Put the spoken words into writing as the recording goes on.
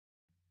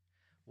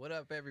What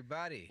up,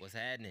 everybody? What's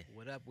happening?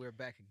 What up? We're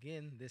back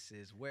again. This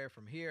is Where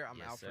From Here. I'm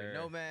Yes, Alfred sir.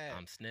 Nomad.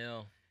 I'm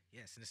Snell.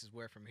 Yes, and this is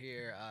Where From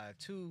Here.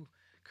 Two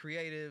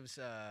creatives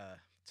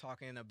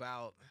talking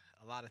about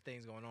a lot of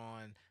things going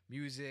on.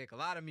 Music, a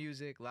lot of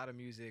music.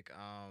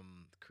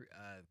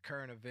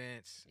 Current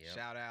events, Yep.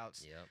 shout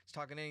outs. Yep. It's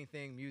talking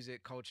anything,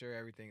 music, culture,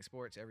 everything,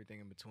 sports,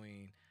 everything in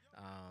between.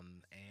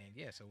 And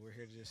yeah, so we're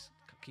here to just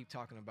keep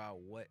talking about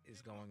what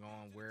is going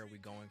on, where are we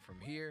going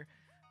from here.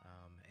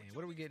 And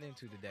what are we getting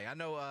into today? I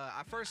know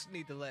I first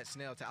need to let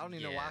Snell talk. I don't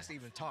even know why I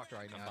even talked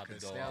right I'm now about to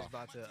because go Snell's off.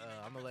 about to.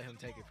 I'm gonna let him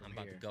take it from I'm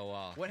about here. to go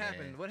off. What man.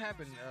 happened? What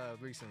happened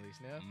recently,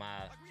 Snell?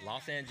 My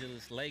Los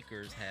Angeles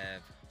Lakers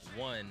have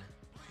won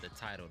the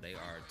title. They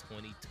are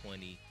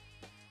 2020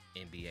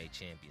 NBA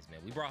champions,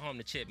 man. We brought home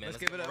the chip, man. Let's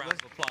give it a up. round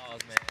of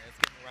applause, man. Let's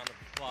give them a round of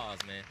applause,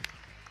 man.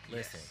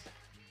 Listen, Yes.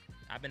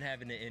 I've been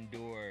having to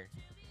endure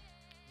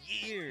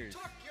years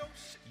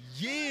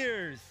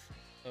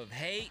of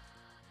hate.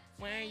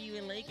 Why are you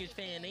a Lakers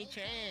fan? They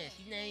trash.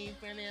 You not even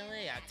from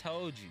LA. I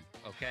told you,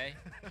 okay?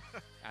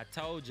 I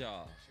told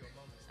y'all.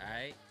 All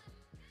right?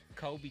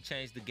 Kobe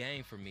changed the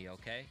game for me,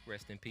 okay?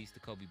 Rest in peace to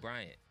Kobe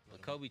Bryant.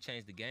 But Kobe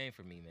changed the game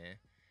for me, man.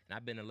 And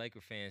I've been a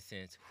Laker fan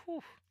since,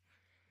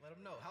 Let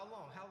him know how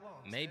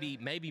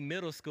long. maybe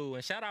middle school.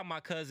 And shout out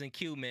my cousin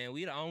Q, man.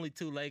 We the only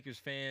two Lakers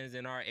fans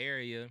in our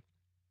area.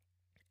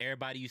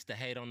 Everybody used to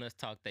hate on us,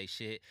 talk they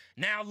shit.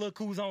 Now look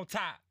who's on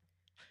top.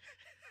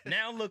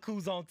 Now look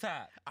who's on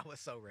top. I was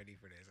so ready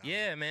for this.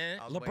 Yeah, man.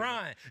 I was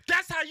LeBron,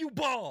 that's how you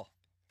ball.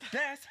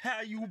 That's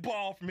how you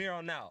ball from here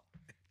on out.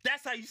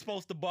 That's how you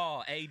supposed to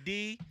ball.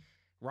 AD,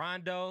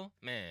 Rondo,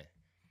 man.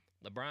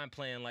 LeBron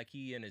playing like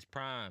he in his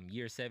prime,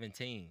 year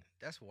 17.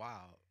 That's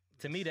wild.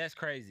 To me, that's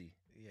crazy.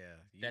 Yeah.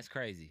 That's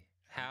crazy.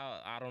 How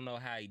I don't know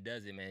how he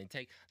does it, man.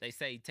 They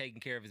say taking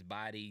care of his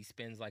body. He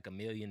spends like $1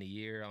 million a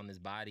year on his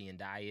body and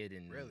diet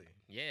and Really?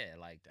 Yeah,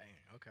 like Dang.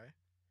 Okay.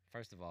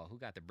 first of all, who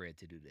got the bread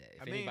to do that?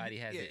 If I mean, anybody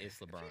has yeah, it, it's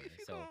LeBron. If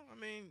you So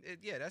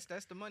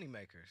that's the money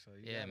maker. So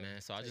you yeah, gotta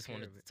man. So I take just care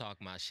wanted of to it. talk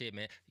my shit,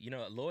 man. You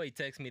know, Lloyd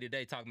texted me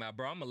today talking about,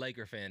 bro, I'm a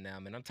Laker fan now,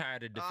 man. I'm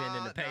tired of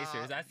defending the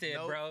Pacers. Nah, I said,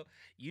 nope. bro,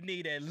 you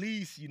need at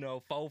least,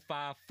 4,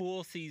 5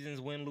 full seasons,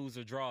 win, lose,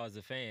 or draw as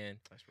a fan.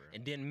 That's real.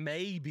 And then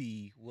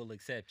maybe we'll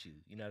accept you.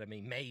 You know what I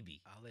mean?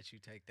 Maybe. I'll let you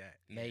take that.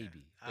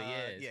 Maybe. But yeah,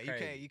 it's yeah,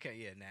 crazy. you can't.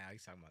 Yeah, now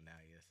he's talking about now.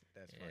 Yes,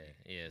 that's funny.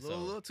 Yeah, A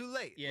little too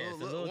late. Yeah,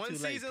 it's a little one too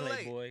late, season late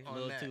Playboy. A on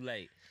little that. too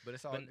late. But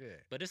it's all good.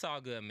 But it's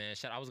all good, man.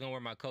 I was gonna wear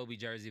my Kobe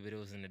jersey, but it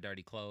was in the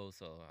dirty clothes,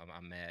 so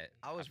I'm mad.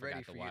 I was ready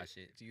forgot for to wash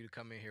it. you to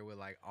come in here with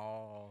like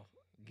all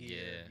gear.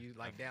 Yeah. You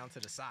like down to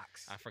the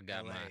socks. I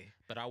forgot LA.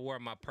 but I wore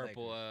my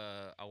purple.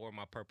 Lakers. I wore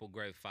my purple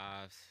Grape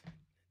 5s,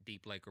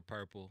 deep Laker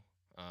purple.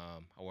 I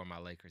wore my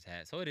Lakers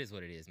hat, so it is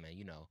what it is, man.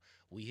 You know,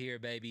 we here,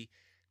 baby.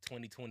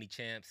 2020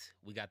 champs.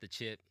 We got the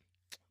chip.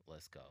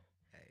 Let's go.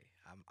 Hey,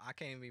 I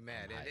can't be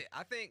mad. I'm And hyped.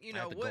 I think I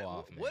have to go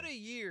off, what man. a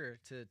year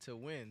to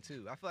win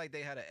too. I feel like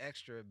they had an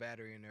extra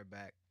battery in their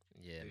back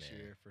Yeah, this man.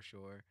 year for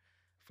sure.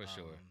 For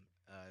sure.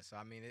 So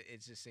I mean,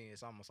 it just seems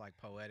it's almost like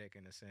poetic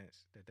in a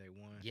sense that they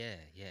won. Yeah.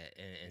 And You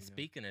know?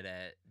 speaking of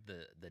that,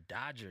 the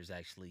Dodgers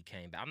actually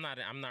came back. I'm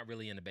not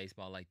really into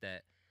baseball like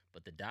that,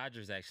 but the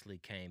Dodgers actually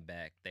came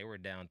back. They were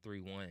down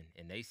 3-1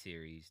 in their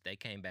series. They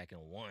came back and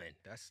won.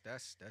 That's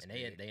And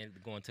big. they ended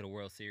up going to the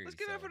World Series. Let's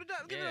give it up so- for the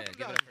Dodgers. Yeah,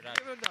 Give it up for the Dodgers.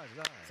 Give it up for the Dodgers.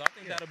 All right. So I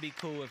think Yeah. that'll be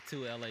cool if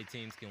 2 LA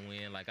teams can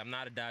win. Like, I'm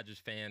not a Dodgers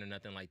fan or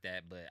nothing like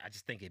that, but I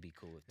just think it'd be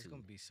cool if There's 2.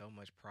 gonna be so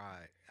much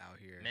pride out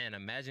here. Man,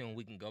 imagine when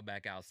we can go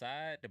back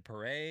outside, the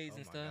parades Oh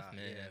and my stuff, God,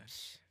 man. yeah.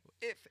 Psh,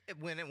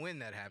 When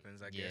that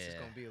happens, I guess it's Yeah.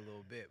 gonna be a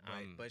little bit.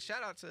 I'm- But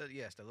shout out to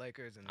the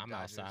Lakers and the I'm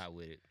Dodgers. outside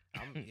with it.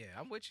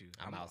 I'm with you.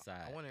 I'm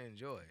outside. I want to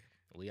enjoy.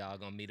 We all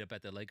gonna meet up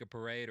at the Laker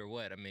parade or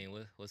what? I mean,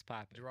 what's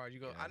popping? Gerard, you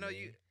go. You know I what know I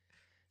mean? you.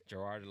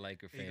 Gerard, the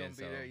Laker He's fan. gonna be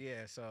so there.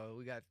 Yeah. So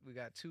we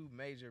got 2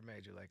 major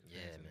Laker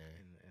Yeah, fans man.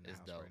 in the It's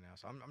house dope. right now.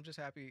 So I'm just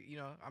happy.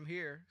 I'm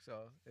here.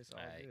 So it's all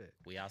Alright, good.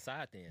 we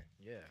outside then.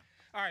 Yeah.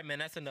 All right, man,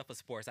 that's enough of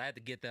sports. I had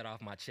to get that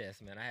off my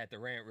chest, man. I had to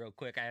rant real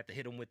quick. I had to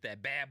hit him with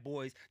that Bad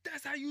Boys.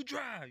 That's how you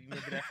drive. You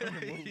remember that from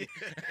the movie?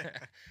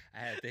 I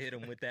had to hit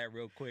him with that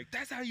real quick.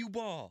 That's how you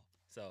ball.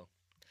 So,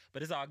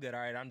 but it's all good. All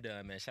right, I'm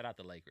done, man. Shout out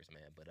the Lakers,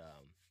 man. But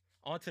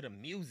on to the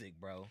music,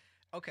 bro.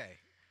 Okay.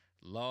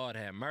 Lord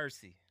have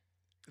mercy.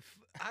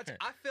 I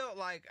felt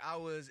like I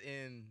was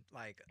in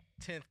like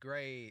 10th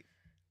grade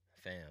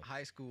Fam.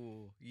 high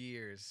school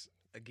years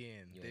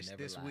again You ain't this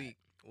never lied. week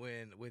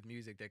with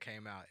music that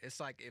came out. It's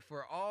like if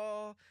for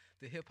all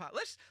the hip hop,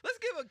 let's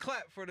give a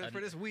clap for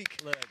this week.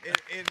 Look.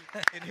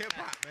 in hip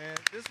hop, man.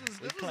 This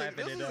was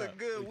clapping it a up.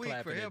 good We week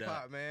for clapping it hip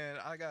hop, up. man.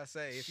 I gotta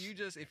say, if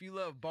you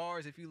love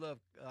bars, if you love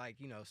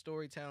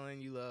storytelling,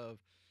 you love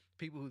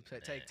people who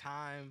take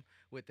time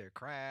with their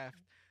craft.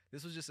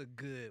 This was just a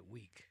good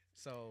week.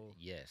 So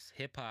Yes,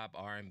 hip hop,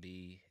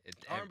 R&B,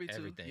 R&B too.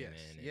 everything, Yes,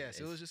 man. yes.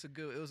 It was just a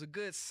good. It was a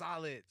good,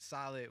 solid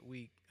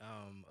week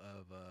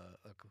of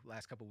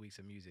last couple weeks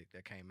of music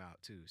that came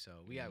out too. So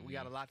we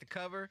got a lot to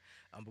cover,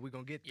 but we're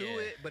gonna get through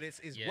Yeah. it. But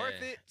it's Yeah.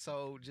 worth it.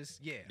 So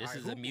just This All right,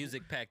 is a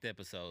music-packed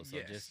episode, so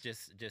Yes.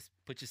 just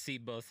put your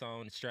seatbelts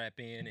on, strap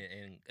in,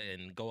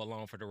 and go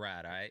along for the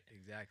ride. All right,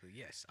 Exactly.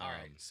 Yes. All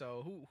right. Um,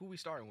 So who we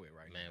starting with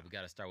right man. now? We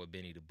got to start with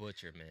Benny the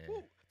Butcher, man.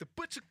 Woo, the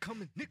butcher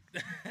coming, Nick.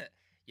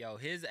 Yo,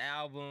 his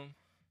album,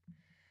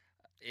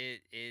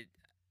 it.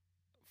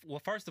 Well,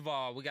 first of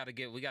all, we got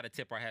to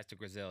tip our hats to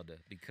Griselda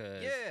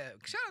because Yeah.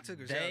 Shout out to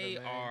Griselda. they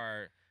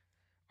man.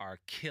 are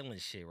killing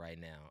shit right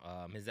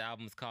now. His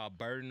album's called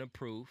Burden of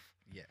Proof,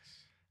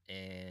 Yes.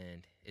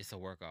 and it's a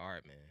work of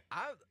art, man.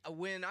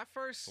 When I It's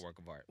first a work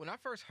of art. when I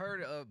first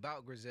heard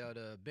about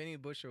Griselda, Benny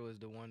Butcher was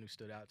the one who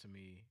stood out to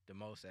me the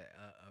most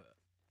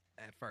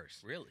at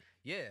first. Really?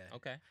 Yeah.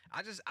 Okay.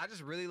 I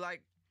just really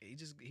like he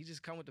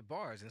just come with the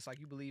bars and it's like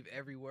you believe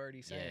every word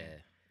he's saying. Yeah.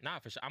 Nah,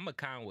 for sure. I'm a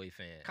Conway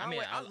fan. Conway,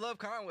 I I mean, love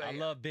Conway. I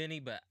love Benny,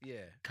 but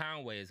Yeah.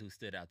 Conway is who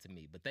stood out to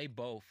me. But they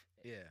both,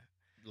 Yeah.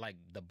 like,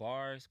 the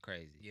bars,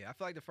 crazy. Yeah. I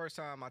feel like the first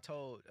time I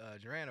told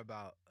Duran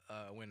about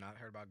when I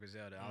heard about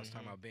Griselda, I was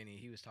talking Mhm. about Benny.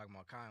 He was talking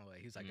about Conway.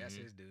 He was like, "That's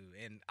Mhm. his dude."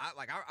 And I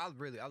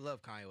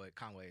love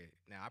Conway.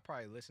 Now I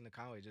probably listen to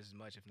Conway just as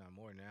much, if not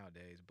more,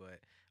 nowadays. But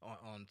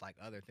on like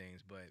other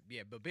things. But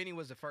yeah, but Benny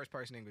was the first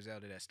person in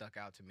Griselda that stuck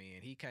out to me,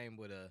 and he came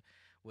with a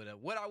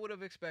what I would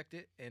have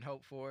expected and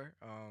hoped for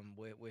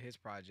with his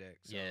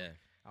project. So, Yeah.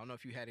 I don't know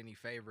if you had any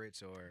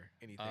favorites or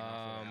anything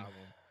off of the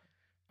album.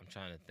 I'm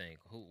trying to think.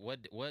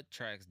 What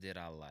tracks did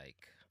I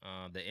like?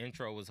 The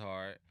intro was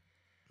hard.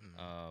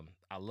 Mhm.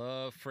 I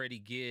love Freddie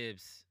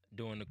Gibbs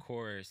doing the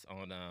chorus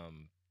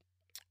on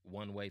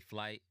One Way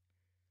Flight.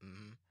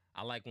 Mhm.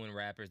 I like when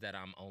rappers that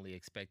I'm only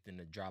expecting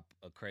to drop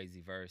a crazy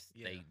verse,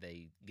 Yeah.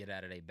 they get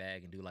out of their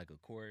bag and do like a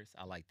chorus.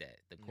 I like that.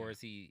 The Yeah. chorus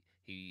he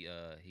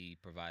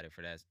provided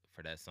for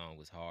that song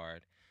was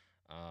hard.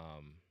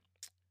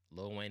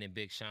 Lil Wayne and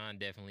Big Sean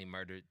definitely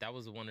murdered. That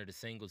was one of the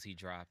singles he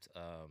dropped.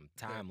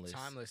 Timeless.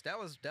 Timeless. That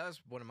was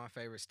one of my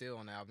favorites still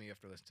on the album. You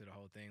have to listen to the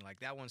whole thing. Like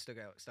that one stuck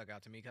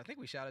out to me. 'Cause I think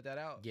we shouted that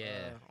out.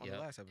 Yeah, on the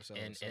last episode.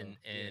 And so,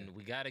 and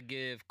we got to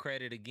give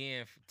credit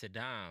again to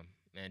Dom.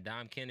 Man,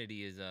 Dom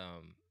Kennedy is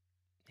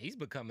he's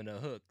becoming a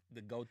hook,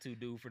 the go-to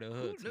dude for the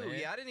hooks. Who knew? Man.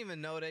 Yeah, I didn't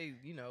even know they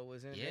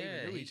was in. They Yeah,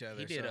 even knew each other.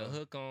 he did so. a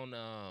hook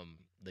on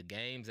the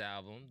Games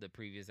album, the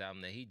previous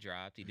album that he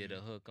dropped. He did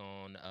a hook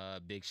on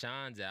Big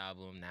Sean's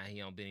album. Now he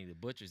on Benny the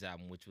Butcher's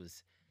album, which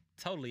was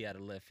totally out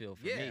of left field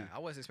for me. Yeah, I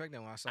wasn't expecting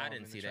that when I saw. I him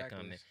didn't in see the that track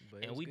coming. list, but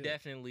it And was we good.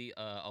 definitely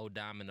owe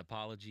Dom an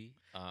apology.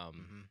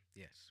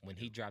 Yes. When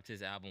he dropped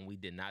his album, we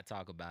did not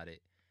talk about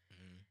it.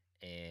 Mhm.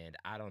 And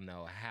I don't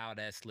know how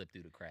that slipped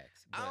through the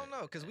cracks. I don't but,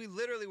 know because we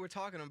literally were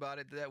talking about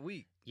it that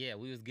week. Yeah,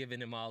 we was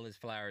giving him all his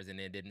flowers and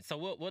it didn't. So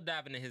we'll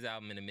dive into his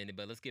album in a minute,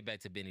 but let's get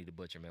back to Benny the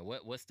Butcher, man.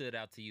 What stood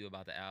out to you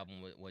about the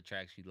album? What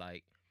tracks you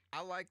like? I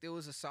liked it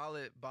was a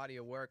solid body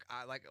of work.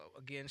 I like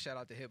again shout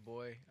out to Hit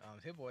Boy.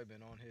 Hit Boy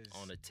been on his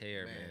On the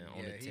tear, man.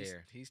 On the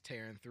tear. He's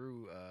tearing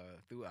through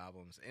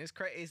albums, and it's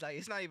crazy. It's like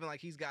it's not even like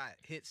he's got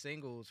hit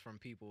singles from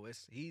people.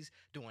 He's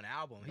doing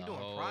album. He's The doing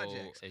whole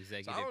projects. So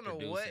Executive I don't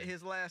know what producing.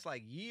 his last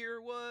like year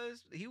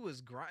was. He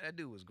was that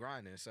dude was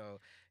grinding.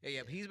 So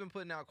yeah, he's been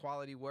putting out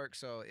quality work.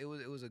 So it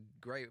was a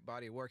great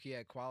body of work. He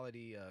had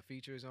quality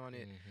features on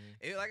it.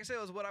 Mhm. Like I said,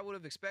 it was what I would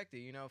have expected.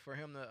 You know, for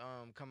him to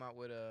come out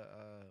with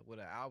an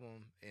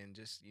album and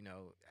just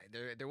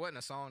there wasn't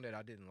a song that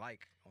I didn't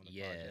like on the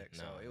Yeah, project.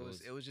 So no,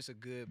 it was just a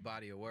good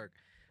body of work.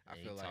 I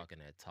And feel he like talking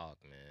that talk,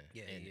 man.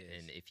 Yeah, and, he is.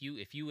 and if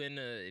you in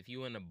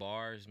the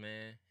bars,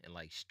 man, and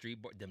like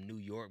street bar, them New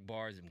York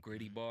bars, them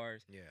gritty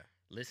bars, yeah,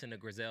 listen to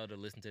Griselda,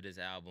 listen to this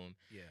album,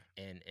 yeah,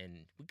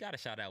 and we gotta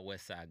shout out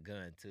West Side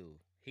Gun too.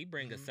 He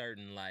bring a Mhm.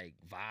 certain like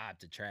vibe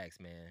to tracks,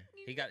 man.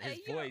 He got his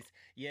Hey, yo. voice,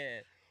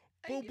 yeah.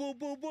 Hey, Boom, boom,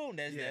 boom, boom.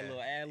 That's Yeah, that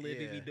little ad lib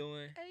he be yeah.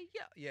 doing. Hey,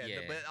 yeah.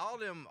 Yeah. But all of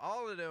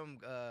them,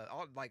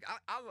 like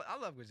I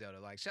love Griselda.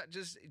 Like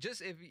just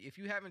if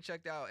you haven't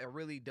checked out and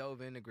really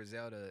dove into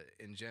Griselda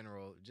in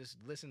general, just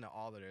listen to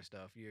all of their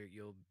stuff.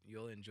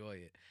 You'll enjoy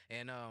it.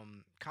 And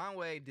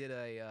Conway did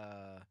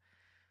a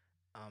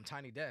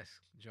Tiny Desk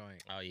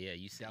joint. Oh yeah,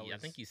 you see. That I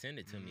was- think you sent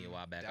it to me a Mhm.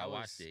 while back. That I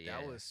watched was, it. Yeah.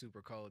 That was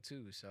super cold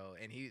too. So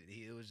and he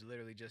it was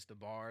literally just the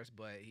bars,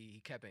 but he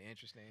kept it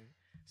interesting.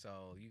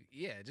 So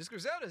just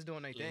Griselda's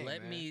doing their thing.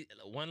 Let man. me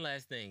one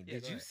last thing. Yeah,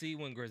 Did go you ahead. see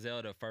when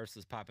Griselda first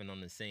was popping on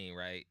the scene?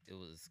 Right. It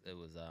was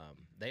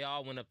they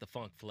all went up to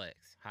Funk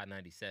Flex, Hot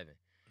 97.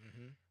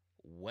 Mhm.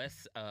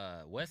 West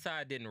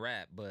Side didn't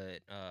rap,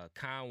 but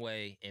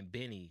Conway and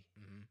Benny,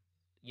 Mhm.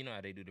 you know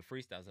how they do the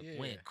freestyles, Yeah,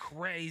 went yeah.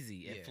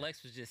 crazy, and Yeah.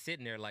 Flex was just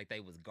sitting there like they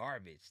was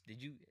garbage.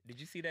 Did you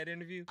see that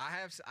interview? I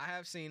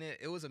have seen it.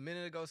 It was a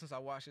minute ago since I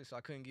watched it, so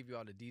I couldn't give you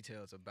all the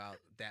details about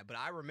that. But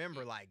I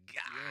remember like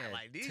God,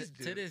 like these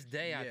to dudes. this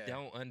day I Yeah.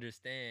 don't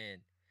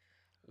understand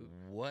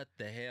what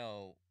the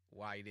hell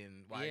why he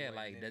didn't. Why Yeah, he wasn't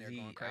like in does there he?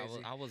 going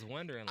crazy. I was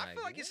wondering. I Like,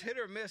 feel like it's what?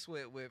 hit or miss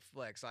with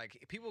Flex.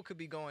 Like people could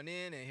be going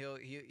in and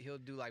he'll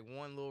do like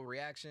one little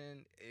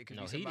reaction. It could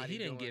No, be he somebody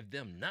didn't doing, give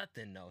them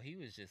nothing. No, he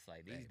was just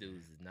like, these Hey,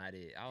 dudes is not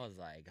it. I was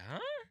like, huh?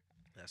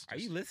 That's Are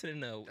you just- listening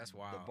to that's the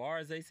wild.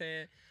 bars they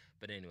saying?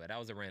 But anyway, that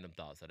was a random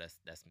thought, so that's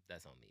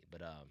on me.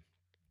 But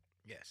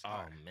Yes. oh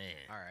all right. man,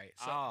 All right.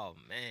 So oh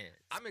man,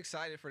 I'm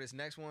excited for this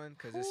next one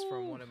because it's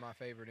from Whew. one of my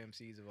favorite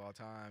MCs of all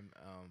time.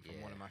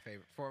 From one of Yeah. my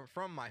favorite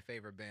from my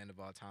favorite band of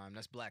all time.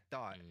 That's Black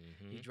Thought.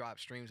 He Mhm.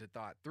 dropped Streams of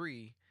Thought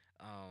 3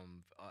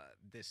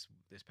 this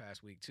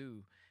past week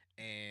too.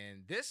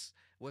 And this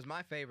was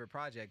my favorite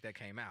project that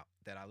came out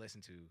that I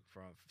listened to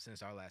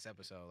since our last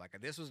episode. Like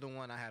this was the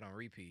one I had on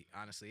repeat.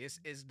 Honestly, it's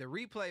the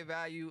replay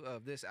value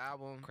of this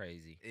album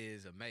crazy.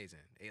 is amazing.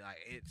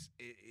 It's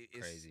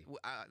Crazy.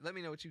 Let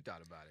me know what you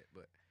thought about it.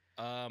 But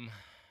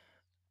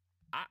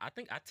I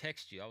think I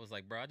text you. I was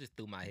like, bro, I just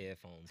threw my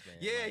headphones, man.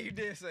 yeah, Like, you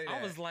did say that.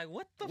 I was like,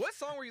 what the? What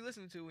song were you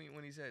listening to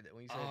when he said that?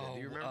 When you said that, do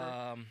you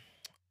remember?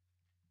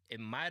 It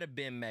might have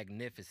been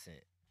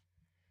Magnificent.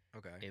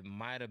 Okay. It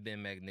might have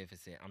been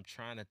Magnificent. I'm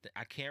trying to.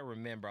 I can't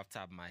remember off the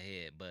top of my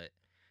head, but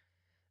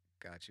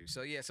Got you.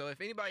 So yeah. So if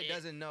anybody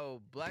doesn't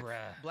know,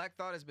 Bruh. Black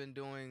Thought has been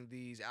doing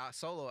these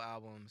solo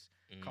albums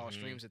called mhm.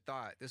 Streams of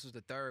Thought. This was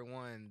the third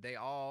one. They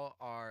all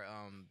are.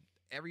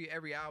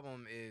 Every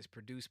album is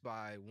produced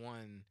by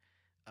one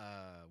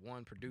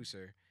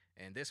producer,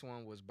 and this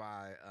one was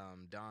by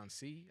Don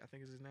C. I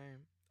think is his name.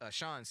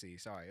 Sean C.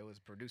 Sorry, it was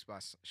produced by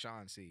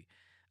Sean C.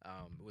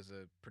 It was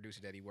a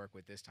producer that he worked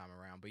with this time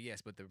around. But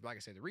yes, like I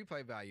said, the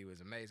replay value is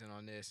amazing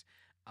on this.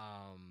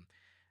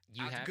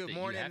 You out to have Good to.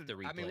 Morning. You have to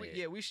replay I mean,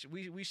 it.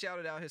 we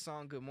shouted out his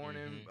song "Good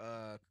Morning." With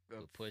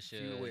A Pusha,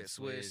 few with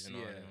Swiss, and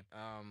all yeah.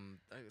 them.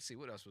 Let's see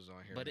what else was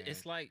on here. But man.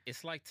 it's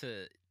like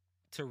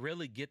to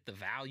really get the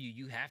value,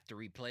 you have to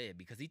replay it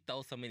because he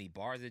throws so many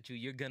bars at you,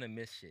 you're gonna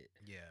miss shit.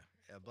 yeah,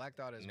 Black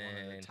Thought is one of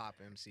Man, the top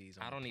MCs.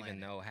 On I don't the even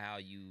planet. know how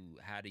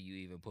do you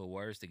even put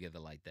words together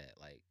like that?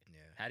 Like Yeah,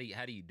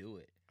 how do you do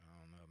it? I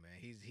don't know, man.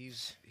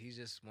 He's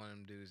just one of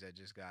them dudes that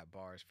just got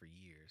bars for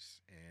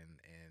years, and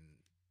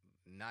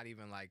not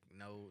even like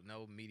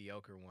no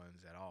mediocre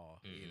ones at all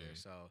either. Mm-mm.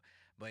 So,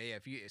 but yeah,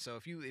 if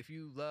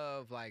you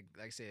love like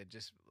I said,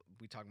 just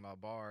we talking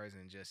about bars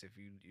and just if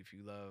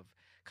you love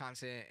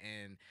content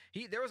and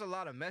there was a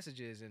lot of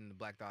messages in the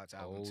Black Thoughts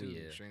album Oh, too.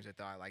 yeah. Streams of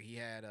Thought, like he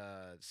had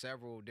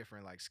several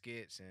different like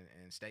skits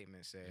and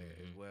statements said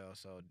as Mhm. well.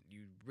 So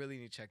you really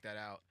need to check that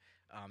out.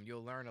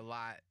 You'll learn a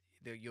lot.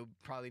 You'll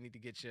probably need to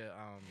get your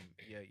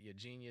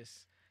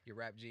genius, your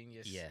rap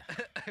genius, Yeah.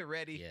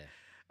 ready. Yeah,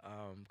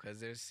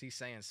 Because he's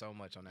saying so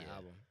much on that Yeah.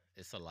 album.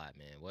 it's a lot,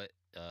 man. What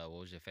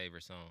was your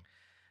favorite song?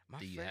 My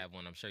Do you fa- have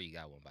one? I'm sure you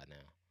got one by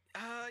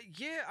now.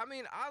 Yeah. I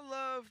mean,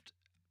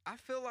 I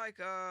feel like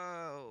what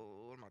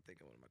am I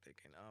thinking?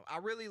 I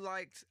really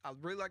liked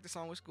the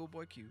song with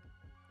Schoolboy Q.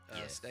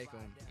 Yes. Stake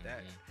 'em.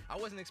 That Mhm. I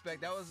wasn't expect.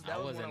 That was one I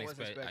wasn't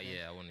expecting.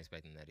 Yeah, I wasn't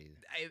expecting that either.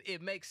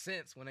 It makes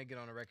sense when they get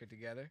on a record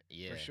together.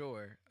 Yeah. For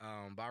sure.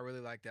 But I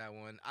really like that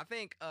one. I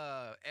think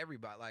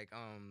everybody like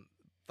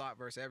Thought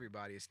vs.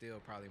 Everybody is still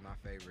probably my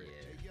favorite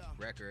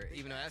record,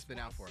 even though that's been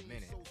out for a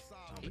minute.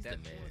 He's the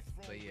man.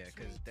 But yeah,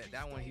 because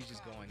that one he's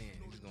just going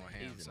in, he's going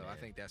ham. He's the So I man.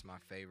 think that's my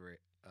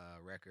favorite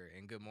record.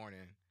 And Good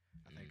Morning,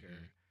 I think Mhm.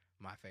 are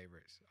my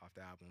favorites off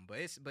the album.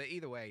 But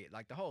either way,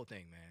 like the whole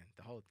thing, man.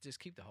 Just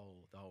keep the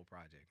whole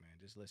project, man.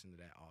 Just listen to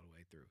that all the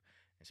way through.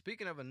 And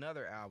speaking of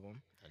another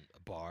album, And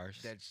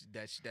bars. that's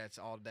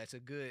a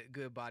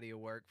good body of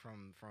work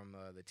from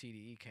the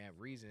TDE camp.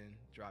 Reason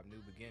dropped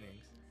New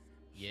Beginnings.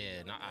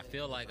 Yeah, no, I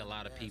feel like a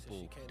lot of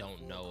people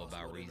don't know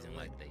about Reason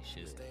like they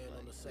should.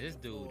 Like, this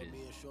dude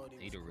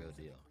he the real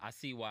deal. I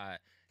see why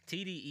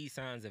TDE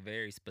signs a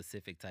very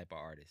specific type of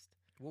artist.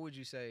 What would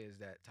you say is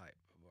that type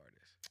of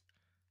artist?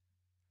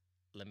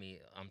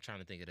 I'm trying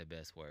to think of the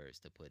best words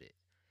to put it.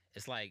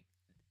 It's like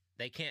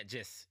they can't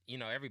just,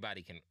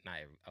 everybody can,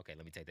 okay,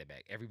 let me take that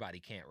back. Everybody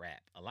can't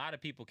rap. A lot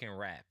of people can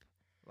rap.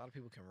 A lot of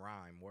people can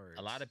rhyme words.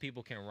 A lot of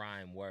people can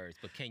rhyme words,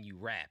 but can you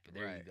rap?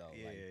 There you Right. go.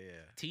 Yeah, Like,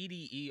 yeah.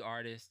 TDE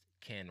artists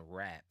can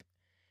rap.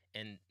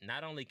 And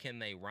not only can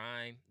they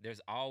rhyme,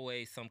 there's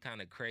always some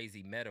kind of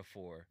crazy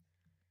metaphor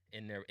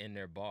in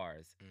their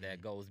bars that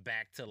Mhm. goes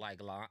back to like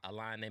a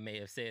line they may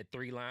have said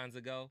 3 lines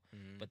ago,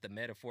 Mhm. but the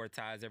metaphor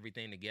ties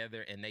everything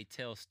together and they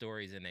tell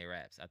stories in their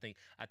raps. I think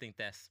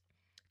that's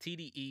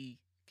TDE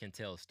can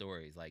tell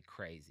stories like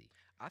crazy.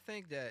 I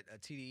think that a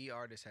TDE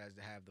artist has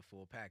to have the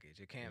full package.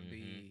 It can't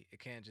be. It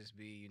can't just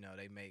be.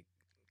 They make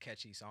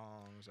catchy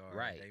songs or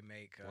Right. they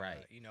make.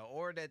 Right.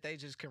 Or that they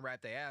just can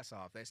rap their ass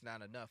off. That's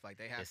not enough. Like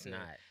they have It's to.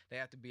 not. They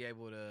have to be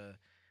able to,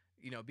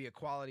 be a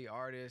quality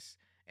artist,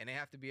 and they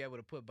have to be able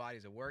to put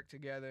bodies of work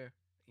together.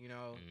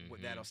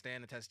 Mhm. That'll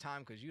stand the test of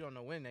time because you don't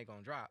know when they're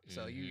gonna drop.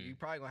 So you Mhm.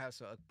 probably gonna have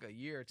a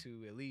year or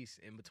two at least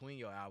in between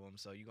your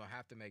albums. So you're gonna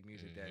have to make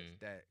music Mhm.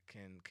 that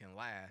can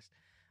last.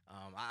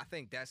 I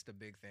think that's the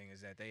big thing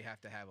is that they have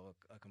to have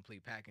a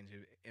complete package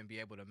and be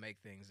able to make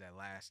things that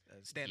last,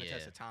 stand the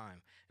test Yeah. of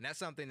time. And that's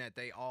something that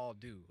they all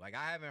do. Like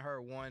I haven't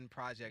heard one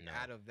project No.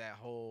 out of that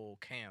whole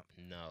camp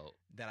No.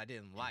 that I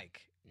didn't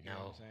like. You know what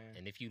No. I'm saying?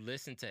 And if you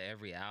listen to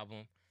every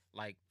album,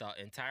 like the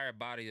entire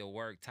body of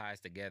work ties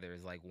together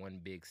as like one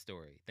big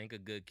story. Think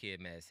of Good Kid,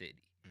 Mad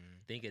City.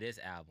 Mhm. Think of this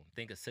album.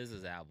 Think of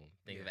SZA's album.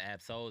 Think of Yeah.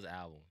 Ab-Soul's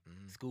album.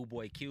 Mhm.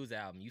 Schoolboy Q's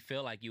album. You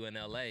feel like you in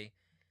LA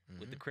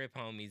with the Mhm. Crip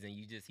homies, and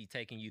he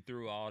taking you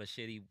through all the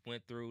shit he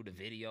went through. The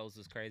videos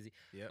was crazy.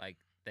 Yep. Like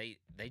they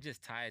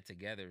just tie it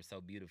together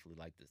so beautifully.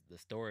 Like the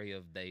story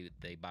of they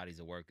bodies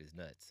of work is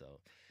nuts. So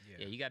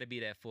yeah, you got to be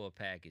that full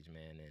package,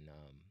 man. And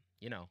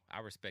you know, I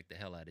respect the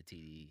hell out of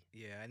TDE.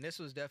 Yeah, and this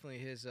was definitely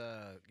his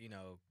you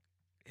know,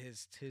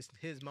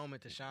 his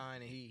moment to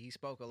shine, and he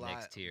spoke a lot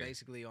Next tier.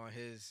 basically on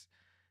his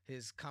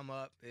come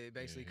up. It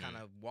basically Mhm. kind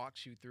of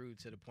walks you through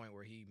to the point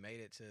where he made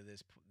it to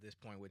this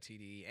point with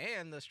TDE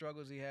and the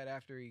struggles he had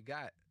after he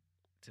got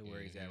to where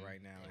he's at Mhm.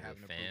 right now and And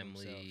having with to prove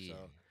himself. family.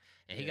 So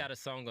And he yeah. got a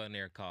song on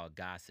there called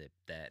Gossip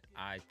that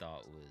I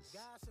thought was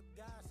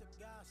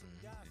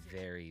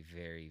very,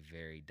 very,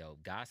 very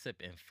dope.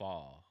 Gossip and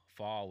Fall.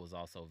 Fall was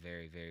also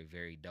very, very,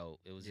 very dope.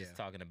 It was just Yeah.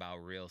 talking about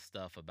real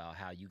stuff about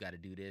how you got to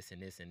do this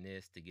and this and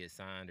this to get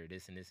signed, or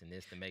this and this and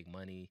this to make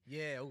money.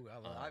 Yeah,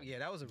 yeah,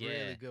 that was a yeah.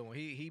 really good one.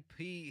 He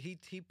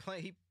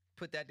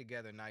put that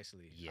together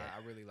nicely. Yeah. I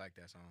really like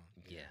that song.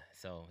 Yeah.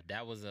 So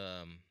that was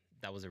a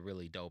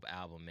really dope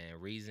album, man.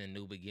 Reason,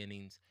 New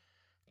Beginnings.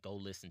 Go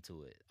listen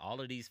to it.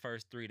 All of these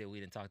first three that we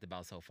done talked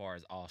about so far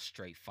is all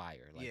straight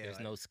fire. Like Yeah, there's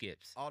like, no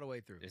skips. all the way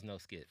through. There's no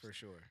skips. For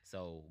sure.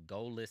 So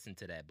go listen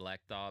to that.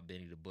 Black Thought,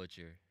 Benny the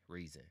Butcher,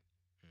 Reason.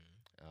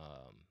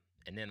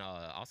 And then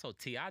also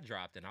T.I.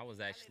 dropped, and I was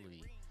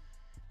actually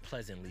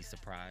pleasantly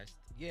surprised.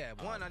 Yeah,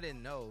 one I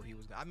didn't know he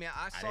was. I mean,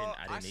 I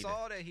didn't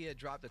saw that he had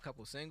dropped a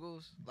couple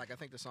singles. Like I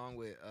think the song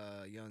with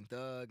Young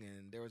Thug,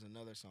 and there was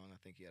another song I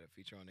think he had a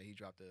feature on that he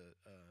dropped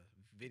a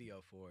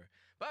video for.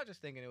 But I was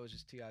just thinking it was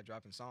just T.I.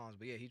 dropping songs.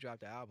 But yeah, he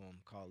dropped an album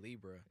called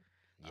Libra.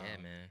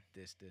 Yeah, man.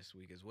 This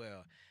week as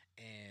well,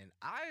 and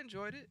I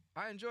enjoyed it.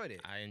 I enjoyed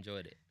it. I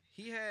enjoyed it.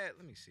 He had.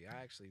 Let me see.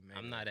 I actually made.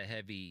 I'm not a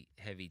heavy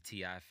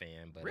T.I.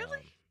 fan, but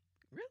Really?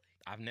 Really?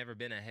 I've never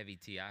been a heavy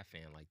T.I.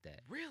 fan like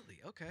that. Really?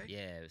 Okay.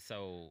 Yeah,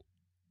 so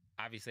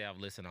obviously I've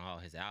listened to all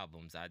his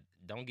albums. I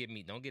don't get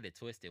it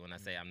twisted when I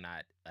say I'm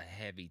not a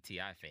heavy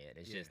T.I. fan.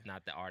 It's Yeah. just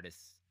not the artist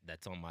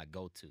that's on my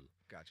go-to.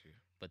 Got you.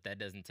 But that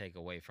doesn't take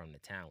away from the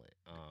talent.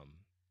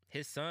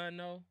 His son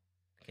though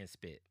can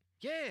spit.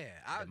 Yeah,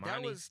 that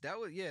Damani?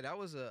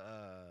 was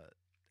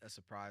a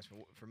surprise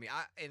for me.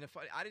 I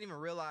didn't even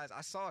realize.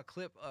 I saw a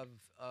clip of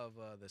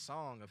the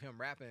song of him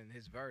rapping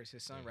his verse,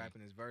 his son Mhm.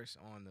 rapping his verse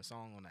on the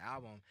song on the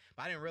album,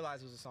 but I didn't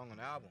realize it was a song on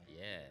the album.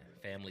 Yeah,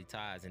 Family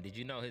Ties. And did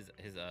you know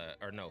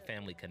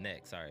Family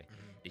Connect, sorry.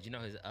 Mhm. Did you know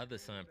his other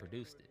son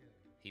produced it?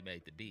 He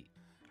made the beat.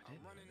 I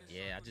didn't.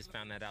 Yeah, I just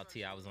found that out.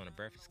 I was on a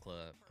Breakfast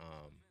Club,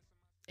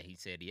 and he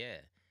said, yeah,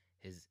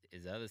 his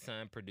other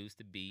son produced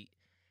the beat,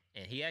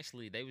 and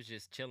they was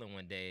just chilling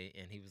one day,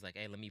 and he was like,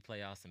 hey, let me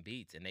play y'all some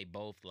beats, and they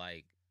both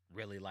like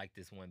really liked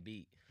this one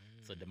beat.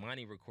 So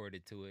Damani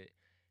recorded to it,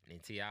 and then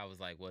T.I. was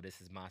like, well,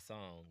 this is my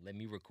song. Let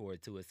me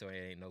record to it so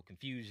there ain't no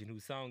confusion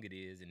whose song it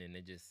is, and then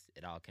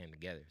it all came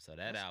together. So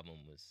that album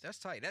was That's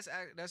tight.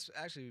 That's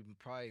actually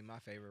probably my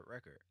favorite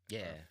record.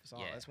 Yeah, Song.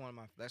 yeah. That's one of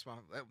my. That's my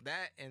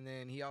that, and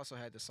then he also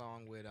had the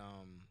song with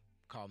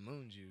called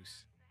Moon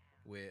Juice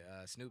with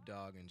Snoop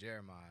Dogg and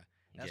Jeremiah.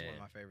 That's one of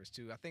Yeah. my favorites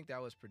too. I think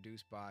that was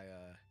produced by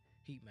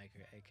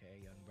Heatmaker, aka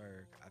Young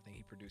Berg. I think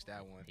he produced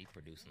that one. he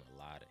producing a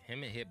lot.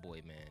 Him and Hit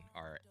Boy, man,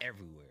 are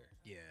everywhere.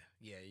 Yeah,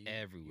 you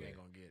Everywhere. ain't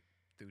gonna get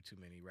through too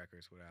many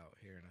records without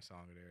hearing a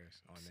song of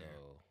theirs on there.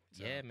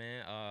 So- Yeah,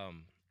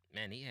 man.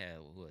 Man, he had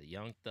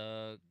Young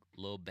Thug,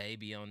 Lil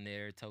Baby on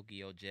there,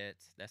 Tokyo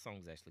Jets. That song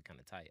was actually kind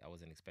of tight. I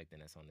wasn't expecting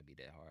that song to be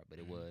that hard, but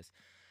it Mhm. was.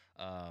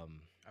 I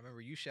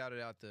remember you shouted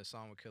out the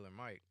song with Killer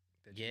Mike.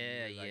 That you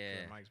Yeah, really liked yeah.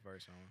 Killer Mike's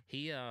verse on.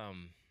 He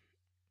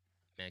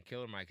man,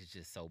 Killer Mike is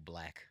just so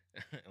black.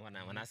 when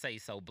I say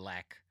so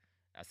black,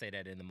 I say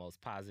that in the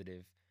most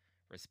positive,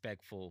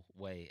 respectful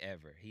way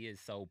ever. He is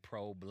so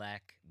pro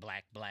black.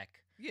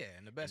 Yeah,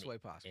 in the best And way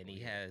possible. And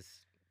he yeah. has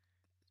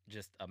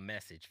just a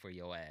message for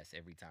your ass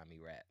every time he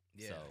rap.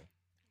 Yeah. So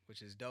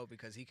Which is dope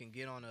because he can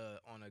get on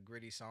a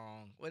gritty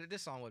song. Well,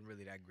 this song wasn't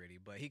really that gritty,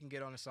 but he can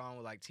get on a song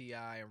with like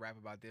T.I. and rap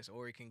about this,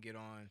 or he can get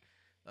on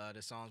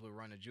the songs with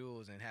Run the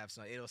Jewels and have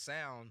some. It'll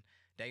sound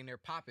dang near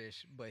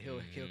popish, but he'll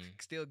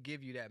Mhm. still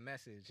give you that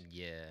message.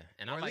 yeah,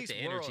 and Or I at like least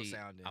the world energy.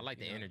 sounding, I like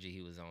the you know? energy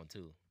he was on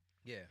too.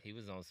 Yeah, He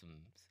was on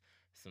some.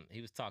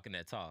 He was talking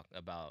that talk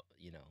about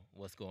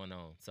what's going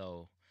on.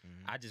 So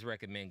Mhm. I just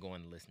recommend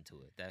going to listen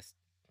to it.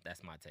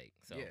 That's my take.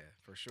 So yeah,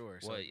 for sure.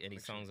 So what any make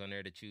sure- songs on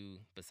there that you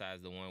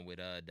besides the one with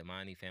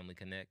Damani Family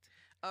Connect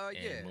and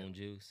Yeah. Moon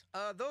Juice?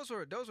 Those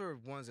were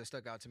ones that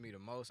stuck out to me the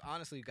most.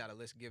 Honestly, you gotta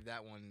give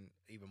that one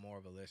even more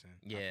of a listen.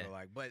 I Yeah. feel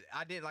like, but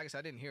I didn't like I said,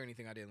 I didn't hear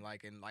anything I didn't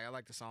like, and like I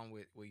like the song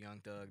with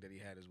Young Thug that he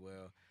had as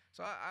well.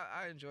 So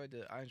I enjoyed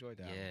the album.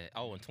 Yeah.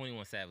 Oh, and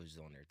 21 Savage is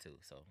on there too.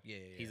 So Yeah,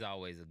 he's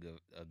always a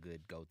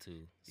good go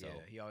to. So yeah,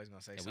 he always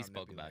gonna say and something. we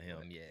spoke to be about like, him.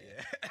 what?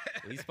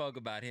 Yeah. We spoke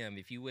about him.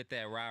 If you with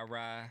that rah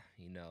rah,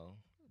 you know.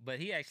 But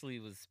he actually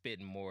was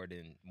spitting more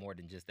than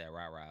just that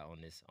rah rah on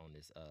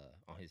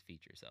his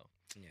feature. So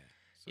yeah.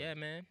 So, yeah,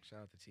 man. Shout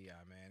out to Ti,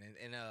 man.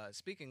 And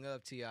speaking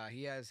of Ti,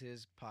 he has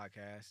his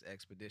podcast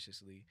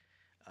Expeditiously,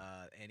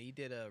 and he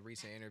did a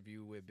recent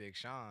interview with Big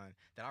Sean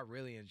that I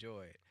really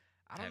enjoyed.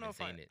 I don't know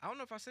if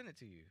I sent it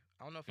to you.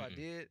 I don't know if I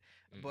did,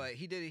 but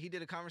he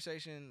did a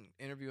conversation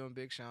interviewing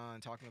Big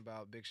Sean, talking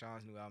about Big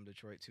Sean's new album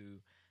Detroit 2,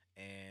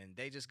 and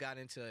they just got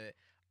into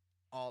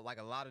all like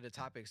a lot of the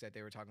topics that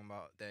they were talking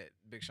about that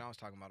Big Sean was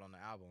talking about on the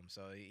album.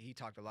 So he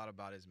talked a lot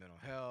about his mental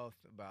health,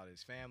 about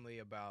his family,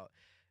 about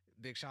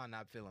Big Sean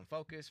not feeling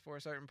focused for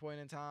a certain point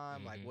in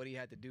time, like what he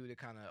had to do to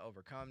kind of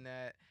overcome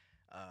that.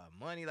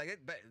 Money, like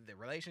the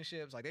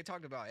relationships, like they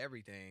talked about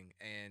everything.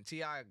 And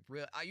Ti,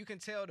 you can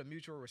tell the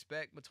mutual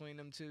respect between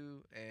them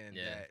two, and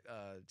that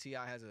Ti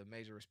has a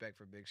major respect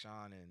for Big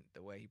Sean and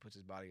the way he puts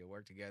his body of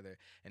work together.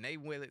 And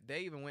they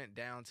even went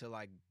down to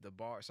like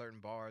certain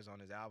bars on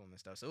his album and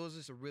stuff. So it was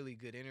just a really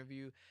good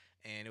interview,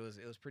 and it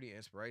was pretty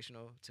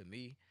inspirational to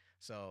me.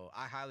 So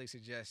I highly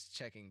suggest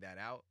checking that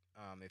out.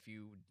 If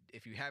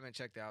you haven't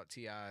checked out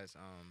Ti's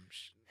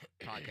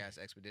podcast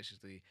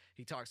Expeditiously,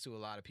 he talks to a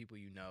lot of people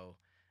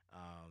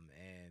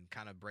and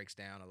kind of breaks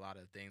down a lot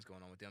of things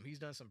going on with them. He's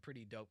done some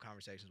pretty dope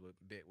conversations with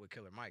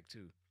Killer Mike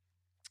too.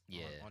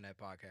 Yeah, on that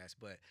podcast.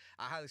 But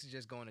I highly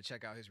suggest going to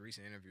check out his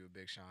recent interview with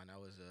Big Sean. That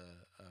was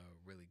a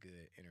really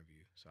good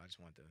interview. So I just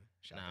want to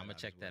shout out. I'm gonna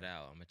check that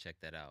out. I'm gonna check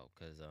that out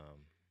because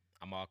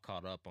I'm all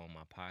caught up on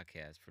my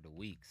podcast for the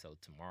week. So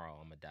tomorrow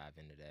I'm gonna dive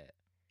into that.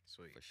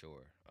 Sweet, for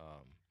sure.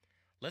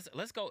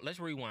 Let's go. Let's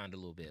rewind a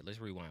little bit. Let's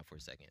rewind for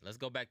a second. Let's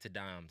go back to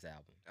Dom's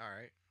album. All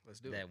right, let's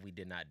do it. That we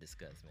did not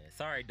discuss, man.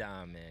 Sorry,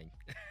 Dom, man.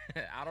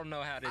 I don't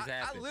know how this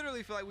happened. I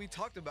literally feel like we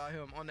talked about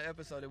him on the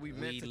episode that we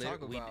meant to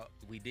talk about.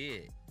 We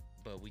did,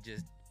 but we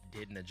just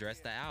didn't address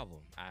the album.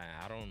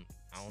 I don't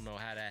know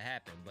how that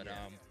happened, but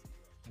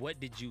what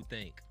did you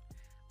think?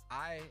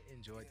 I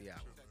enjoyed the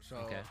album.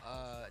 So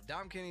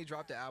Dom Kennedy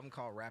dropped an album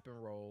called Rap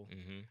and Roll.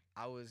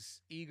 I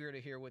was eager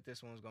to hear what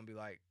this one was gonna be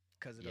like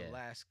because of the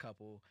last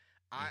couple.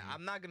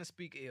 I'm not gonna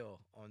speak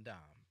ill on Dom.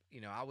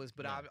 You know,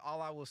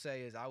 all I will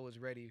say is I was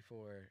ready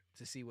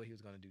to see what he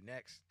was gonna do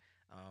next,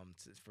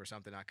 for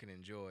something I can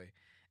enjoy,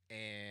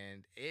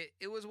 and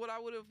it was what I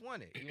would have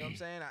wanted. You know what I'm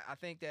saying? I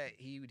think that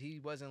he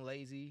wasn't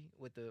lazy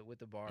with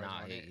the bars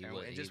on it,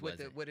 and just with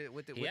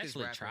he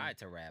actually tried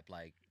to rap.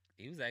 Like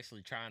he was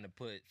actually trying to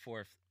put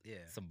forth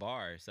some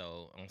bars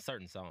on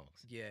certain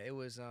songs. Yeah, it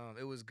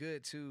was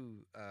good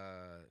too.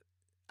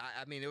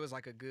 I mean, it was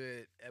like a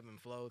good ebb and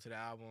flow to the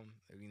album.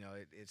 You know,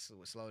 it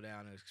would slow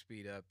down and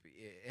speed up.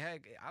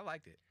 I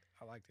liked it.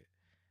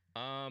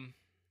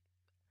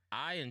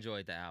 I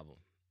enjoyed the album.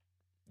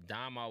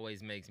 Dom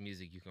always makes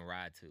music you can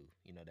ride to.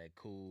 You know, that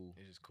cool.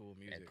 It's just cool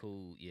music. That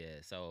cool, yeah.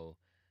 So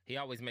he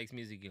always makes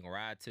music you can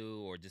ride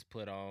to or just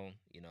put on.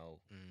 You know,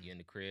 you're in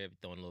the crib,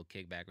 throwing a little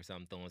kickback or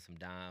something, throwing some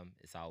Dom.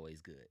 It's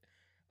always good.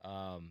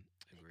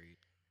 Agreed.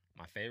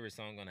 My favorite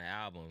song on the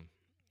album,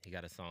 he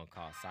got a song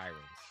called Sirens.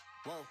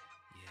 Whoa.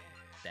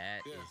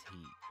 That is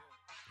heat.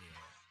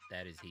 Yeah,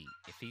 that is heat.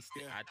 If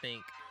I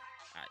think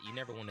you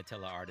never want to tell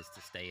an artist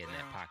to stay in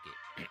that pocket,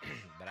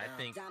 but I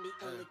think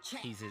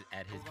he's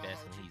at his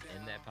best when he's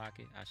in that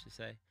pocket. I should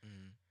say.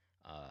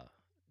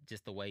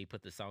 Just the way he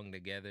put the song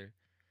together,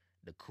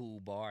 the cool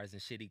bars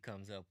and shit he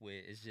comes up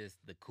with. It's just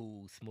the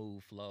cool,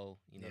 smooth flow.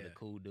 You know, the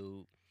cool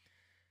dude.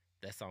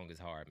 That song is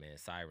hard, man.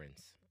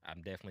 Sirens. I'm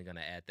definitely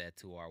gonna add that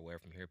to our Where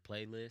From Here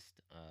playlist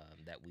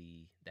that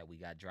we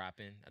got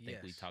dropping. I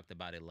think we talked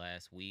about it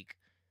last week.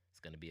 It's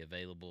gonna be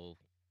available,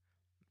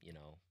 you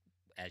know,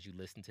 as you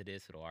listen to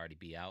this, it'll already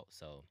be out.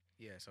 So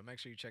so make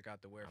sure you check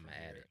out the Where From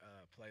Here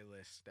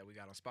playlist that we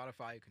got on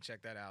Spotify. You can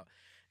check that out,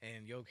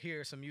 and you'll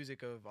hear some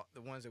music of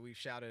the ones that we've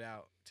shouted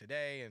out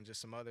today, and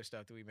just some other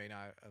stuff that we may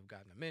not have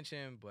gotten to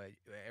mention. But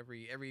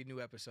every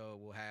new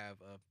episode will have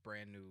a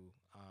brand new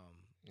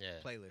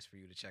playlist for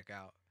you to check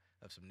out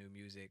of some new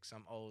music,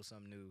 some old,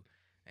 some new,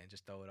 and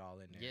just throw it all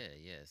in there.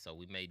 Yeah. So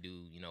we may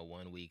do,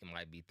 1 week, it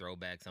might be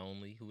throwbacks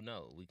only. Who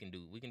knows? We can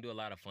do a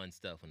lot of fun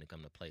stuff when it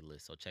comes to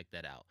playlists. So check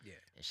that out. Yeah.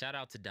 And shout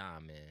out to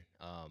Dom, man.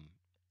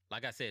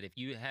 Like I said, if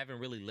you haven't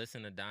really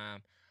listened to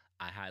Dom,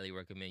 I highly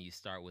recommend you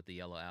start with the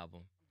Yellow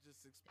album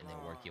and then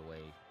work your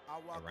way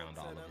around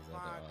all of his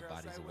other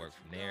bodies of work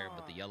from there.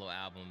 But the Yellow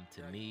album,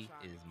 to me,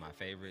 is my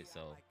favorite.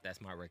 So that's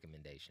my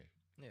recommendation.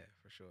 Yeah,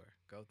 for sure.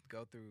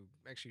 Go through.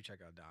 Make sure you check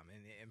out Dom,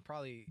 and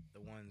probably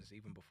the ones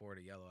even before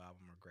the Yellow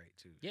album are great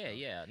too.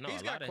 Yeah. No,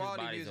 he's got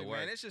quality music,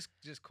 man. It's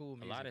just cool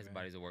music. A lot of his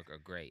bodies of work are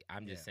great.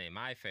 I'm just saying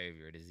my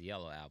favorite is the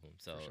Yellow album.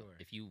 So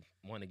if you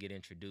want to get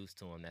introduced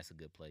to him, that's a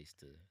good place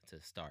to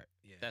start.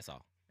 Yeah, that's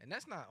all. And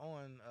that's not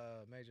on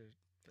major.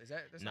 Is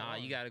that? That's nah,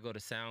 you got to go to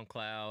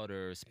SoundCloud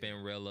or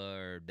Spinrilla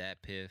or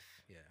Dat Piff.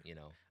 Yeah,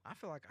 I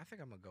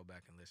think I'm gonna go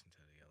back and listen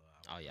to the Yellow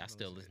album. Oh yeah, I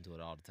still listen to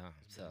it all the time.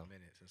 It's been a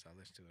minute since I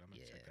listened to it. I'm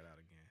gonna check that out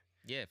again.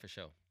 Yeah, for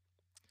sure.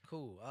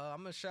 Cool.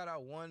 I'm gonna shout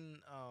out one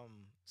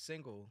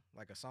single,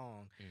 like a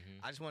song. Hmm.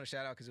 I just want to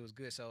shout out because it was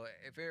good. So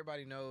if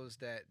everybody knows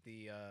that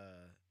the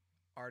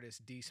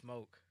artist D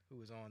Smoke, who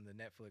was on the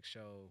Netflix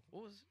show,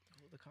 what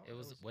the call? It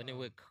was when it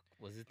with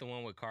was it the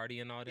one with Cardi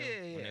and all them?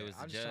 Yeah, When yeah. they was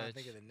the I'm just trying to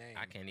judge. think of the name.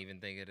 I can't even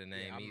think of the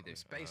name Yeah, either. I'm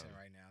spacing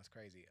right now. It's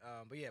crazy.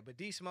 But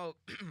D Smoke,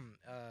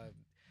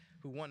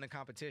 who won the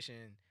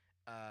competition,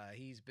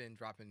 he's been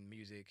dropping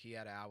music. He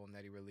had an album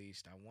that he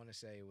released. I want to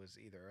say it was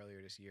either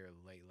earlier this year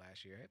or late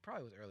last year. It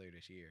probably was earlier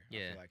this year. I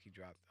Yeah. feel like he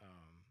dropped.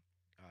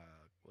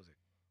 Was it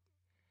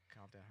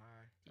Compton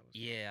High? That was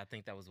Yeah, I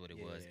think that was what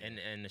it was. Yeah.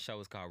 And the show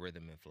was called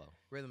Rhythm and Flow.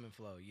 Rhythm and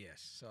Flow,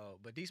 yes. So,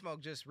 but D Smoke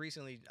just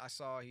recently, I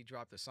saw he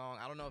dropped a song.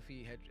 I don't know if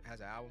he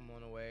has an album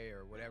on the way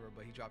or whatever,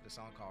 but he dropped a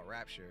song called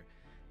Rapture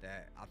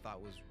that I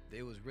thought was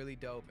really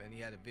dope, and he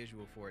had a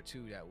visual for it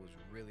too that was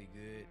really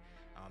good.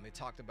 It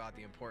talked about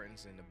the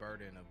importance and the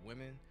burden of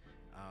women,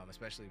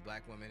 especially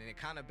black women, and it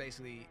kind of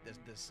basically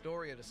the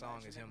story of the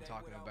song is him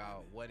talking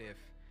about what if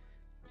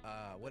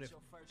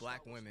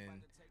black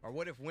women, or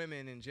what if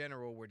women in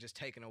general were just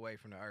taken away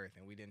from the earth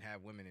and we didn't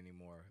have women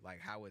anymore? Like,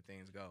 how would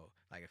things go?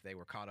 Like, if they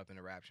were caught up in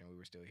the rapture and we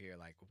were still here,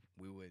 like,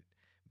 we would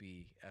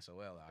be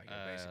SOL out here,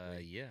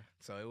 basically. Yeah.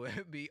 So it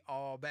would be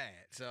all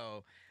bad.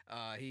 So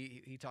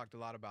he talked a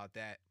lot about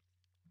that.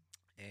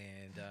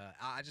 And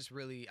I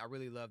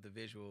really love the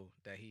visual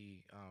that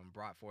he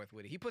brought forth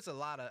with it. He puts a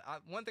lot of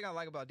one thing I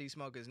like about D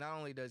Smoke is not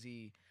only does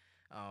he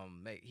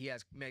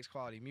makes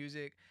quality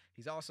music,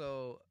 he's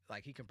also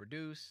like he can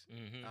produce.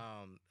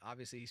 Hmm.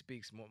 Obviously he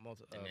speaks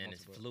multiple. And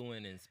it's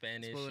fluent in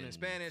Spanish. It's fluent in and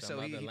Spanish, some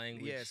so other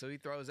language. so he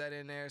throws that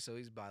in there. So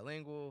he's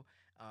bilingual,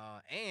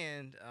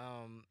 and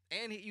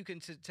you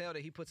can tell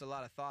that he puts a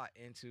lot of thought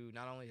into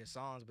not only his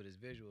songs but his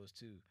visuals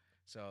too.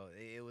 So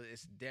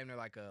it's damn near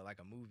like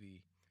a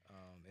movie.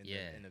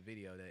 In the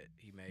video that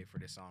he made for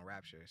this song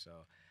Rapture. So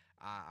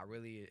I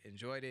really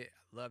enjoyed it,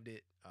 loved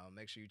it.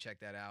 Make sure you check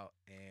that out,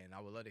 and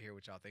I would love to hear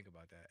what y'all think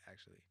about that,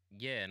 actually.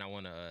 Yeah, and I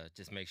want to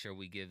just make sure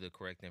we give the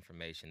correct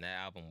information. That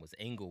album was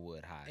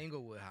Inglewood High.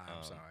 Inglewood High,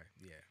 I'm sorry.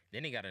 Yeah.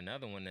 Then he got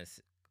another one that's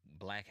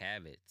Black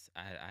Habits.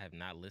 I have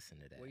not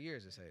listened to that. What year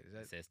does it say?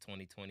 It says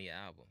 2020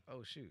 album.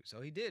 Oh, shoot. So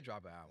he did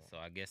drop an album. So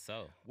I guess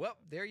so. Well,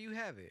 there you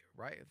have it,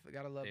 right?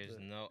 Gotta love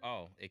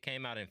it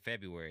came out in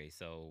February,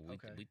 so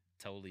we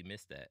totally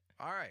missed that.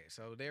 All right,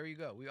 so there you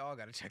go. We all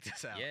got to check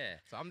this out. Yeah.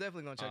 So I'm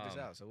definitely going to check this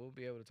out, so we'll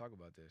be able to talk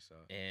about this. So.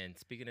 And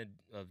speaking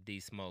of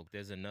D Smoke,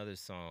 there's another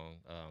song.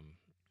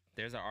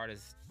 There's an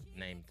artist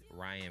named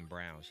Ryan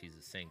Brown. She's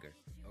a singer.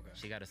 Okay.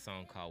 She got a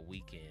song called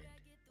Weekend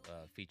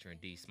featuring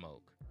D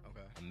Smoke.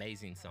 Okay.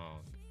 Amazing song.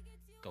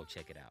 Go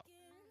check it out.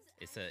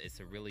 It's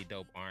a really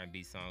dope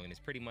R&B song, and it's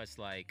pretty much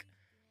like,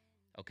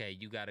 okay,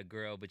 you got a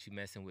girl, but you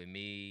messing with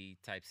me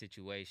type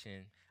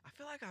situation. I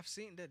feel like I've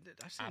seen that.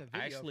 I've seen a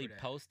video I actually for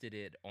that. posted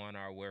it on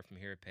our Where From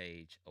Here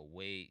page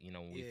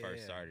when we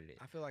first started it.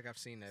 I feel like I've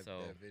seen that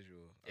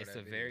visual. It's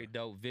a very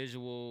dope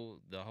visual.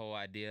 The whole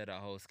idea, the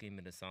whole scheme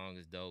of the song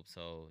is dope.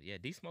 So yeah,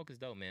 D Smoke is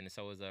dope, man, and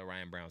so is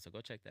Ryan Brown. So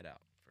go check that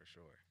out for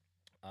sure.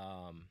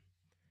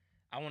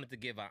 I wanted to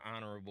give an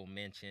honorable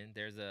mention.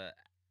 There's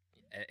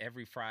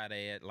every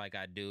Friday, like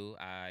I do,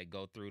 I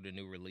go through the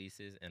new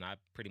releases, and I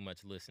pretty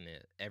much listen to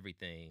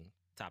everything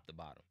top to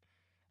bottom,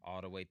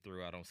 all the way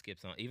through. I don't skip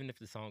song. Even if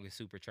the song is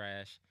super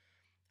trash,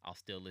 I'll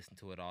still listen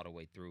to it all the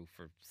way through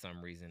for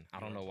some reason. I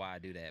don't know why I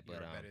do that, but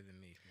you're better than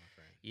me, my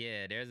friend.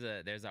 Yeah,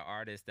 there's an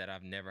artist that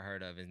I've never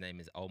heard of. His name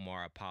is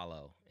Omar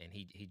Apollo, and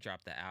he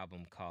dropped an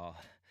album called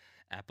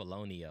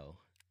Apollonio,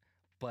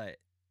 but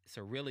it's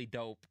a really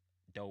dope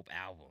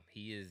album.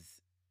 He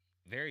is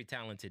very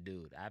talented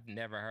dude. I've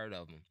never heard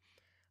of him.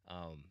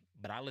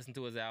 But I listened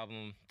to his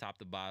album top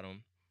to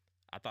bottom.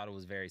 I thought it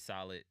was very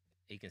solid.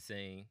 He can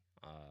sing.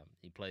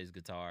 He plays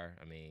guitar.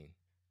 I mean,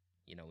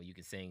 when you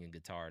can sing and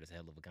guitar, that's a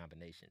hell of a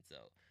combination.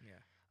 So,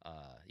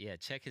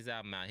 check his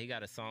album out. He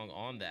got a song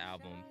on the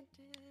album.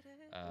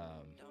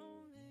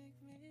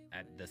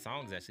 The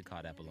song's actually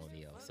called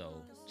Apollonio.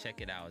 So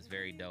check it out. It's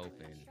very dope,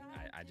 and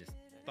I just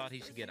thought he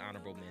should get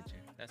honorable mention.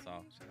 That's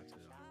all.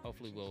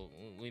 Hopefully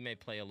we may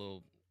play a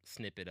little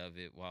snippet of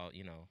it while,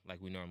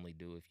 like we normally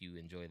do. If you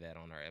enjoy that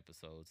on our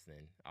episodes,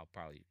 then I'll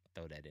probably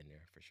throw that in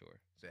there for sure.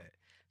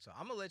 So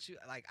I'm gonna let you,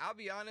 I'll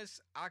be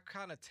honest, I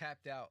kind of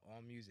tapped out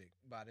on music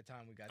by the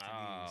time we got to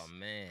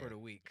these for the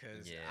week,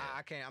 because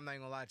I can't, I'm not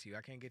even gonna lie to you,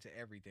 I can't get to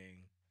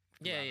everything.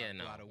 No,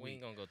 we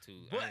ain't gonna go too.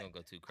 I ain't gonna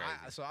go too crazy.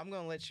 So I'm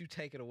gonna let you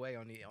take it away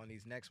on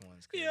these next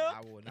ones. Yeah, I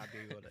will not be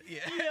able to.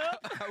 Yeah.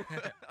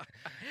 Yep.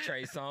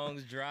 Trey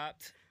Songz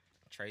dropped.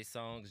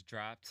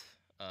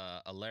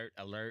 Alert.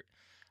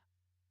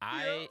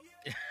 I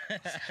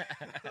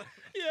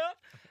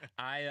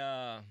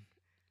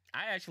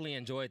actually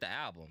enjoyed the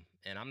album,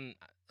 and I'm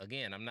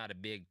not a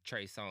big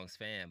Trey Songz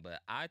fan, but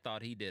I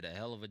thought he did a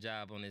hell of a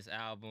job on this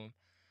album.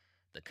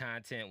 The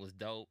content was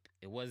dope.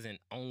 It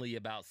wasn't only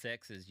about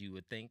sex as you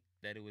would think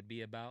that it would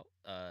be about.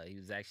 He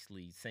was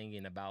actually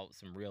singing about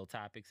some real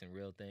topics and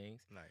real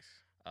things.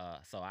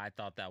 Nice. So I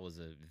thought that was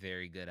a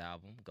very good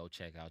album. Go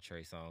check out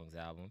Trey Songz'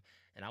 album.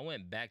 And I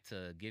went back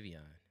to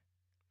Giveon,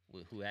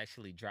 who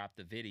actually dropped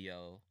the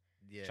video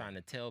Yeah. trying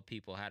to tell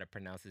people how to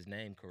pronounce his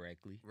name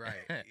correctly.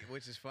 Right.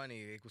 Which is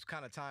funny. It was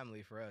kind of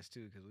timely for us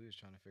too, because we was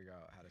trying to figure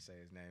out how to say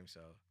his name.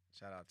 So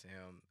shout out to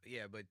him.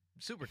 Yeah, but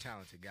super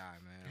talented guy,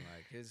 man.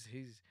 Like his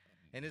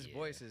Yeah.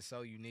 voice is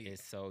so unique.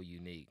 It's so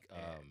unique.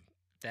 Yeah.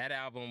 That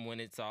album, when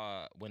it's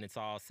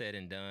all said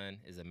and done,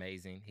 is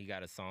amazing. He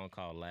got a song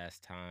called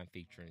 "Last Time"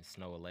 featuring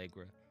Snow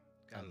Allegra.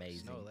 Got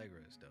amazing. Snow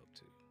Allegra is dope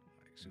too.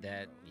 Like, super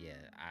That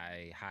dope.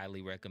 I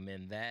highly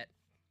recommend that.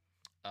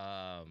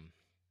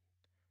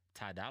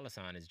 Ty Dolla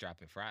 $ign is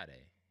dropping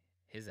Friday,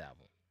 his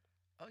album.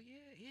 Oh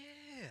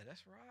yeah,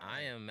 that's right.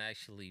 I am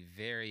actually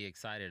very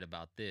excited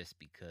about this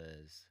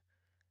because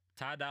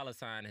Ty Dolla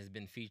 $ign has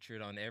been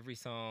featured on every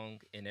song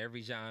in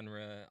every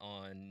genre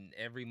on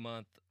every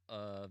month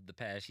of the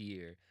past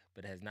year,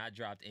 but has not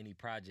dropped any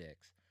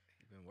projects.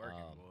 He's been working,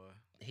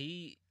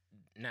 boy.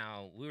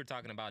 Now we were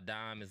talking about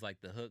Dime as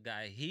like the hook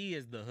guy. He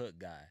is the hook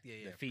guy,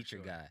 Yeah, the for feature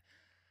sure. guy.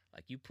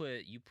 Like you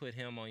put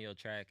him on your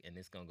track and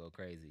it's gonna go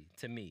crazy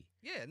to me.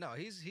 Yeah, no,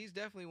 he's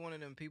definitely one of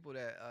them people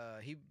that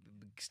he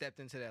stepped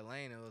into that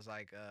lane and was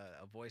like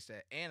a voice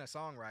that and a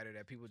songwriter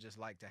that people just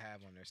like to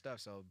have on their stuff.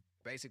 So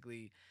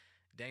basically,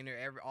 dang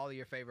near all of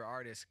your favorite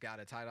artists got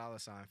a Ty Dolla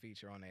 $ign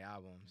feature on their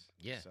albums.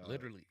 Yeah, So-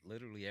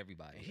 literally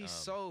everybody. And he's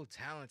so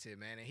talented,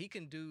 man, and he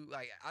can do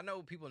like I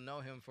know people know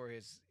him for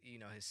his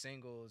his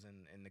singles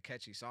and the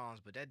catchy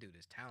songs, but that dude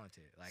is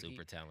talented. Like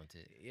super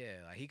talented. yeah,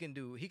 like he can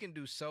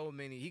do so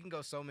many. He can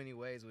go so many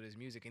ways with his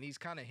music, and he's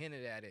kind of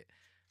hinted at it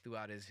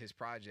throughout his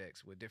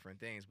projects with different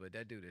things. But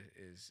that dude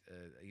is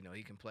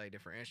he can play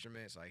different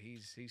instruments. Like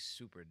he's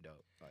super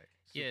dope. Like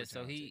super Yeah, so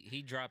talented.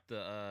 he dropped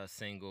the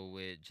single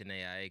with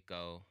Janae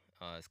Aiko.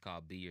 It's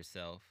called "Be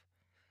Yourself."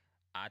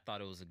 I thought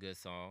it was a good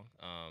song.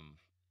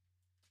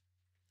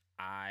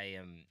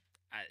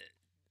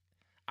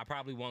 I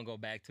probably won't go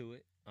back to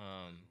it.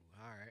 All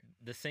right.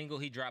 The single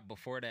he dropped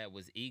before that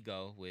was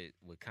 "Ego" with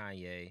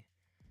Kanye.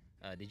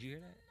 Did you hear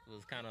that? It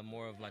was kind of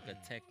more of like a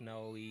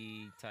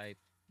techno-y type.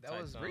 That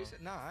type was song.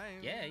 recent. Nah, I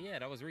ain't. Yeah,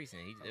 that was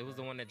recent. It was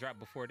the one that dropped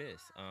before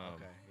this.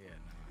 Okay. Yeah. Nah.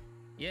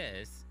 Yeah,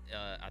 it's,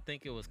 I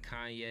think it was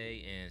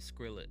Kanye and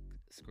Skrillex.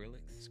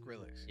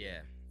 Skrillex.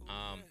 Yeah.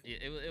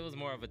 It was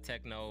more of a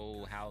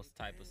techno house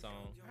type of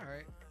song. All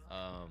right.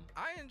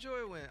 I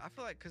enjoy when I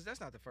feel like because that's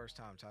not the first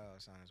time Ty Dolla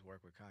 $ign has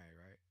worked with Kanye,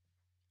 right?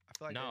 I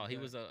feel like No, they've he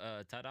done-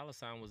 was Ty Dolla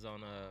 $ign was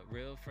on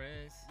Real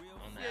Friends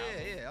on the Yeah,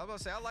 album. yeah. I was about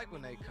to say I like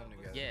when they come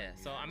together. Yeah,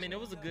 like, so I mean, so- it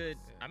was a good.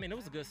 yeah. I mean, it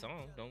was a good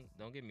song.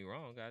 Don't get me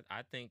wrong.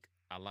 I think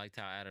I liked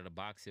how out of the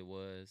box it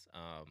was.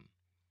 I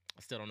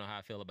still don't know how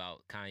I feel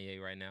about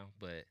Kanye right now,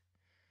 but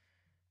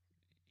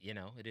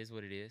it is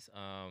what it is.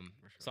 For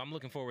sure. So I'm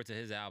looking forward to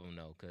his album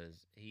though, because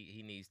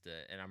he needs to,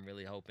 and I'm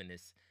really hoping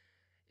it's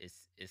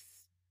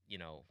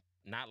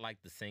not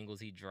like the singles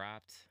he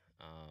dropped.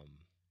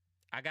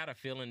 I got a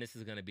feeling this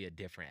is gonna be a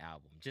different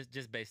album,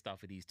 just based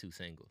off of these two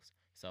singles.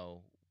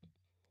 So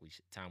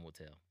time will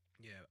tell.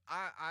 Yeah,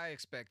 I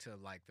expect to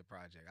like the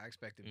project. I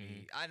expect to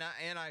be,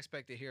 I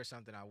expect to hear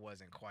something I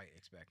wasn't quite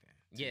expecting.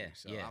 too. Yeah,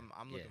 So yeah,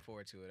 I'm looking yeah.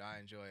 forward to it. I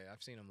enjoy it.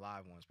 I've seen him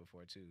live once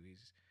before too.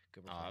 He's a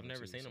good. Oh, I've performer,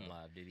 never too, seen him so.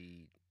 live. Did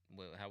he?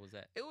 Well, how was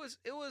that? It was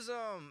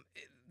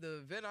the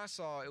event I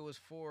saw. It was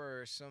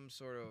for some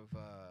sort of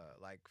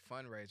like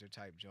fundraiser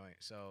type joint.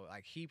 So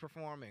like he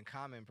performed and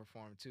Common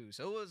performed too.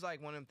 So it was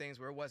like one of them things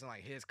where it wasn't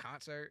like his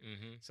concert.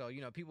 Mm-hmm. So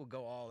people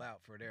go all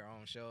out for their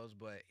own shows,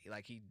 but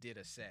like he did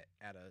a set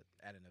at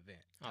an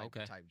event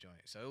type, type joint.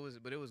 So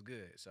it was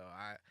good. So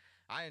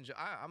I enjoy.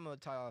 I'm a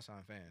Ty Dolla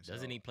 $ign fan. So.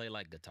 Doesn't he play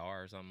like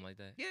guitar or something like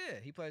that? Yeah,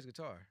 he plays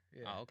guitar.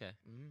 Yeah. Oh, okay.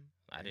 Mm-hmm.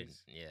 I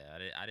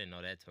didn't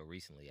know that till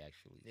recently,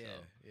 actually. Yeah,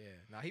 So. yeah.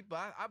 Now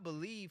I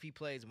believe he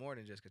plays more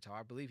than just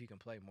guitar. I believe he can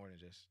play more than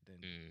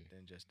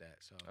just that.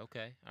 So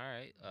Okay. All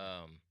right.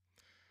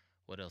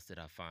 What else did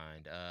I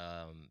find?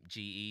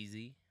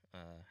 G-Eazy.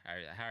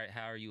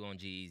 How are you on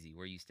G-Eazy?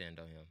 Where you stand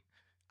on him?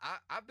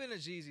 I've been a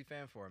Jeezy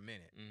fan for a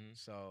minute. Mm-hmm.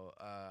 So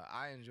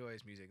I enjoy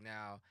his music.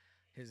 Now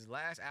his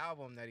last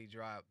album that he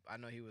dropped, I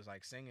know he was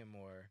like singing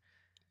more.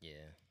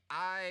 Yeah.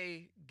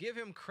 I give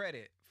him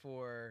credit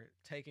for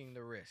taking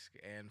the risk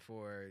and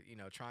for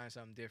trying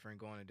something different,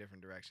 going a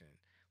different direction.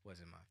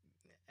 Wasn't my,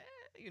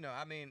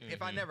 I mean,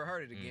 if I Mhm. never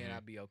heard it again, Mhm.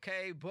 I'd be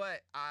okay.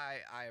 But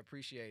I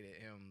appreciated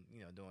him,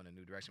 doing a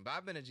new direction. But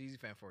I've been a Jeezy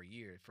fan for a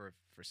year, for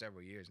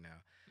several years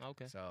now.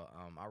 Okay. So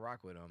I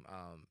rock with him.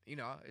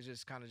 It's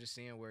just kind of just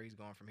seeing where he's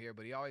going from here.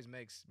 But he always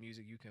makes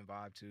music you can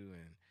vibe to,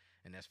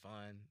 and that's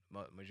fun.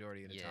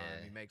 Majority of the time,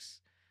 Yeah. he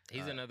makes.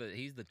 He's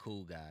he's the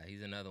cool guy.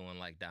 He's another one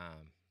like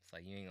Dime. It's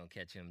like you ain't gonna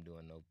catch him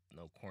doing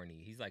no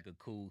corny. He's like a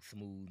cool,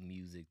 smooth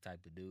music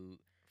type of dude.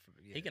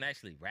 Yeah. He can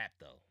actually rap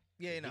though.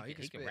 Yeah, he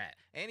can spit. rap.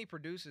 And he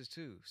produces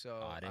too. So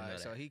Oh, I didn't know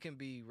so that. he can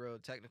be real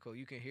technical.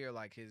 You can hear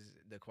like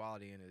the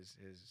quality in his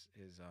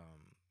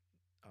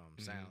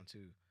Mm-hmm. sound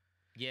too.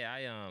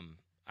 Yeah,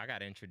 I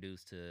got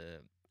introduced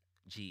to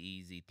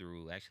G-Eazy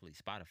through actually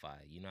Spotify.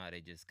 You know how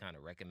they just kind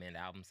of recommend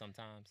albums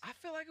sometimes? I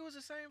feel like it was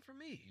the same for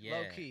me. Yeah.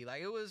 Low key.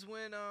 Like it was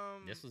when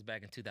This was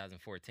back in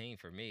 2014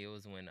 for me. It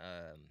was when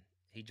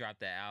He dropped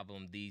the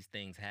album These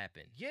Things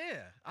Happen.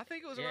 Yeah, I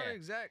think it was around Yeah. the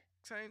exact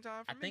same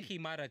time for I me. think he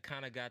might have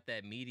kind of got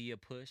that media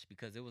push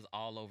because it was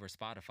all over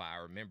Spotify. I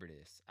remember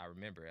this. I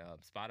remember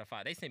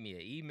Spotify. They sent me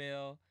an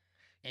email,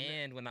 You know-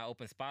 and when I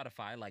opened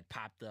Spotify, it like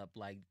popped up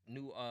like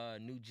new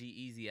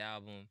G-Eazy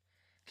album.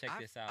 Check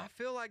this out. I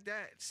feel like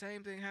that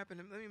same thing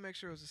happened. Let me make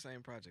sure it was the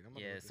same project. I'm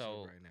gonna Yeah, look this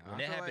so up right now.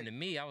 when I it feel happened like- to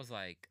me, I was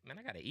like, man,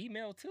 I got an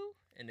email too.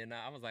 And then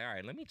I was like, all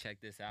right, let me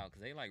check this out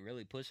because they like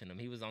really pushing him.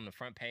 He was on the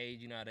front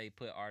page. You know how they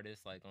put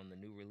artists like on the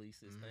new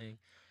releases Mhm. thing.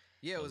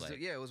 Yeah, I it was was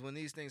like- it was when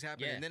these things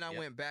happened, Yeah, and then I yep.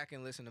 went back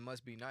and listened to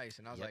Must Be Nice,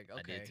 and I was Yep, like, I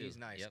did okay, too. he's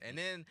nice. Yep.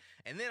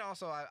 And then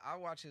also I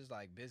watch his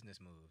like business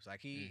moves.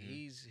 Like Mhm.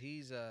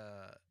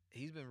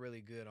 he's been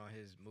really good on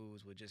his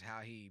moves with just how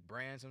he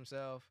brands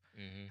himself,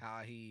 Mm-hmm.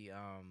 how he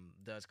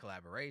does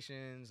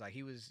collaborations. Like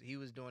he was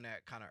doing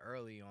that kind of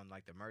early on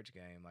like the merch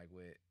game, like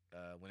with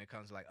when it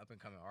comes to like up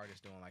and coming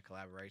artists doing like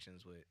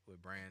collaborations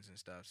with brands and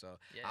stuff. So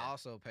Yeah. I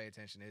also pay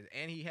attention to it.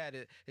 And he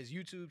had his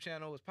YouTube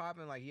channel was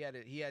popping. Like he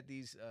had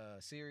these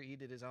series. He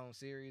did his own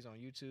series on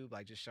YouTube,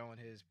 like just showing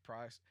his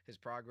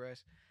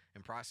progress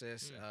and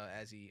process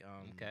as he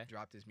Okay.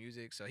 dropped his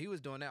music. So he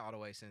was doing that all the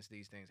way since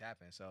these things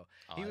happened. So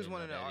Oh, he I was didn't one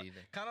know of the that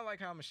either. kind of like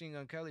how Machine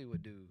Gun Kelly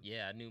would do.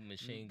 Yeah, I knew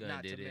Machine Gun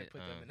Not did to it.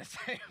 put them in the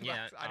same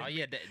Yeah. box. I Oh didn't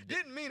yeah. mean-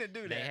 didn't mean to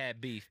do that. They had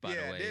beef, by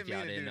Yeah, the way. didn't If y'all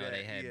mean to didn't do know, they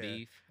that. had Yeah.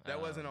 beef.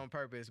 That wasn't on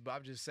purpose, but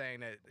I'm just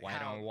saying that white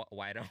how-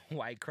 on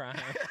white crime.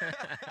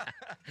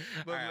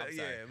 but All right, I'm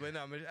yeah, sorry. but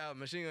no,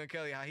 Machine Gun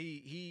Kelly, how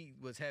he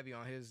was heavy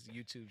on his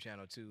YouTube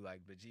channel too.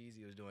 Like, but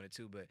Jeezy was doing it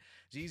too. But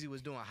Jeezy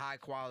was doing high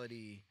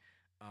quality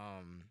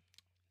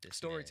This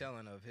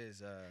storytelling of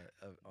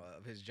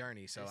his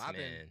journey. So man, I've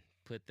this been. man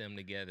put them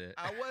together.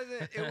 I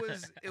wasn't.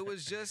 It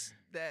was just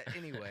that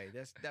anyway.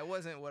 That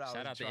wasn't what I was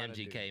Shout out to trying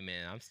do. MGK,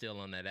 man. I'm still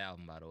on that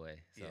album, by the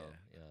way. So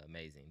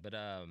amazing. But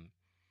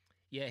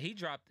yeah,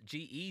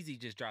 G-Eazy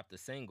just dropped a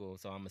single,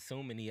 so I'm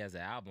assuming he has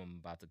an album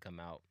about to come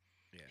out.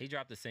 Yeah. He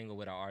dropped a single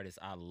with an artist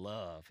I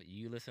love.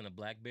 You listen to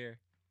Black Bear?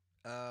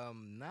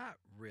 Not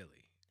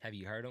really. Have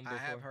you heard him before?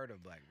 I have heard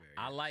of Blackberry.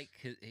 I like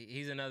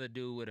he's another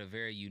dude with a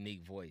very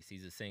unique voice.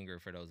 He's a singer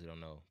for those who don't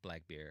know,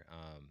 Black Bear.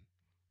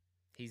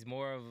 He's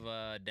more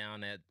of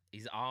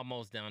he's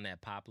almost down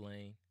that pop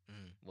lane.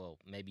 Mhm. Well,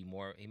 maybe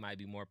more. He might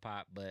be more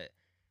pop, but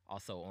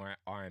also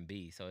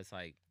R&B. So it's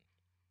like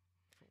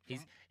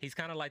he's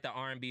kind of like the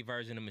R&B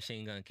version of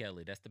Machine Gun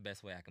Kelly. That's the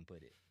best way I can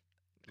put it.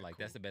 Like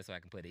that's Cool. the best way I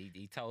can put it.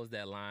 He toes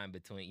that line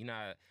between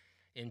how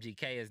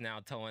MGK is now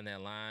towing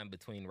that line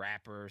between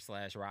rapper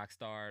 / rock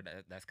star.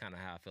 That's kind of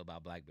how I feel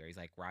about Blackberry. He's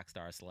like rock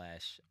star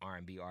 /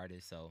 R&B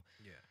artist. So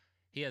Yeah.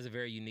 he has a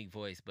very unique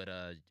voice. But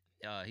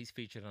he's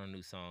featured on a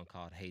new song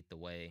called "Hate the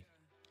Way"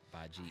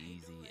 by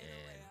G-Eazy,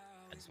 and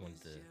I just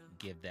wanted to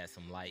give that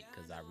some light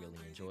because I really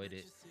enjoyed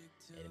it,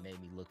 and it made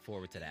me look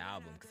forward to the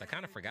album because I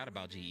kind of forgot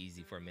about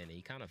G-Eazy for a minute.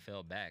 He kind of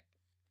fell back,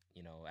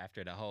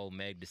 after the whole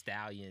Meg Thee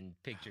Stallion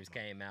pictures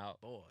came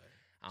out. Boy.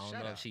 I don't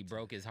Shout know out if she to-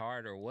 broke his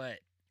heart or what,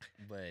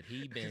 but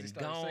he 'Cause been he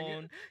started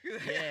singing? gone.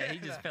 Yeah, he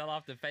just fell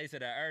off the face of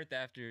the earth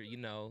after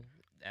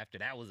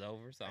that was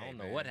over. So I Hey, don't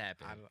know man, what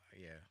happened.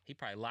 Yeah. He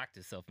probably locked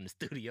himself in the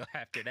studio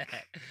after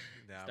that.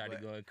 Nah, Started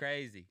but- going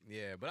crazy.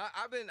 Yeah, but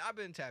I've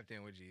been tapped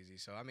in with Jeezy,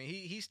 so I mean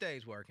he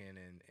stays working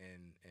and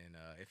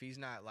if he's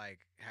not like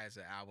has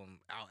an album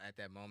out at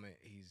that moment,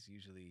 he's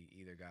usually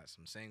either got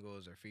some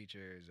singles or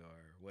features or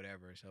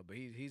whatever. So, but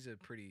he's a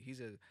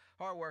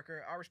hard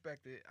worker. I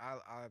respect it.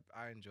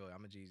 I enjoy it.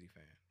 I'm a Jeezy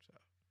fan, so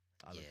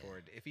I look Yeah.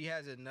 forward. If he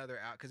has another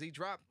out, because he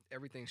dropped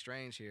Everything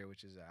Strange here,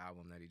 which is an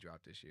album that he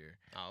dropped this year.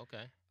 Oh,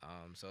 okay.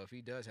 So if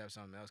he does have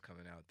something else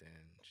coming out, then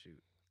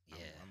shoot,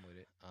 Yeah. I'm with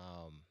it.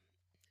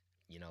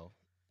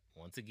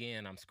 Once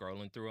again, I'm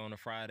scrolling through on a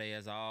Friday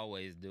as I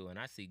always do, and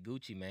I see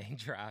Gucci Mane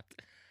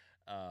dropped.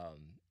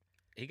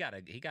 He got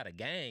a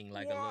gang,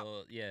 like Wop. a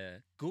little,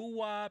 Goo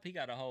Wop. He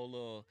got a whole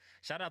little.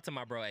 Shout out to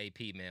my bro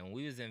AP, man. When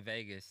we was in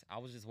Vegas, I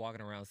was just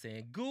walking around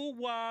saying Goo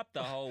Wop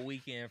the whole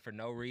weekend for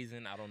no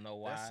reason. I don't know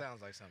why. That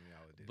sounds like something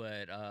y'all would do.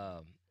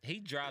 But he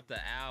dropped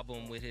the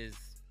album with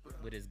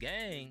his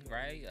gang,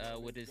 right?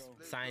 With his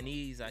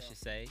signees, I should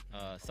say.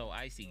 So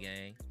Icy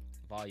Gang,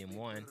 Volume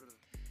 1.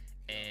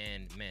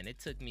 And man, it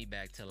took me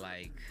back to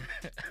like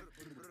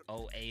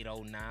 08,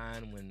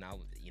 09 when I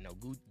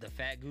was, the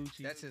Fat Gucci.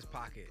 That's his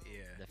pocket,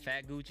 yeah. The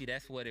Fat Gucci,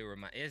 that's what it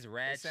reminds. It's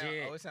ratchet.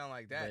 It sound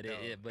like that, but it-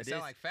 though. but It sound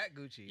it's- like Fat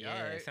Gucci. Yeah,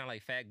 All right. it sounded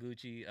like Fat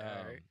Gucci.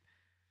 All right.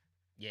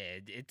 Yeah,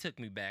 it took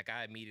me back.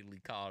 I immediately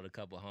called a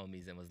couple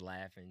homies and was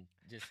laughing.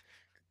 Just,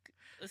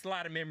 there's a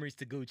lot of memories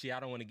to Gucci. I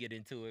don't want to get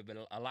into it, but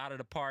a lot of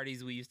the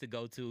parties we used to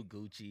go to,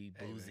 Gucci,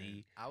 Hey, man,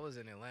 Boozy. I was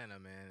in Atlanta,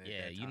 man. At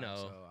Yeah, that you time, know.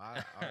 So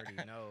I already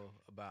know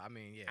about. I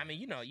mean, yeah. I mean,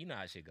 you know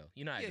how it should go.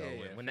 You know how it Yeah, go.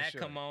 yeah, When for that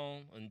sure. come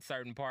on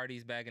certain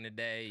parties back in the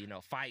day,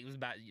 fight was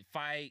about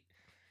fight,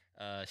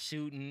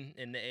 shooting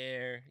in the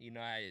air.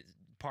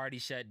 Party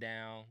shut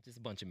down. Just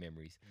a bunch of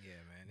memories. yeah,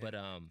 man. But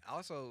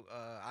also,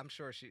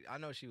 I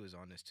know she was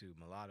on this too.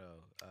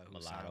 Mulatto. Who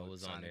Mulatto signed with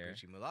was on Sonic there.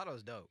 Gucci.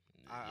 Mulatto's dope.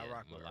 I Yeah,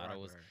 rock with her. Mulatto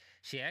was-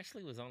 she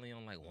actually was only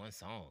on like one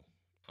song.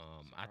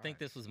 I think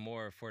this was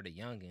more for the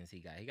youngins. He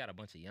got a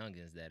bunch of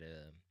youngins that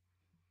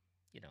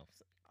you know,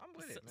 I'm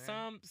with it,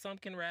 man. some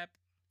can rap,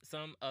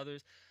 some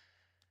others,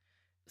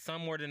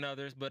 some more than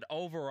others. But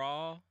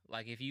overall,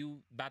 like if you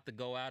about to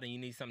go out and you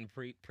need something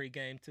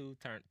pregame to,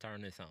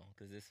 turn this on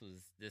because this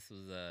was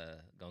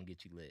gonna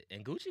get you lit.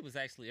 And Gucci was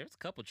actually there was a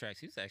couple tracks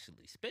he was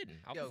actually spitting.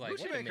 I Yo, was like,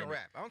 Gucci wait a man minute. can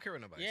rap. I don't care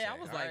what nobody Yeah, say. I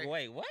was all like, right?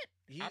 wait, what?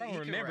 I don't He can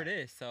remember rap.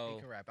 this. He So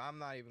can rap. I'm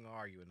not even gonna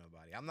argue with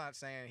nobody. I'm not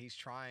saying he's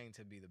trying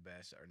to be the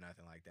best or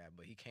nothing like that,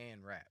 but he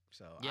can rap.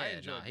 So I yeah,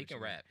 enjoy no, he Gucci can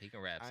Mane. rap. He can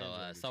rap. I So enjoy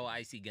Gucci so Mane.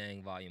 Icy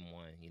Gang Volume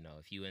 1,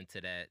 if you into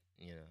that,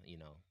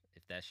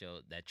 if that's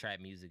that trap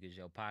music is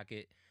your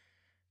pocket,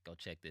 go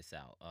check this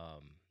out.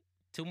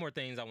 Two more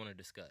things I want to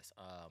discuss.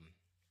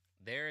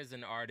 There is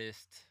an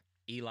artist,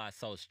 Eli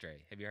Sostre.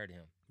 Have you heard of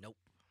him? Nope.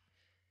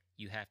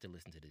 You have to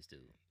listen to this dude.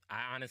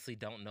 I honestly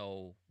don't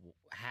know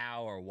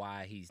how or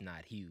why he's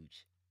not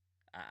huge.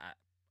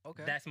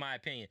 Okay. That's my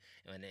opinion.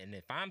 And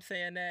if I'm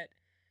saying that,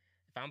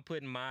 if I'm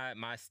putting my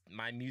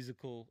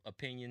musical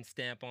opinion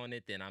stamp on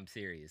it, then I'm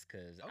serious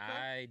because Okay.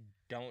 I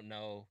don't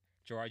know.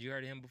 Gerard, you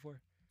heard of him before?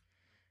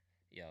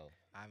 Yo,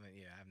 I haven't.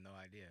 Yeah, I have no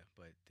idea.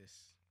 But this,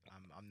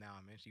 I'm now.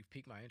 I'm interested. You've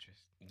piqued my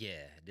interest.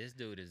 yeah, this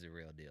dude is a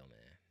real deal,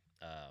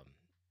 man.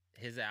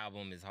 His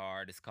album is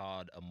hard. It's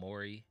called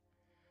Amori.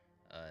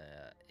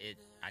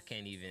 I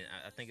can't even.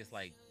 I think it's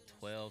like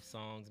 12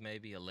 songs,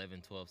 maybe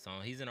 11, 12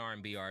 songs. He's an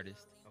R&B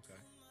artist. Okay.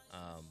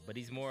 But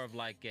he's more of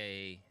like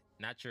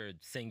not your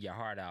sing your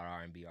heart out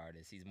R&B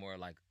artist. He's more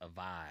like a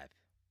vibe.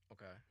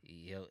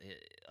 Okay.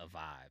 A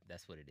vibe.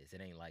 That's what it is.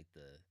 It ain't like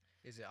the.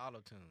 Is it auto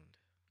tuned?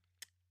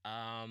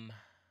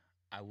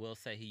 I will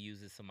say he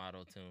uses some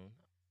auto tune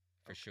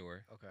for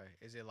sure. Okay.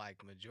 Is it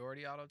like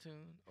majority auto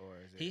tune or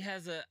is it? He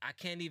has I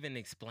can't even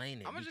explain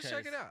it. I'm gonna just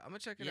check it out. I'm gonna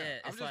check it out. I'm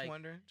it's just like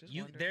wondering. Just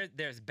wondering.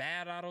 There's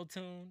bad auto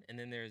tune and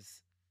then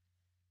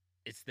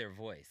it's their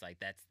voice. Like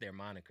that's their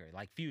moniker.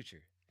 Like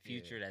Future.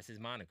 Future, that's his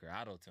moniker,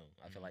 auto tune.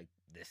 I feel like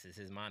this is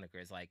his moniker.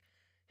 It's like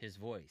his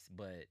voice.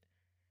 But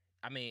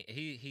I mean,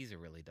 he's a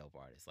really dope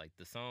artist. Like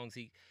the songs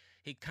he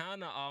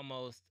kinda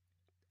almost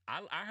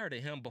I heard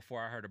of him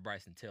before I heard of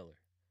Bryson Tiller.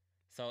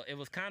 So it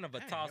was kind of a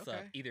toss up.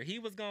 okay. Either he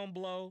was gonna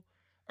blow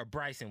or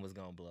Bryson was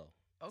gonna blow.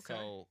 Okay.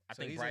 So I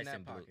think he's in Bryson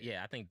that blew. pocket.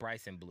 Yeah, I think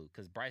Bryson blew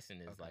because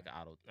Bryson is like an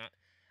auto.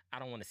 I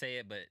don't want to say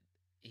it, but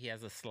he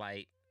has a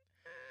slight.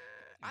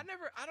 I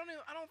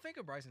don't think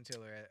of Bryson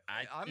Tiller.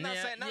 I'm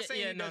yeah, not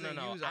saying he no. doesn't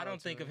use I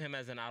don't think of auto-tune. him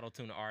as an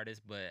auto-tune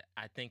artist, but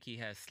I think he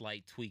has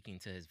slight tweaking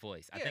to his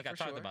voice. I Yeah, think I for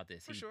talked sure. about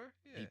this. For sure.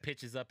 Yeah. He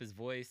pitches up his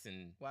voice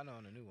and Well, I know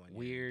on the new one.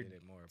 weird he did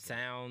it more, but-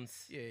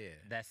 sounds. Yeah.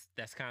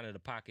 That's kind of the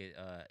pocket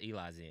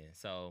Eli's in.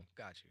 So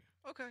Got you.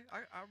 Okay.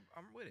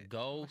 I'm with it.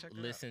 go I'ma check that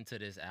out. listen to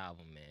this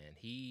album, man.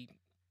 He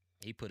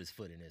put his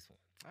foot in this one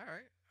All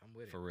right. I'm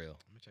with for it. real.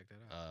 I'm gonna check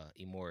that out.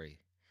 Imori.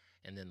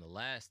 And then the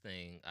last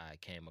thing I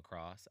came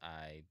across,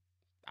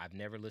 I've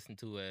never listened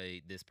to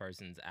this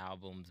person's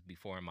albums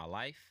before in my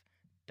life.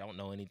 Don't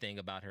know anything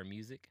about her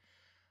music.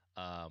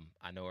 I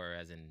know her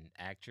as an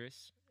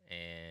actress,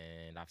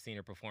 and I've seen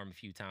her perform a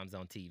few times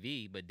on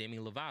TV. But Demi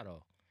Lovato,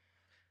 All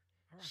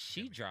right,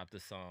 she Demi. dropped a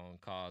song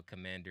called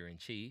Commander in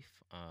Chief,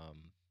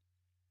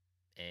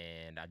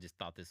 and I just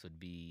thought this would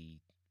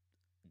be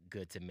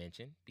good to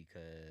mention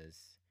because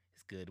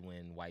it's good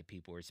when white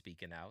people are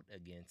speaking out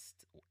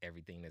against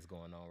everything that's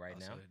going on right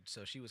now.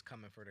 So she was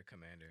coming for the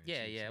commander. and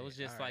Yeah, she yeah. It said, was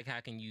just all like,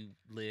 how can you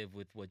live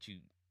with what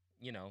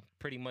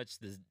pretty much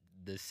the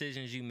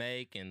decisions you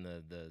make and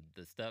the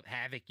stuff,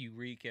 havoc you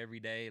wreak every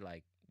day.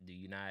 Like,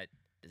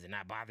 does it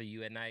not bother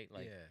you at night?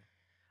 Like, yeah.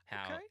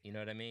 how, Okay. you know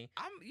what I mean?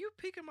 You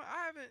peeking my.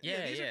 I haven't.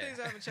 Yeah, these yeah. are things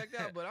I haven't checked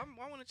out, but I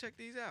want to check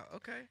these out.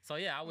 Okay. So,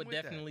 yeah, I would with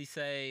that. definitely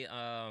say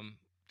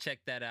check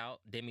that out.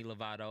 Demi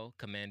Lovato,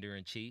 Commander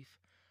in Chief.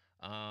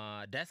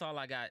 That's all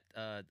I got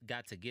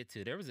to get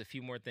to. There was a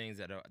few more things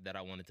that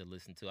I wanted to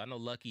listen to. I know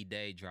Lucky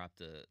Day dropped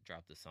a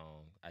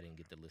song. I didn't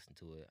get to listen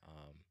to it.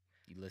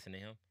 You listen to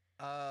him?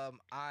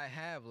 I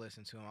have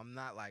listened to him. I'm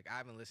not like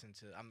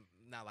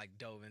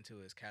dove into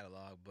his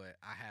catalog, but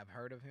I have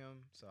heard of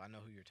him, so I know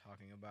who you're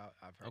talking about.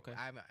 I've heard. Okay.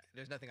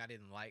 There's nothing I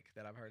didn't like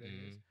that I've heard of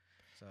his.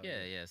 So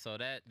Yeah. So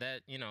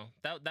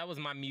that was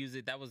my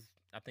music. That was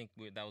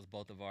that was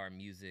both of our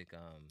music.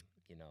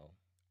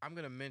 I'm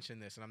gonna mention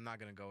this, and I'm not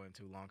gonna go in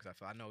too long because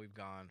I know we've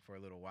gone for a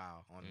little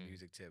while on the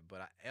music tip,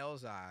 but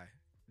Elzai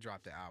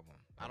dropped the album.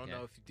 I don't Okay.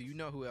 know do you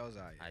know who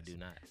Elzai is? I do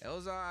not.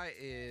 Elzai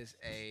is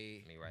Let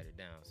me write it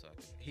down so I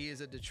can. he is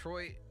a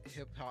Detroit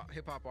hip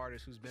hop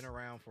artist who's been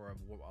around for a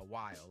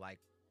while, like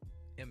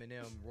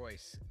Eminem,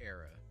 Royce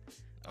era.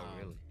 Oh,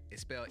 really?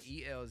 It's spelled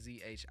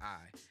Elzhi.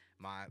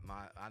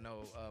 I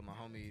know my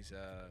homies,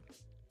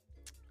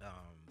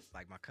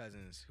 like my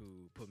cousins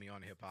who put me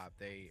on hip hop,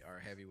 they are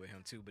heavy with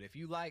him too. But if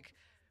you like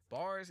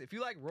bars, if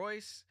you like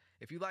Royce,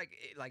 if you like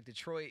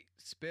Detroit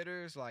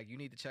spitters, like you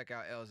need to check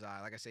out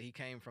Elzai. Like I said, he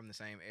came from the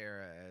same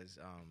era as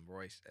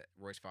Royce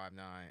 5'9"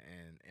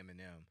 and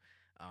Eminem.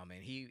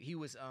 And he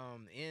was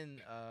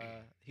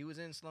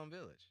in Slum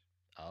Village.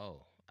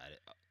 Oh,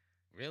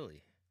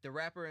 really? The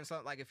rapper and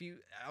something like if you,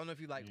 I don't know if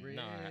you like Real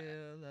No,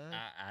 Love.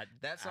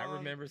 That I song.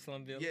 remember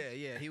Slum Village.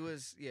 Yeah, he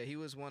was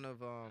one of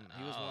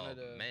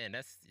the man,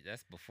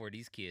 that's before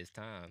these kids'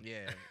 time.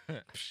 Yeah.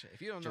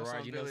 If you don't know Gerard,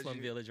 Slum you Village, know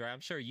Slum Village, right?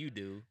 I'm sure you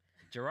do.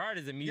 Gerard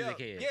is a music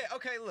head. Yeah,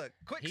 okay, look.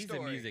 He's story.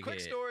 a music quick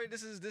head. story.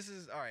 This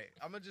is all right.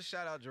 I'm gonna just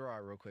shout out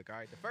Gerard real quick. All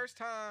right. The first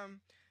time,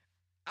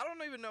 I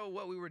don't even know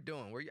what we were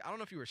doing. I don't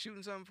know if you were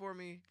shooting something for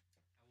me.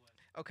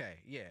 Okay,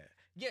 yeah.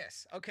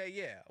 Yes. Okay,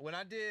 yeah. When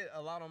I did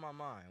A Lot on My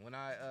Mind, when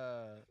I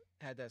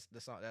had that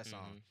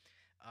song,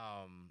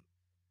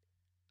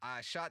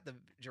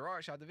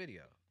 Gerard shot the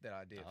video that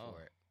I did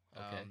for it.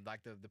 Okay.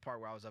 Like the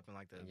part where I was up in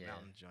like the Yeah.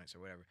 mountain joints or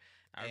whatever.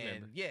 I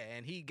remember.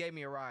 And he gave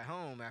me a ride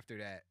home after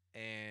that,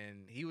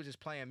 and he was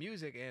just playing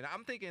music, and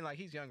I'm thinking like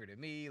he's younger than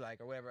me,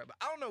 like or whatever. But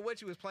I don't know what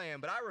you was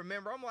playing, but I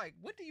remember I'm like,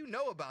 what do you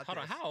know about Hold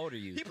this? on, how old are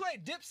you? He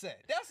played Dipset.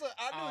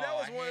 I knew that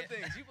was one of the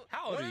things.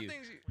 How old one are of you? the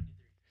things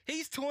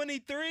He's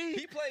 23.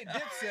 he played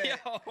Dipset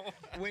Yo.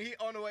 when he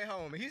on the way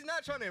home. He's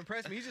not trying to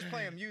impress me. He's just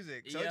playing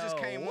music, so it just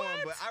came what? on.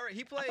 But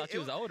he played. I thought you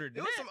was older than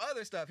It was that. some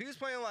other stuff. He was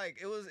playing like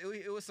it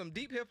was some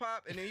deep hip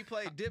hop, and then he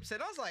played Dipset.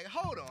 I was like,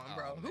 hold on,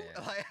 bro. Oh, Who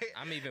man. like?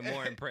 I'm even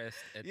more impressed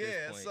at this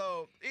Yeah. point.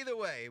 So either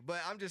way,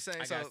 but I'm just saying.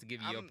 I so got to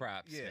give you your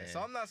props, Yeah. man. So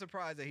I'm not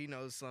surprised that he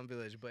knows Slum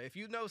Village. But if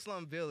you know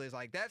Slum Village,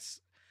 like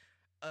that's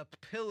a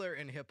pillar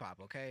in hip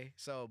hop. Okay.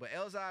 So, but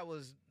Elzhi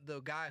was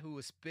the guy who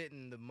was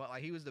spitting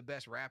like he was the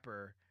best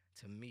rapper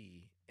to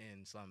me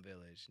in Slum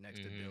Village next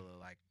to Dilla.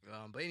 Like,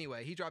 but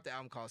anyway, he dropped the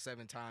album called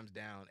 7 Times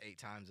Down, 8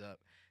 Times Up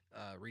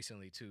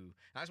recently too.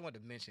 I just wanted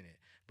to mention it.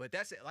 But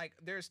that's it. Like,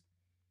 there's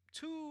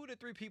 2 to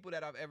 3 people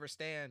that I've ever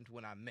stand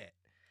when I met,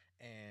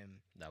 and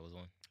that was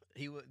one.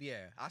 he was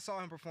I saw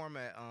him perform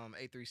at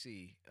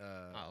A3C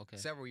Okay.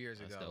 several years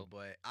That's ago, dope.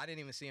 but I didn't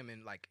even see him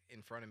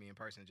in front of me in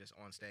person, just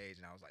on stage,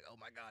 and I was like, oh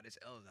my god, it's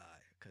Elzhi,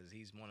 because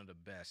he's one of the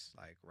best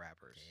like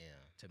rappers Yeah.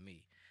 to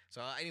me.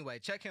 So anyway,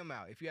 check him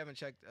out if you haven't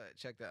checked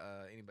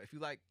the anybody. If you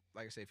like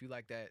I said, if you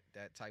like that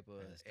type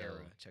of That's era,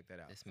 dope. check that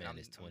out. This And man I'm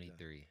is done.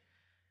 23.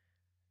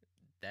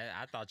 That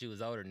I thought you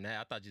was older than that.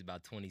 I thought you was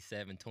about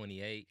 27,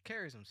 28.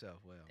 Carries himself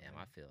well. Damn,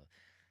 man. I feel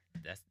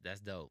that's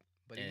dope.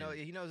 But and-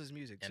 he knows his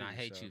music too. And I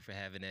hate so. you for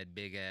having that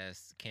big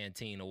ass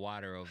canteen of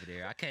water over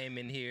there. I came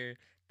in here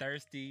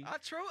thirsty. I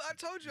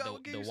told you I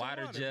would give The you some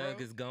water water, jug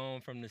bro. is gone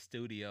from the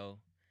studio.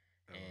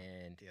 Oh,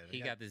 And yeah, he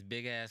got this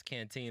big ass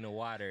canteen of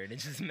water, and it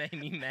just made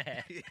me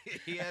mad.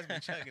 he has been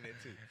chugging it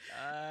too.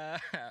 All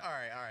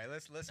right.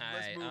 Let's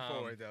right, move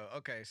forward though.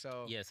 Okay,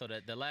 so Yeah, so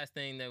the last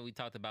thing that we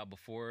talked about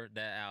before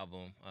that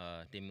album,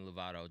 Demi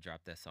Lovato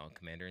dropped that song,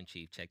 Commander in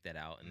Chief. Check that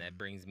out. And that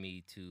brings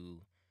me to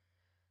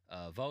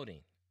voting.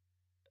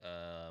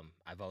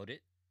 I voted,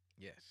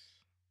 yes,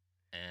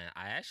 and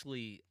I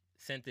actually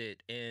sent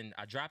it in.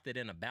 I dropped it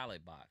in a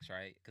ballot box,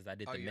 right? Because I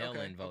did Oh, the yeah, mail-in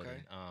okay, voting.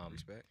 okay.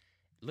 Respect.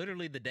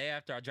 Literally the day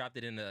after I dropped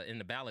it in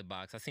the ballot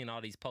box, I seen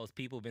all these posts.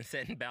 People been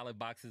setting ballot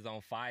boxes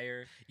on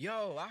fire,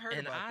 Yo, I heard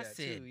and about I that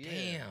said, too. Yeah.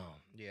 "Damn."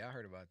 Yeah, I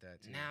heard about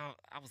that too. Now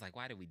I was like,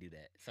 why did we do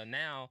that? So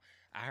now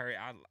I heard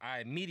I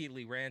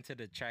immediately ran to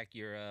the Track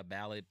Your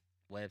Ballot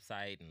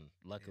website, and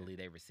luckily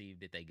they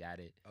received it. They got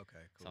it. Okay,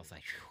 cool. So I was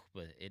like, phew,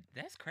 but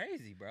that's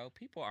crazy, bro.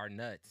 People are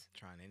nuts.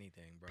 Trying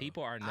anything, bro.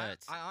 People are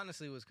nuts. I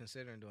honestly was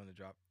considering doing the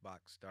Dropbox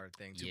starter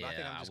thing too. Yeah, but I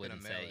think I'm I just gonna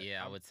wouldn't mail say- it. yeah,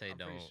 I I'm- would say I'm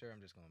don't. pretty sure I'm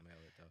just gonna mail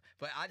it though.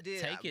 But I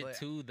did Take it but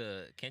to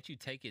the. Can't you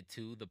take it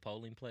to the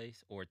polling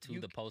place or to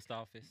You- the post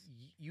office?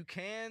 You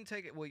can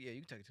take it. Well, yeah, you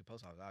can take it to the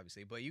post office,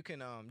 obviously. But you can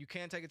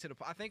take it to the.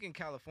 I think in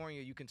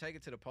California you can take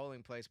it to the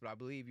polling place, but I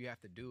believe you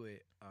have to do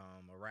it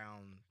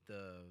around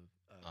the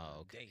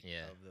date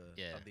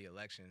Yeah, of the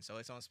election. So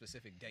it's on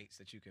specific dates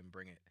that you can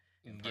bring it.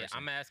 In Yeah, person.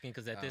 I'm asking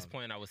because at this Um,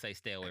 point I would say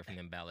stay away from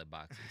them ballot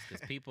boxes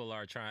because people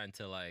are trying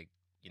to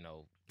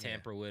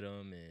tamper with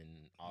them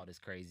and all this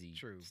crazy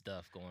True.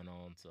 stuff going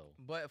on. So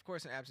But of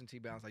course, in absentee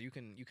ballots, like you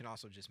can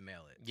also just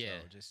mail it. Yeah.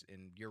 So just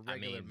in your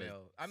regular but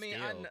mail. I mean,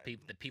 still,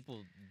 the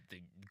people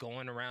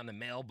going around the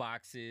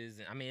mailboxes.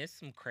 I mean, it's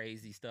some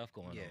crazy stuff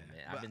going Yeah, on,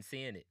 man. but I've been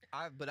seeing it.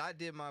 But I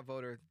did my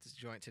voter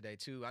joint today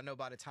too. I know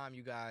by the time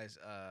you guys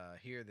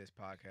hear this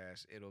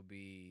podcast, it'll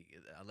be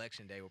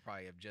election day will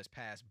probably have just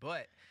passed.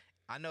 But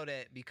I know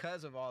that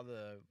because of all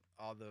the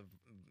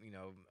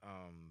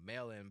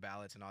mail-in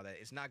ballots and all that,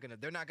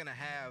 they're not gonna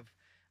have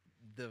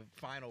the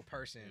final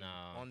person No.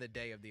 on the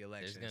day of the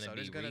election. gonna So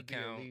there's be gonna be at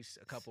recounts. least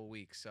a couple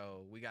weeks.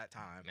 So we got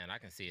time. Man, I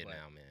can see it But-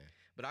 now, man.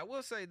 But I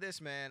will say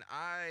this, man.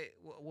 How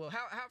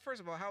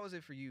first of all, how was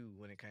it for you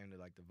when it came to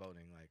like the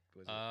voting? Like,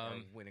 was it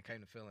or when it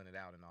came to filling it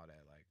out and all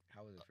that? Like,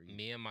 how was it for you?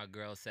 Me and my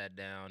girl sat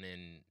down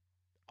and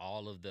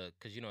all of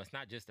because it's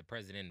not just the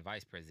president and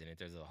vice president.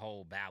 There's a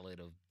whole ballot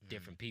of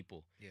different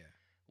people. Yeah.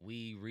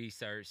 We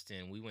researched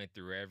and we went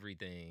through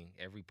everything,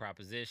 every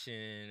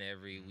proposition,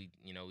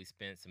 we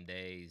spent some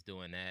days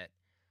doing that.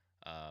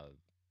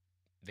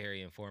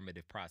 Very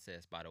informative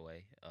process, by the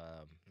way.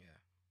 Yeah.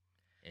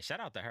 And shout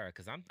out to her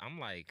because I'm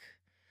like,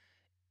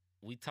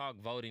 we talk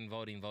voting,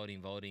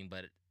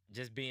 but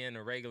just being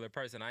a regular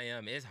person I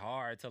am, it's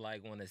hard to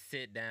like want to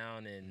sit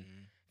down and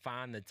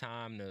find the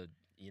time to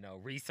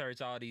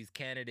research all these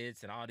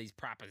candidates and all these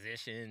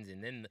propositions,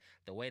 and then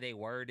the way they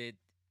word it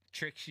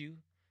tricks you.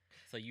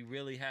 So you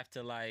really have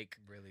to like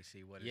really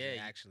see what yeah,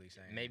 it's actually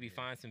saying. maybe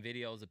find some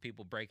videos of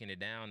people breaking it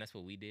down. That's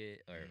what we did,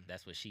 or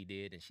that's what she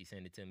did, and she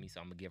sent it to me.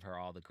 So I'm gonna give her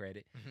all the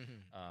credit.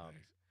 Nice.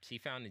 She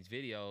found these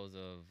videos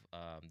of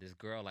this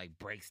girl like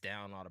breaks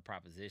down all the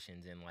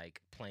propositions in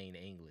like plain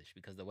English,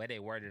 because the way they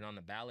worded on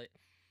the ballot,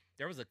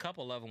 there was a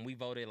couple of them we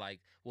voted like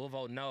we'll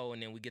vote no,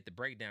 and then we get the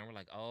breakdown. We're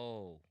like,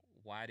 oh,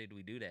 why did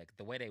we do that?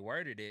 The way they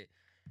worded it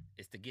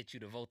is to get you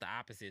to vote the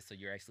opposite, so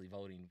you're actually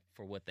voting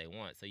for what they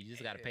want. So you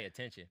just got to pay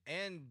attention.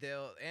 And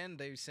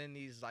they send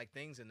these like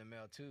things in the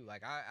mail too.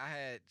 Like I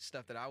had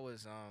stuff that I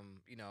was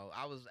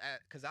I was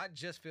at, because I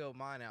just filled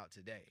mine out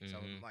today. So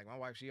like my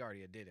wife, she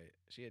already did it.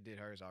 She had did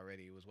hers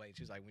already. It was waiting.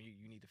 She was like, when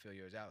you need to fill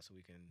yours out so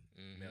we can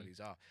mail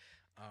these off.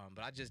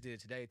 But I just did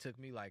it today. It took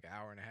me like an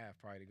hour and a half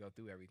probably to go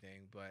through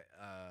everything. But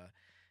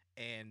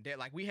and they're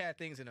like, we had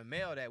things in the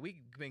mail that we've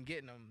been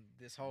getting them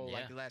this whole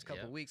like the last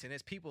couple of weeks, and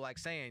it's people like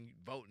saying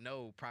vote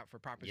no for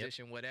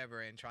proposition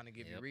whatever, and trying to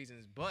give you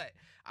reasons. But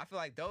I feel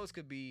like those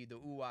could be the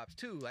oops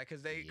too, like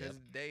because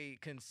they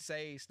can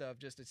say stuff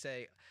just to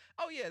say,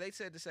 oh yeah, they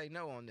said to say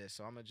no on this,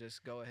 so I'm gonna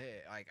just go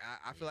ahead. Like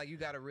I feel like you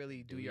got to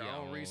really do your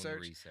own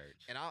research.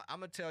 And I'm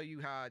gonna tell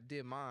you how I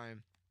did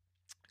mine.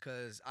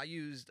 Because I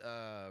used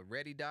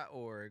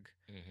ready.org,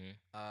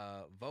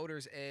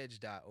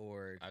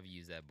 votersedge.org. I've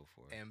used that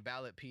before. And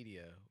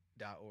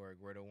ballotpedia.org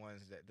were the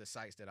ones the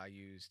sites that I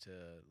used to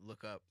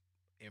look up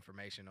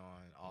information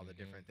on all the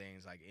different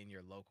things like in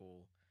your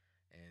local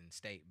and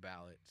state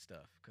ballot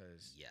stuff.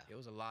 Because it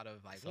was a lot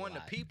of like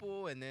the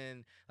people, and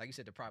then like you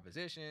said, the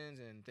propositions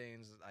and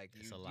things like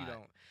you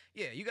don't.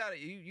 Yeah, you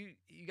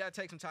gotta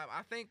take some time.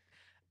 I think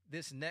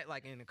this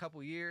like in a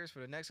couple years for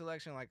the next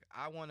election, like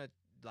I want to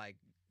like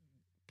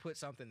put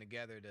something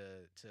together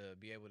to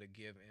be able to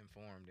give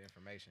informed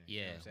information.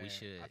 Yeah, we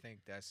should. I think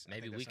that's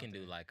maybe we can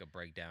do like a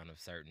breakdown of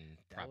certain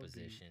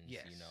propositions.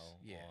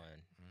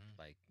 On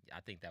like I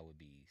think that would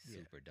be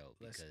super dope,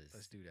 because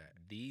let's do that.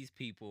 These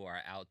people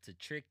are out to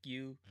trick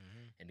you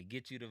and to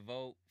get you to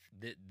vote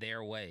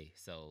their way.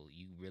 So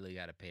you really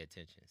got to pay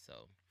attention.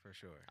 So for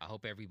sure, I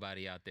hope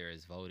everybody out there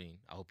is voting.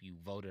 I hope you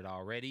voted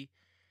already,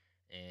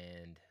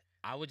 and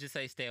I would just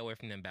say stay away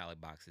from them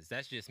ballot boxes.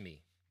 That's just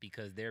me,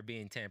 because they're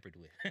being tampered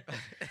with.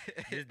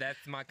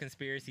 That's my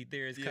conspiracy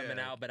theories coming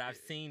out, but I've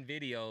seen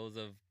videos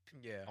of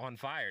on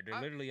fire.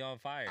 They're literally on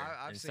fire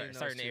I've in seen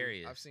certain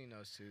areas. I've seen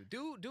those too.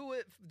 Do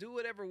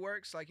whatever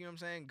works. Like, you know what I'm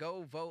saying?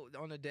 Go vote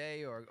on the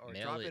day, or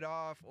drop it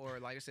off, or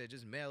like I said,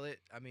 just mail it.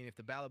 I mean, if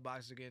the ballot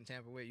boxes are getting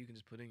tampered with, you can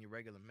just put in your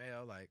regular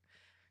mail. Like,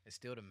 it's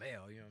still the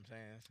mail, you know what I'm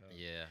saying? So,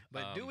 yeah.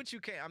 But do what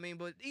you can. I mean,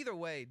 but either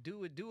way,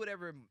 do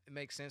whatever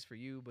makes sense for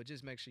you, but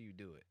just make sure you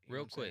do it.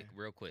 Real quick.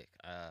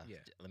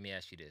 Let me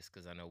ask you this,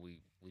 because I know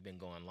we've been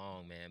going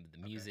long, man. But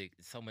the music,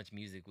 so much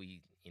music,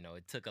 it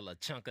took a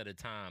chunk of the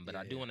time. But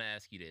I do want to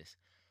ask you this.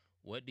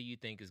 What do you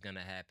think is going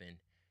to happen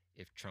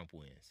if Trump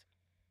wins?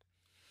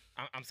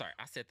 I'm sorry,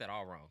 I said that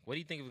all wrong. What do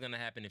you think is going to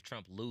happen if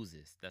Trump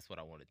loses? That's what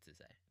I wanted to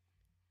say.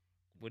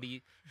 What do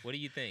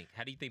you think?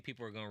 How do you think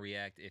people are going to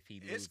react if he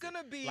loses? It's going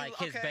to be like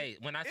his base.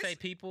 When I say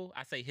people,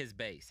 I say his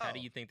base. How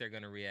do you think they're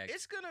going to react?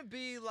 It's going to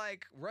be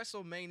like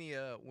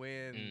WrestleMania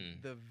when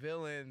the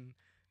villain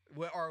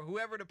or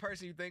whoever the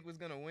person you think was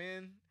going to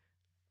win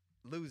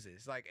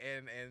loses, like,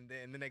 and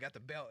then they got the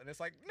belt, and it's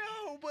like,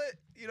 no, but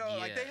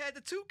like they had the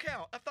 2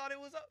 count. I thought it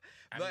was up,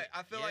 but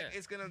I feel like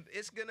it's gonna,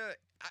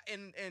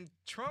 and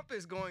Trump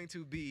is going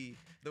to be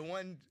the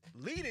one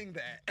leading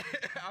that.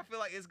 I feel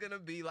like it's gonna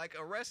be like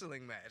a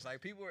wrestling match.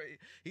 Like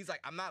he's like,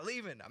 I'm not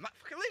leaving. I'm not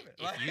fucking leaving.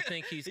 If like, you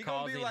think he's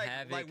causing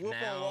havoc like Wolf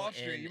now on Wall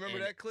Street, you remember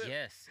that clip?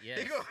 Yes.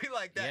 He's gonna be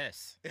like that.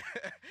 Yes.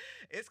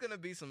 It's gonna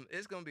be some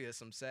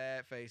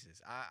sad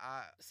faces.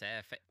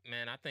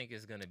 Man, I think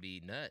it's gonna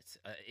be nuts.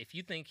 If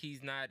you think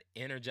he's not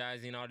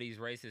energizing all these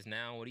races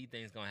now, what do you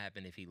think is gonna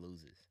happen if he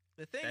loses?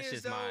 The thing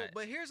is, though,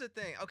 but here's the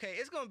thing. Okay,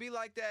 it's gonna be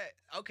like that.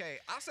 Okay,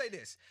 I'll say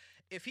this: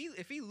 if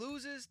he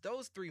loses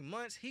those 3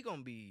 months, he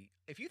gonna be.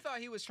 If you thought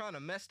he was trying to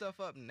mess stuff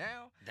up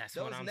now, that's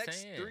those what I'm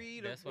next saying.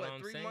 3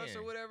 months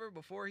or whatever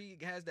before he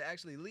has to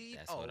actually leave.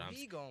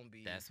 He gonna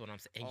be. That's what I'm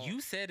saying. And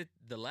you said it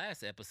the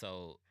last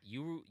episode.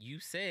 You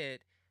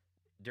said.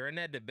 During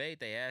that debate,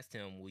 they asked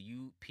him, will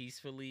you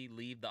peacefully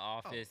leave the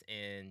office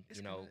and,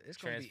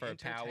 transfer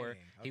power? Okay?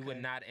 He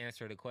would not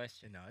answer the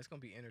question. No, it's going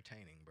to be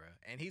entertaining, bro.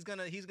 And he's going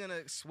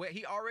to sweat.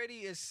 He already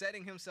is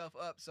setting himself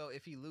up. So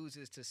if he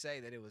loses, to say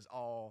that it was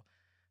all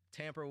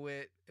tamper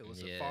with, it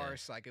was a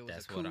farce, like it was a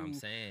coup. That's what I'm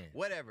saying.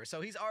 Whatever.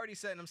 So he's already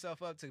setting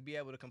himself up to be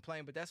able to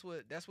complain. But that's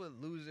what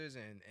losers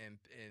and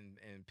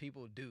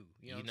people do.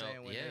 You know what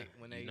I'm saying?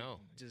 When they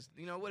just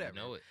whatever. I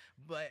know it.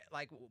 But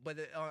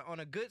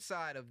on a good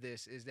side of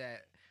this is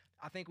that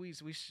I think we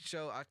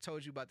show. I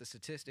told you about the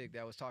statistic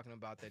that was talking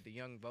about that the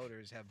young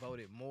voters have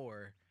voted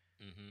more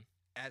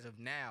as of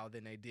now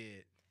than they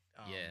did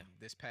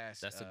this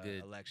past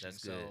election.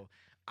 That's good. So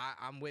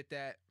I'm with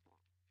that.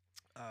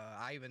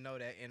 I even know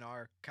that in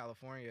our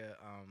California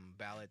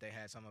ballot, they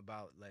had something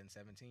about letting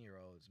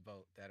 17-year-olds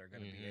vote that are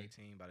going to be Mhm.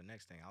 18 by the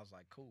next thing. I was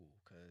like, cool,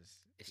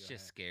 because It's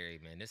just scary,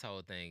 man. This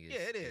whole thing is yeah,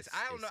 it is.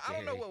 I don't is know. I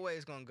don't know scary. what way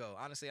it's gonna go.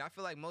 Honestly, I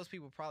feel like most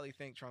people probably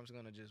think Trump's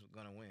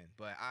gonna win,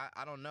 but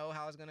I don't know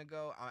how it's gonna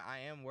go. I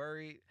am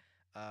worried.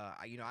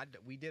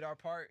 We did our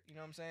part. You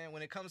know what I'm saying?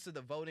 When it comes to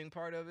the voting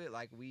part of it,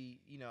 like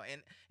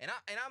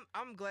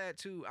I'm glad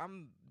too.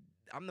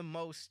 I'm the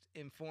most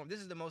informed. This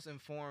is the most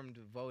informed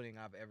voting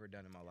I've ever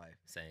done in my life,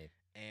 Same.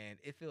 and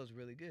it feels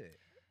really good.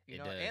 It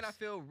And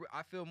does.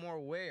 I feel more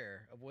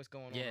aware of what's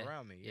going Yeah. on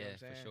around me. You know Yeah, what I'm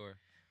for saying? sure.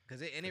 Because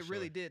For it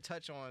really sure. did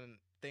touch on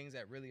things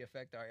that really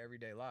affect our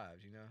everyday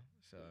lives.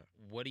 So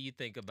What do you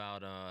think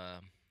about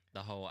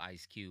the whole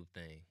Ice Cube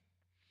thing?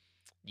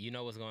 You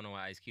know what's going on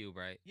with Ice Cube,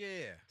 right?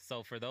 yeah.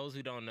 So for those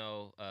who don't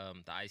know,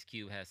 the Ice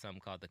Cube has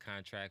something called the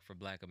Contract for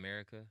Black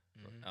America,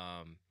 Mhm.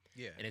 um,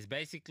 Yeah. and it's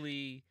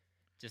basically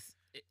just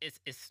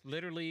it's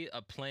literally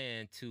a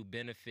plan to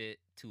benefit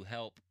to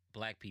help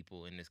Black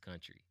people in this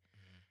country.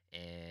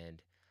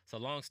 And so,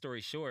 long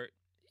story short,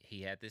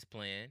 he had this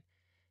plan,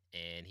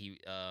 and he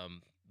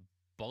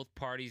both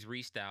parties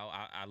reached out.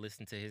 I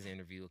listened to his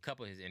interview, a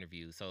couple of his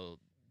interviews. So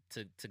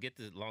to get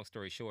the long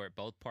story short,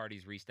 both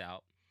parties reached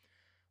out.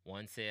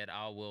 One said,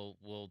 "Oh,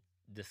 we'll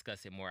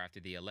discuss it more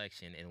after the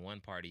election," and one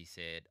party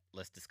said,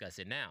 "Let's discuss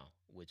it now,"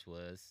 which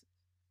was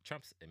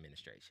Trump's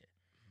administration.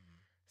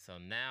 So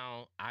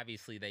now,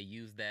 obviously, they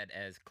use that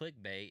as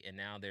clickbait, and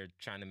now they're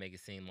trying to make it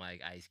seem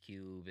like Ice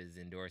Cube is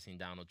endorsing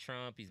Donald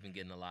Trump. He's been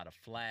getting a lot of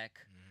flack.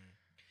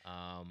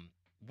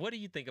 What do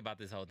you think about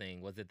this whole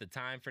thing? Was it the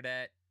time for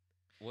that?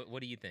 What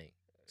do you think?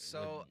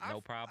 So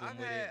No problem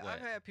with it. What? I've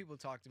had people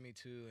talk to me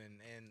too,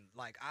 and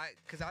like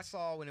because I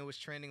saw when it was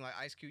trending, like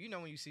Ice Cube. You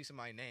know, when you see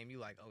somebody's name, you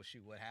like, oh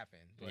shoot, what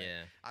happened? But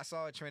Yeah. I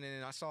saw it trending,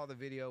 and I saw the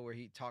video where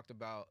he talked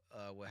about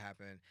what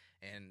happened,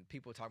 and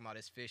people talking about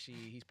it's fishy.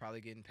 He's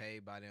probably getting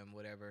paid by them,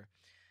 whatever.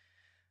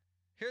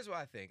 Here's what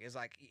I think: is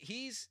like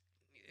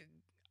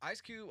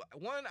Ice Cube.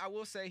 One, I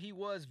will say he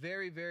was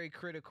very, very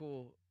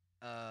critical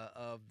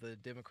of the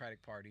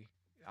Democratic Party.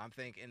 I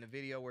think in the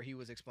video where he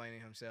was explaining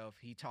himself,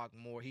 he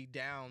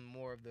downed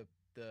more of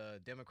the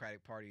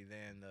Democratic Party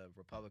than the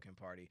Republican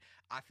Party.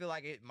 I feel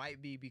like it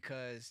might be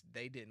because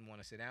they didn't want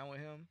to sit down with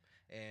him,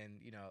 and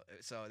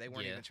so they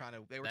weren't Yeah. even trying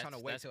to. They were trying to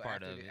wait That's till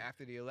part of it.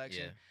 after the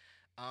election.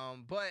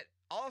 But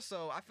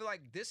also, I feel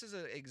like this is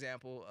an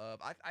example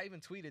of. I even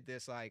tweeted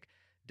this like,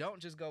 don't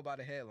just go by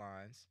the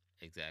headlines.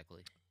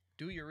 Exactly.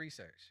 Do your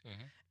research.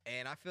 Mhm.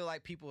 And I feel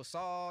like people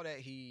saw that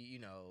he,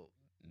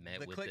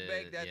 Met the with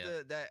clickbait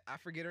yeah. that I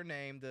forget her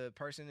name, the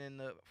person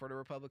for the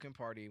Republican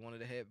Party, one of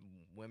the head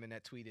women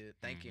that tweeted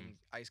thanking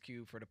Ice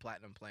Cube for the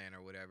platinum plan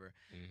or whatever.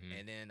 Mhm.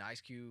 And then Ice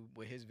Cube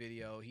with his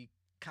video, he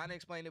kind of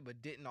explained it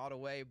but didn't all the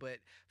way. But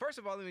first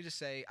of all, let me just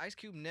say Ice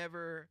Cube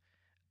never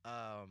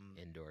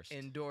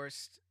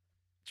endorsed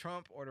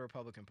Trump or the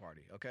Republican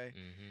Party, okay?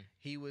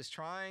 He was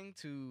trying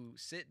to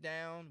sit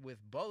down with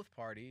both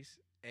parties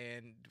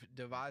and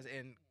devise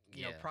and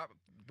Yeah.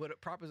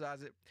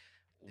 proposize it,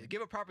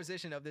 give a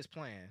proposition of this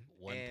plan.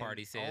 One And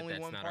party said only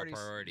that's one not our party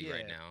priority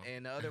right now.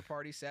 and the other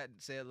party said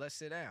let's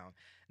sit down.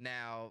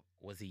 Now,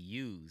 Was he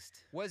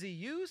used? was he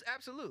used?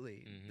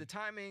 Absolutely. Mhm. The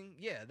timing,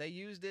 yeah, they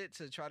used it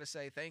to try to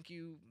say thank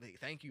you,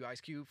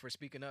 Ice Cube, for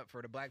speaking up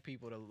for the Black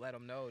people, to let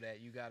them know that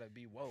you got to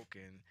be woke,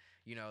 and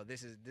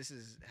this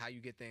is how you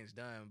get things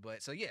done.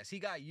 But so yes, he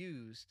got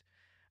used,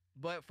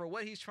 but for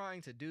what he's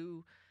trying to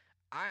do,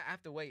 I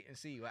have to wait and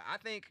see. I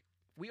think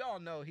we all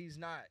know he's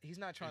not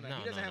trying to. No,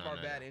 he doesn't no, have no, our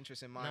no, bad no.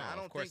 interests in mind. No, I of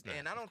don't course think, not.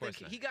 and I Of don't course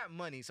think not. he got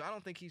money, so I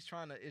don't think he's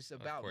trying to. It's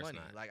about course money.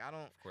 not. Like I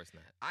don't. Of course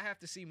not. I have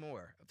to see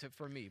more.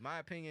 For me, my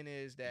opinion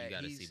is that You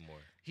got to see more.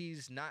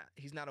 he's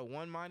not a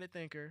one-minded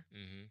thinker.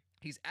 Mm-hmm.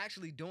 He's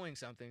actually doing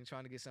something,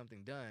 trying to get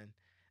something done,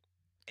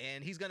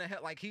 and he's gonna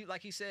help. Like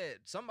he said,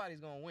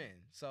 somebody's gonna win.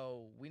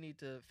 So we need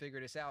to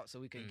figure this out so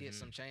we can get Mhm.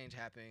 some change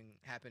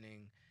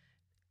happening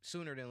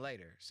sooner than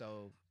later.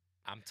 So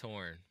I'm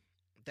torn.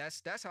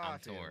 that's how I I'm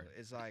feel. torn.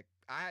 It's like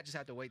I just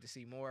have to wait to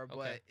see more, but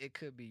Okay. it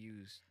could be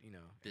used.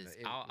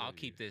 I'll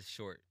keep this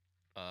short.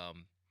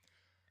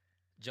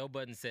 Joe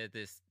Budden said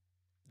this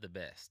the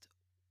best.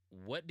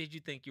 What did you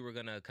think you were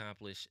going to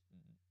accomplish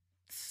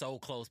so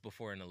close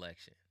before an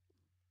election?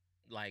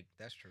 Like,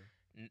 That's true.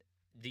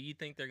 do you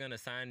think they're going to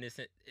sign this?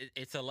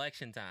 It's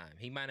election time.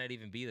 He might not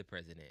even be the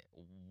president.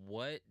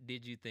 What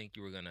did you think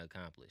you were going to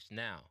accomplish?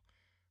 Now,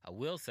 I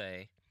will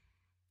say,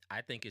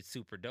 I think it's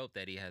super dope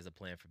that he has a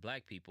plan for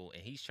Black people,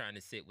 and he's trying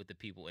to sit with the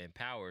people in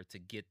power to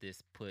get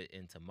this put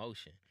into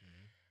motion.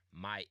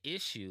 My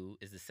issue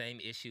is the same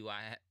issue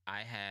I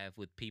have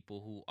with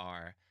people who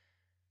are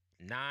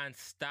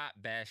nonstop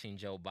bashing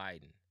Joe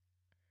Biden.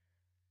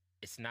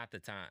 It's not the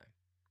time.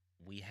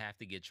 We have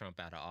to get Trump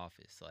out of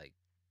office. Like,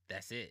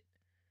 that's it.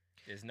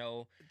 There's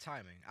no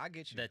Timing. I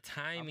get you. the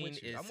timing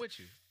is I'm with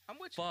you.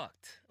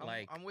 fucked.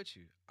 I'm with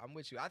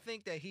you. I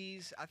think that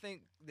I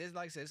think this,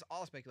 like I said, it's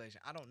all speculation.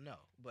 I don't know,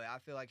 but I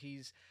feel like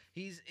he's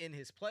in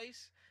his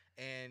place,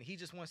 and he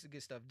just wants to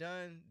get stuff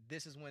done.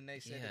 This is when they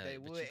said that they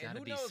but would. you gotta And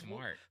who be knows?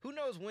 smart. Who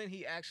knows when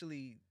he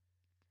actually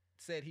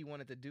said he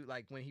wanted to do,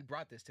 like when he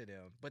brought this to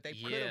them, but they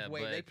could Yeah, have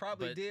waited. They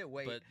probably did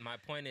wait. But my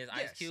point is, Ice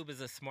Yes. Cube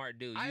is a smart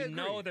dude. I You agree.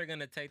 know they're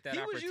gonna take that he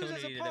was used as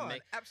opportunity a to pawn.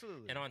 make.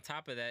 Absolutely. And on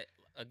top of that,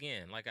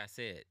 again, like I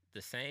said,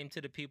 the same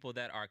to the people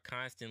that are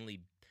constantly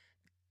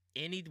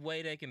any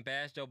way they can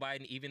bash Joe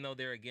Biden, even though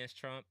they're against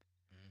Trump.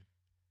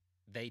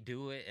 They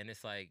do it, and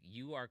it's like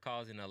you are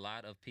causing a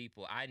lot of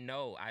people. I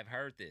know, I've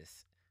heard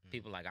this.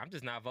 People like, I'm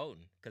just not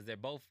voting because they're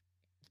both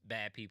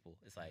bad people.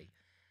 It's like,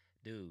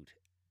 dude,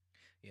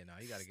 Yeah, no,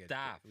 you gotta get.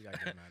 Stop. We gotta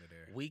get him out of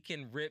there. we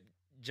can rip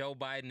Joe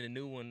Biden a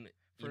new one.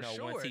 You For know,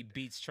 sure. once he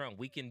beats Trump,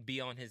 we can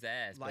be on his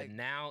ass. Like- but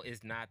now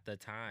is not the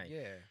time.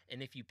 Yeah.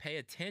 And if you pay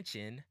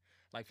attention,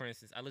 like for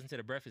instance, I listen to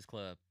the Breakfast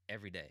Club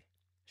every day.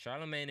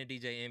 Charlamagne and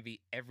DJ Envy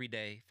every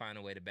day find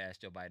a way to bash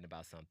Joe Biden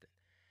about something.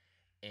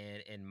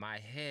 And in my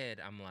head,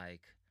 I'm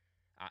like,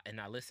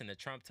 and I listen to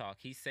Trump talk.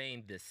 He's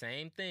saying the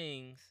same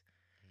things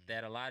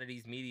that a lot of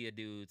these media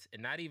dudes,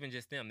 and not even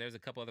just them. There's a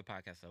couple other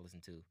podcasts I listen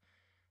to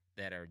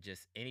that are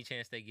just any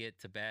chance they get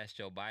to bash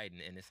Joe Biden,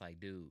 and it's like,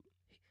 dude,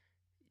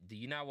 do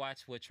you not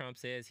watch what Trump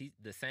says? He's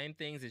the same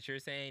things that you're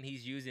saying.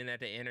 He's using that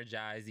to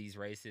energize these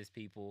racist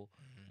people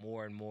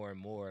more and more and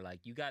more. Like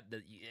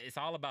it's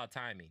all about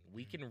timing.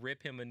 We can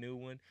rip him a new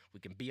one. We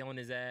can be on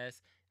his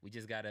ass. We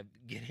just gotta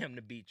get him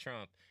to beat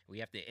Trump. We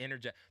have to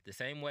energize the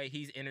same way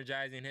he's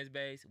energizing his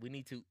base. We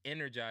need to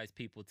energize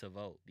people to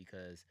vote,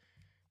 because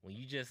when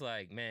you just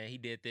like, man, he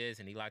did this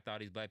and he locked all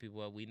these black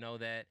people up, we know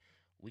that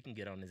we can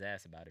get on his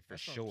ass about it for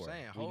That's what I'm sure.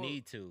 saying. We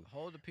need to.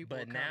 Hold the people.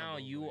 But now accountable,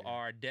 you man.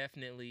 are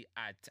definitely,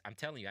 I'm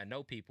telling you, I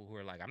know people who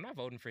are like, I'm not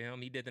voting for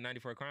him. He did the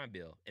 94 crime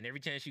bill. And every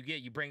chance you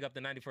get, you bring up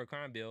the 94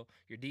 crime bill,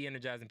 you're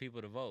de-energizing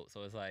people to vote.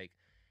 So it's like,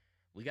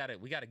 we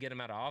gotta get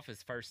him out of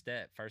office first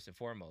and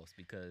foremost,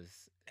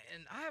 because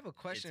And I have a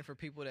question for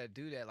people that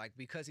do that, like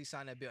because he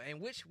signed that bill, and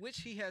which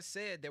he has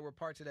said there were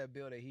parts of that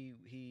bill that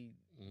he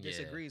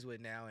disagrees with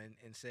now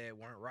and said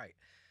weren't right.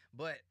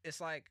 But it's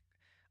like,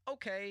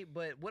 okay,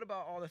 but what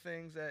about all the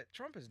things that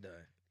Trump has done?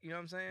 You know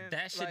what I'm saying?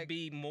 that should Like,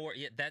 be more.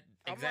 Yeah, that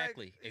I'm like,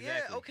 exactly.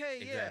 Yeah, okay,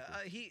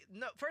 exactly.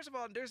 yeah. First of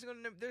all, there's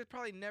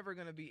probably never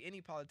gonna be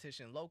any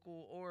politician,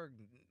 local or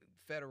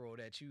federal,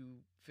 that you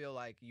feel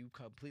like you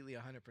completely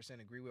 100%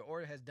 agree with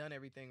or has done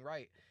everything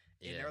right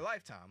in their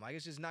lifetime. Like,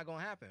 it's just not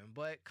gonna happen.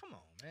 But come on,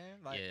 man.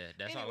 Like, yeah,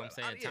 that's all anyway, I'm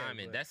saying. yeah,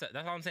 Timing. but-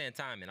 That's all I'm saying.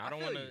 Timing. I don't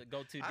feel want to you.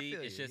 go too I deep.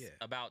 feel It's you, just yeah.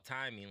 about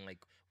timing. Like,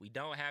 we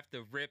don't have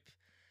to rip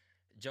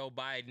Joe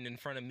Biden in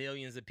front of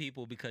millions of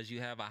people because you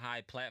have a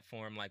high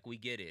platform. Like, we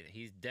get it.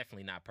 He's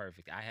definitely not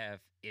perfect. I have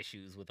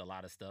issues with a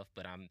lot of stuff,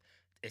 but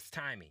it's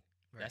timing.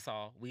 Right. That's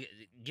all. We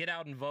get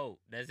out and vote.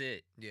 That's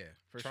it. Yeah,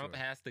 for Trump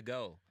sure. has to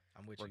go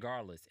I'm with you.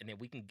 regardless, and then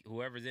we can,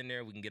 whoever's in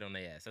there, we can get on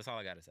their ass. That's all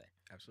I gotta say.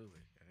 Absolutely.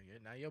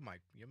 Now your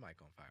mic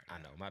on fire. I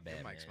know, my Your bad,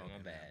 man. mic's smoking My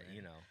now, bad. man.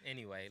 You know.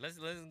 Anyway, let's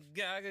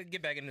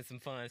get back into some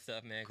fun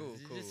stuff, man. 'cause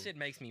Cool. This shit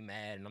makes me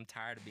mad, and I'm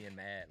tired of being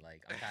mad.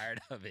 Like, I'm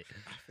tired of it.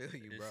 I feel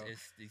you, bro.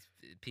 It's these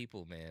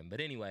people, man.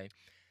 But anyway,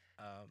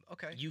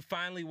 Okay. you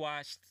finally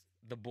watched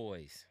The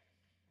Boys.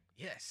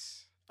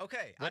 Yes.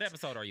 Okay. What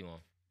episode are you on?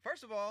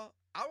 First of all,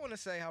 I want to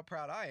say how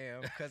proud I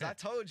am because I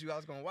told you I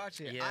was gonna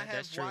watch it. Yeah, I have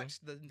that's true.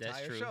 watched the That's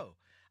entire true. show.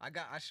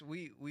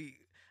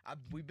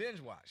 We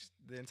binge watched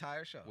the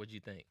entire show. What'd you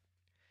think?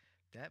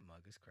 That mug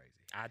is crazy.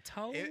 I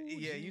told Yeah,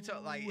 you. you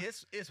talk like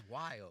it's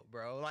wild,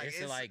 bro. Like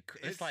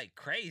it's like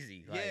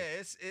crazy. Like,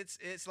 yeah,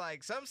 it's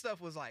like some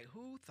stuff was like,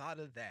 who thought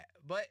of that?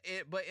 But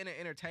in an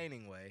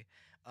entertaining way.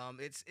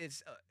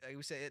 It's like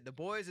we said, The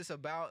Boys.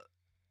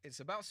 It's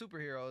about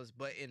superheroes,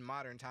 but in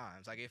modern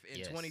times. Like if in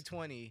Yes.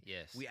 2020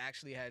 yes. we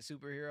actually had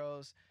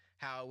superheroes,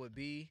 how it would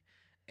be,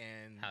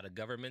 and how the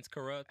government's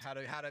corrupt. how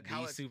These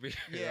it's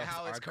superheroes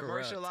how it's are corrupt.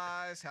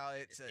 commercialized, how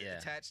it's Yeah.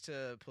 attached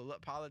to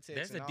politics.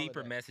 There's and a all of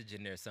deeper that. message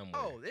in there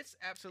somewhere. Oh, it's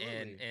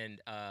absolutely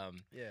and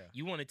yeah.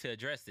 you wanted to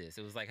address this.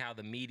 It was like how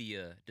the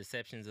media,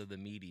 deceptions of the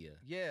media.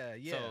 Yeah.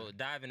 So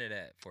dive into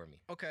that for me.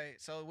 Okay,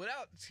 so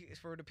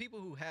for the people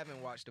who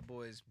haven't watched The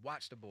Boys,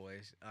 watch The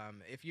Boys.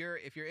 If you're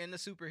into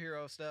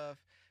superhero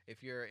stuff,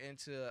 if you're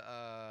into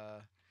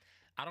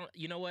I don't.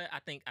 You know what? I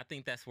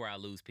think that's where I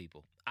lose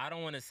people. I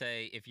don't want to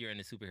say if you're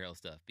into superhero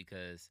stuff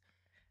because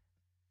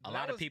a That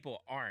lot of was-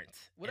 people aren't.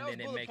 well, that and was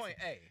then it bullet makes point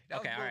A. That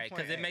okay, was all bullet right, point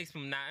because it A. makes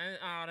them not.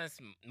 Oh, that's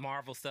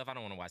Marvel stuff. I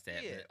don't want to watch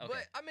that. Yeah, but, okay.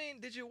 but I mean,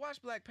 did you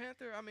watch Black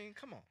Panther? I mean,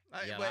 come on.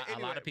 Yeah, But a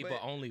lot of anyway, people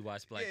only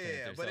watch Black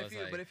yeah, Panther. but so if it's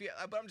you,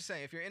 like, but I'm just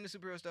saying, if you're into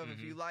superhero stuff,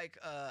 if you like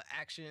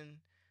action,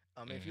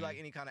 if you Mhm. like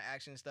any kind of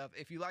action stuff,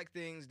 if you like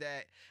things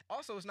that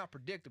also it's not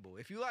predictable.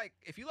 If you like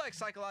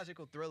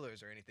psychological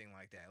thrillers or anything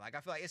like that, like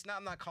I feel like it's not.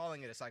 I'm not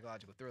calling it a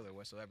psychological thriller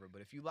whatsoever.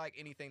 But if you like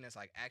anything that's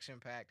like action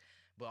packed,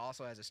 but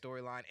also has a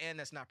storyline and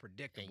that's not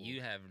predictable, and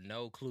you have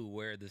no clue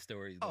where the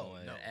story's Oh,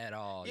 going no. at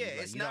all. yeah, You,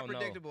 like, it's you not don't know.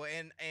 predictable.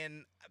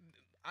 And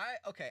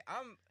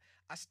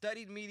I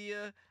studied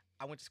media.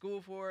 I went to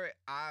school for it.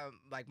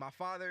 My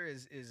father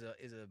is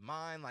a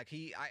mind. Like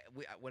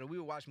when we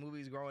would watch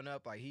movies growing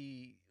up, like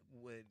he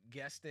with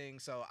guesting.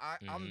 So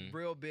I'm Mhm.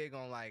 real big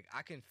on like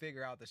I can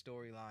figure out the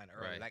storyline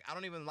early. Right. Like I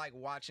don't even like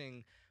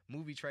watching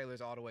movie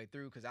trailers all the way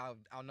through because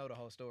I'll know the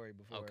whole story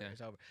before Okay.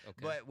 it's over. Okay.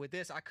 But with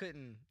this, I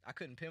couldn't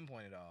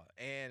pinpoint it all.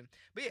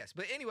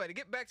 But anyway, to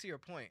get back to your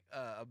point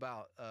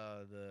about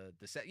the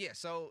set, yeah.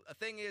 So a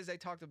thing is they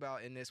talked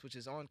about in this, which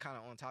is on kind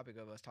of on topic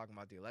of us talking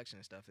about the election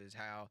and stuff, is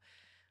how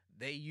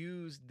they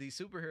used the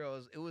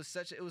superheroes.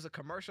 It was a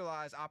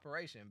commercialized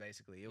operation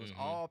basically. It was Mhm.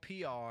 all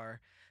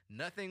PR.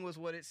 Nothing was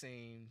what it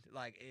seemed.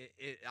 Like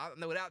I don't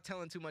know, without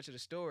telling too much of the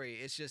story,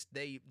 it's just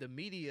they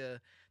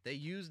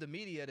used the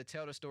media to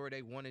tell the story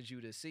they wanted you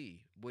to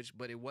see,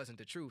 but it wasn't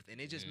the truth. And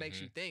it just makes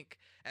you think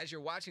as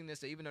you're watching this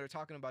that even though they're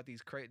talking about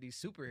these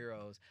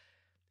superheroes,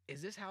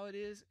 is this how it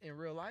is in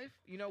real life?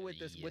 You know, with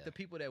Yeah. the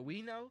people that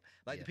we know,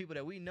 like Yeah. the people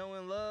that we know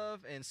and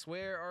love and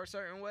swear are a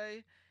certain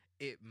way.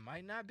 It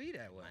might not be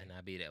that way. Might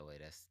not be that way.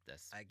 That's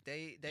Like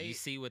they you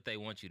see what they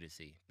want you to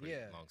see. Pretty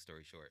Yeah. Long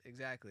story short.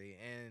 exactly,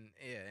 and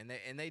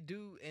they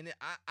do, and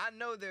I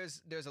know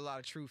there's a lot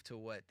of truth to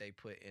what they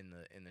put in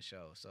the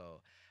show.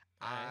 So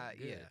Alright,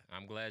 good. yeah,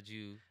 I'm glad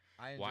you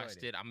I enjoyed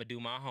watched it. I'm gonna do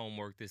my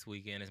homework this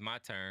weekend. It's my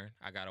turn.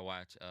 I gotta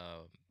watch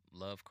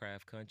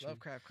Lovecraft Country.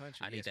 Lovecraft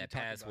Country. I need yes, we that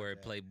talked about password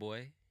that. Playboy.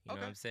 You know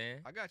Okay. what I'm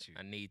saying? I got you.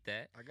 I need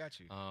that. I got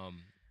you.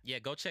 Yeah,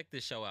 go check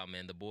this show out,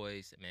 man. The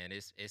Boys, man,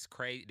 it's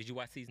crazy. Did you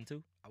watch season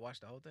 2? I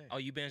watched the whole thing. Oh,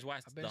 you binge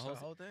watched I the binged whole? the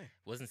whole thing.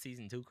 Wasn't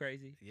season 2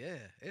 crazy? Yeah,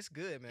 it's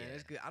good, man. Yeah.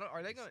 It's good. I don't.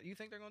 Are they gonna? You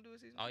think they're gonna do a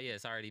season? Oh yeah,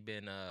 it's already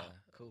been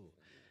Cool.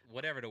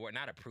 whatever the word,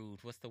 not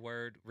approved. What's the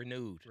word?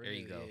 Renewed. There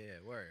you go. Yeah,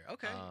 word.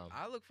 Okay,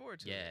 I look forward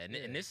to Yeah, it.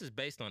 and this is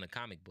based on a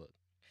comic book,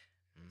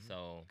 Mhm.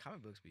 so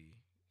comic books be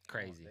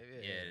crazy.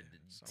 they- Yeah, yeah,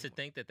 to somewhat.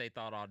 think that they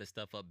thought all this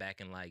stuff up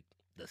back in like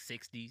the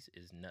 '60s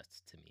is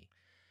nuts to me.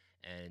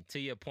 And to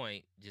your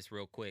point, just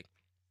real quick,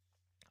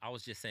 I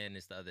was just saying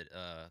this the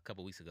other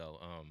couple weeks ago.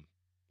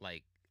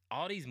 Like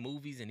all these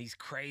movies and these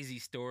crazy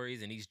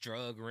stories and these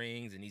drug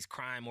rings and these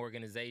crime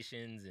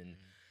organizations and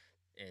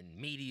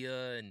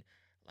media and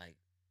like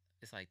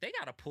it's like they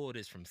gotta pull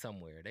this from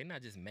somewhere. They're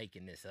not just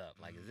making this up.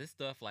 Like, is this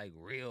stuff like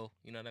real?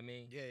 You know what I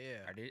mean?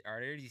 Yeah. Are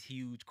there these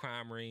huge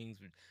crime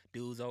rings with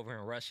dudes over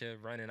in Russia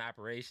running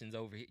operations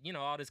over here? You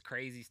know, all this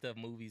crazy stuff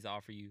movies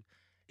offer you.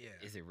 Yeah.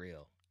 Is it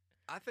real?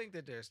 I think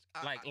that there's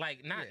Not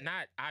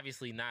yeah.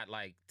 obviously not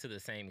like to the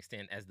same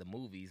extent as the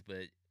movies,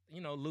 but you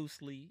know,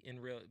 loosely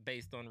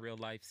based on real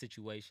life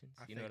situations.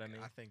 You know what I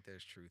mean? I think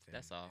there's truth in,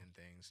 That's all. in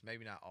things.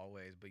 Maybe not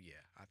always, but yeah,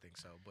 I think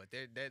so. But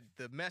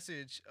the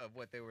message of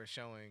what they were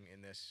showing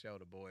in this show,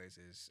 The Boys,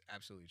 is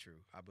absolutely true,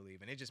 I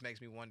believe. And it just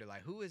makes me wonder,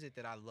 like, who is it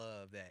that I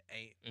love that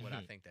ain't what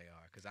I Mhm. think they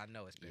are? Because I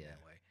know it's been Yeah.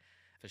 that way.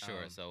 For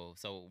sure.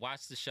 So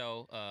watch the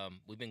show.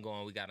 We've been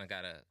going. We gotta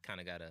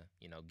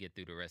get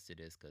through the rest of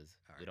this because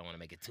All we right. don't want to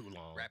make it too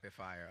long. Rapid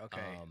fire.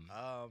 Okay.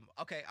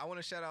 Okay. I want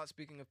to shout out,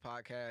 speaking of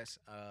podcasts,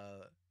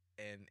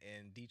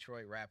 and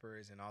Detroit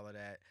rappers and all of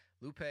that.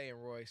 Lupe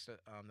and Royce,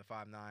 the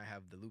 5'9",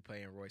 have the Lupe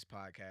and Royce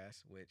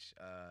podcast, which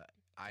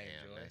I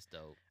Damn, enjoy. that's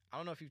dope. I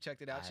don't know if you've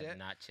checked it out I yet. have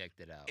not checked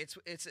it out.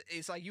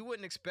 It's like you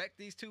wouldn't expect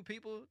these two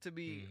people to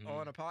be Mhm.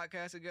 on a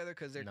podcast together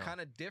because they're No. kind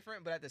of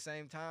different, but at the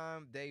same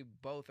time, they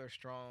both are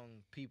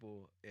strong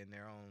people in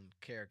their own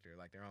character,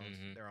 like their own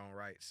Mhm. their own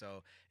right.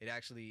 So it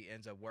actually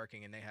ends up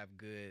working, and they have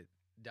good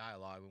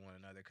dialogue with one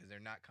another because they're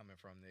not coming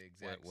from the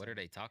exact. What are same-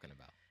 they talking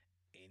about?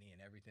 Any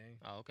and everything.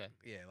 Oh, okay.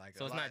 Yeah, like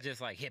So a it's lot- not just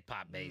like hip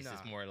hop based.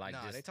 It's more like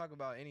nah, just they talk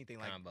about anything.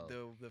 Like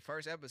combo. the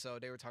first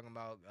episode, they were talking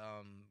about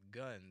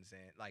guns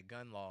and like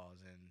gun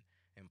laws and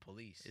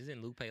police.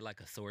 Isn't Lupe like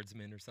a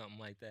swordsman or something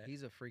like that?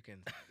 He's a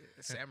freaking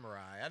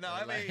samurai. I know. Or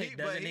I like, mean,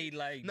 doesn't he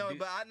like no, do-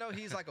 but I know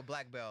he's like a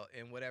black belt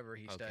in whatever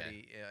he Okay.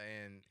 studied,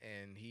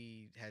 and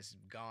he has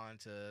gone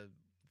to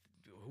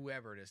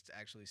whoever to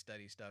actually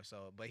study stuff.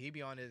 So, but he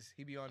be on his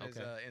Okay.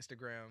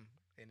 Instagram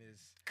and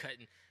his.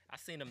 cutting? I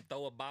seen him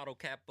throw a bottle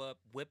cap up,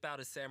 whip out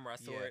a samurai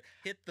Yeah. sword,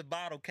 hit the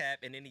bottle cap,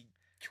 and then he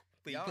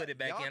Y'all- put it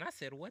back y'all- in. I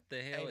said, "What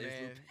the hell Hey is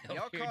man, Lupe y'all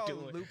out here call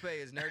doing?" Lupe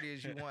as nerdy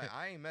as you want.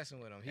 I ain't messing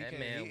with him. He That can.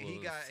 man he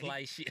will got.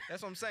 slice you.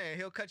 That's what I'm saying.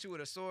 He'll cut you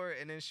with a sword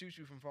and then shoot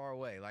you from far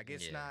away. Like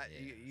it's Yeah, not. yeah,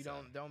 You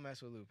so- don't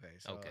mess with Lupe.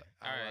 So Okay.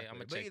 I All right, rock I'ma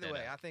with it. But check either that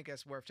way, out. I think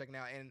that's worth checking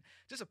out. And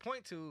just a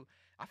point to,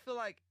 I feel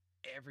like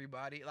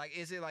everybody, like,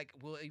 is it like,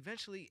 will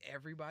eventually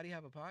everybody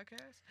have a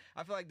podcast?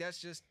 I feel like that's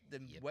just the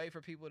Yep. way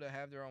for people to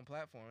have their own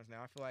platforms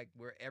now. I feel like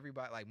we're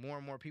everybody, like more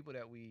and more people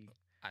that we.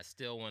 I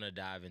still want to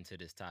dive into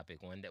this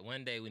topic one day.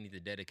 One day we need to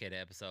dedicate an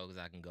episode because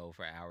I can go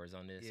for hours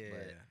on this. Yeah.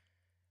 But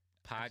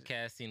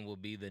podcasting will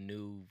be the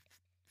new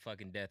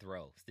fucking death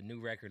row. It's the new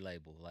record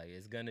label. Like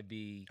it's gonna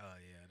be. Oh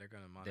yeah, they're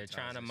gonna monetize. They're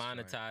trying to this joint.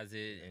 monetize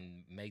it Yeah.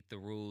 and make the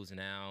rules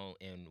now,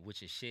 and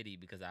which is shitty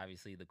because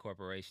obviously the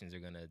corporations are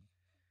gonna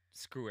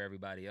screw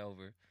everybody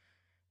over,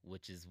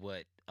 which is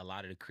what a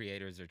lot of the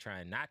creators are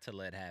trying not to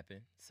let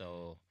happen.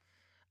 So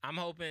I'm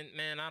hoping,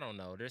 man. I don't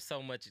know. There's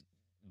so much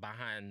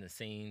behind the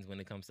scenes when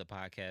it comes to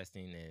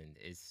podcasting, and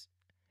it's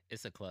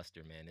a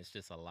cluster, man. It's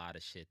just a lot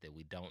of shit that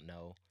we don't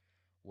know.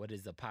 What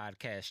is a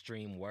podcast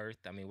stream worth?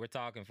 I mean, we're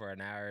talking for an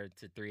hour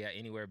to 3 hours,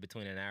 anywhere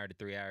between an hour to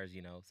 3 hours,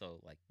 you know. So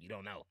like, you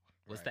don't know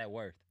what's Right. that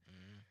worth.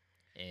 Mhm.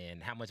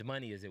 and how much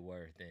money is it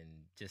worth, and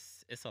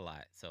just it's a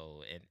lot.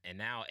 So and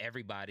now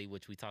everybody,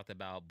 which we talked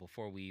about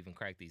before we even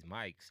cracked these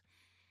mics,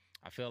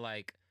 I feel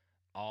like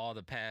all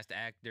the past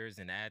actors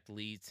and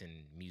athletes and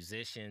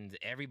musicians,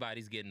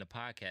 everybody's getting a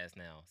podcast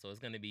now. So it's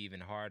going to be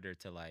even harder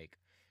to like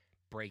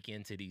break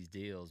into these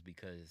deals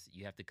because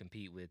you have to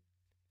compete with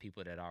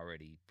people that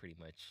already pretty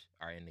much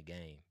are in the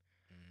game.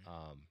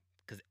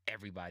 Because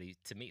everybody,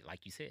 to me,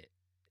 like you said,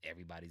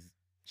 everybody's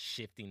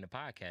shifting to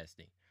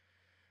podcasting.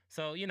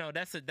 So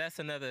that's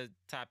another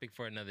topic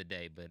for another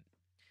day. But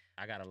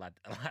I got a lot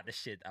of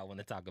shit I want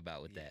to talk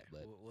about with that.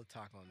 But we'll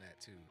talk on that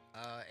too.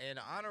 And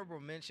an honorable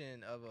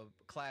mention of a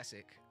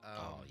classic.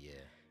 Oh yeah.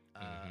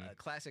 A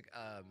classic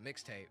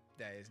mixtape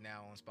that is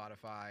now on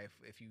Spotify.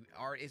 If you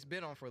are, it's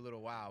been on for a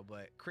little while,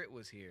 but Crit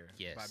Was Here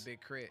by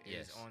Big Crit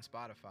is on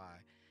Spotify,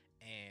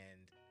 and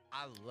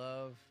I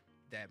love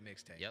that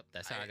mixtape. Yep,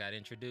 that's how I got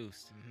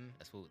introduced.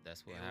 That's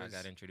how I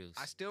got introduced.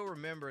 I still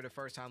remember the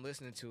first time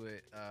listening to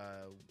it.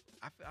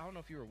 I don't know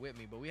if you were with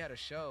me, but we had a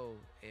show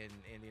in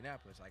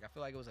Indianapolis. Like I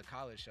feel like it was a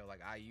college show, like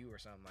IU or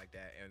something like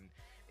that.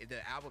 And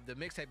the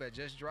mixtape had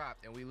just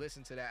dropped, and we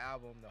listened to that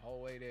album the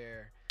whole way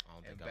there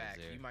and back.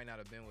 You might not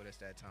have been with us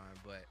that time,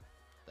 but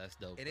that's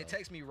dope. And it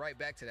takes me right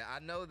back to that. I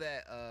know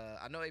that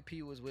I know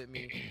AP was with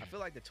me. I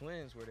feel like the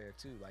twins were there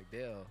too, like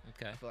Dale.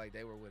 Okay. I feel like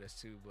they were with us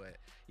too. But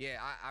yeah,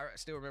 I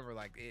still remember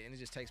and it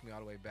just takes me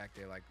all the way back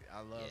there. Like I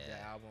love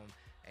that album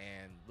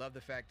and love the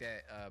fact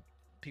that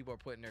people are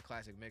putting their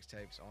classic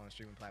mixtapes on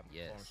streaming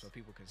platforms so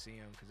people can see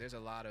them, because there's a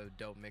lot of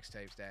dope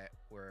mixtapes that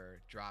were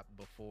dropped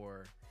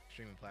before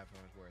streaming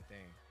platforms were a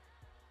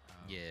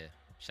thing.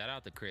 Shout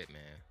out to Crit,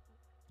 man.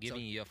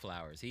 Giving you your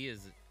flowers. He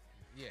is.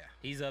 Yeah.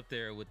 He's up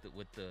there with the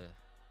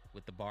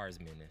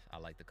barsmen, if I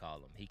like to call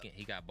him.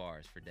 He got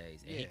bars for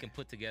days, and he can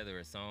put together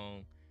a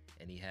song,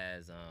 and he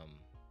has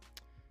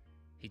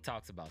he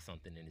talks about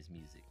something in his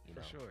music.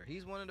 For sure,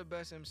 he's one of the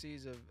best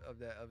MCs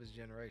of his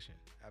generation.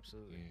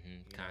 Absolutely.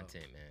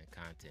 Content, man,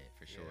 content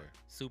for sure.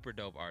 Super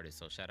dope artist.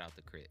 So shout out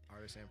to Crit,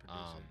 artist and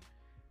producer.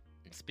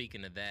 And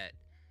speaking of that,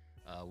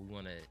 we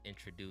want to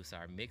introduce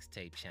our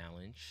mixtape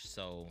challenge.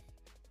 So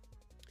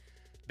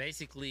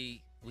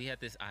basically, we had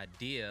this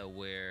idea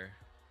where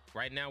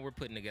right now we're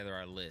putting together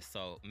our list.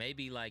 So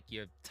maybe like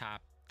your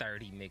top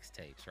 30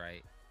 mixtapes,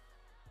 right?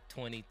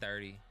 20,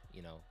 30,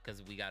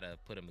 because we got to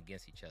put them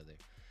against each other.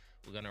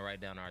 We're going to write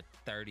down our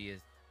 30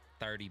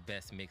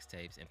 best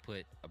mixtapes and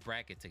put a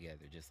bracket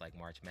together, just like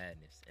March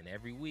Madness. And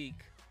every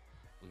week,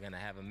 we're going to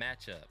have a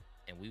matchup.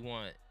 And we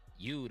want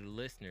you, the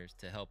listeners,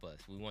 to help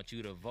us. We want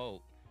you to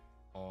vote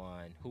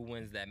on who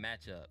wins that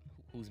matchup,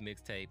 whose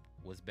mixtape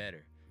was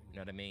better. You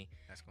know what I mean?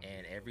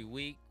 And every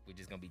week, we're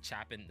just going to be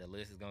chopping. The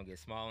list is going to get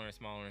smaller and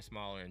smaller and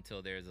smaller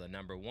until there's a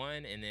number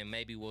one. And then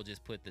maybe we'll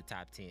just put the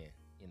top 10,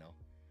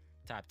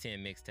 top 10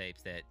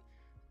 mixtapes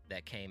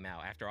that came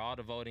out. After all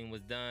the voting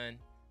was done,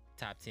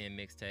 top 10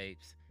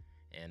 mixtapes.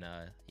 And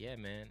yeah,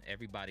 man,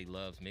 everybody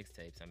loves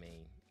mixtapes. I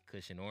mean,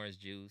 Kush and Orange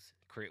Juice,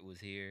 Crit Was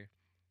Here,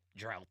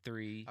 Drought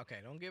 3. Okay,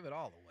 don't give it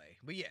all away.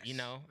 But yes.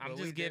 I'm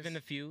just giving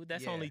a few.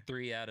 That's only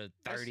 3 out of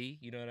 30.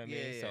 You know what I mean?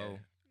 Yeah. So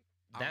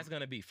that's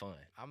going to be fun.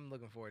 I'm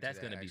looking forward to that.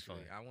 That's going to be fun.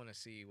 I want to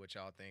see what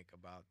y'all think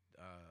about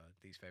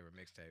these favorite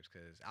mixtapes,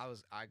 because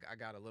I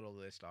got a little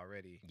list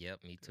already.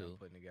 Yep, me too.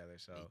 Putting together.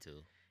 So me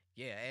too.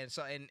 Yeah,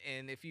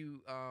 and if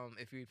you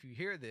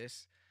hear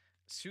this,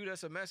 shoot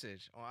us a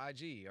message on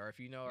IG, or if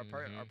you know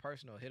our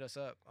personal, hit us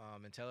up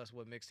and tell us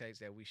what mixtapes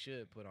that we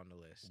should put on the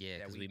list. Yeah,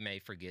 because we may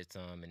forget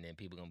some, and then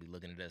people gonna be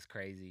looking at us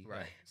crazy.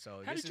 Right. Like,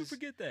 So how did you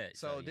forget that?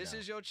 So this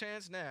is your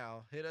chance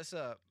now. Hit us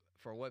up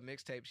for what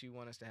mixtapes you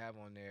want us to have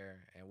on there,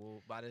 and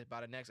we'll by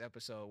the next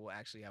episode we'll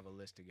actually have a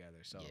list together.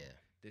 So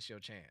this your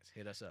chance.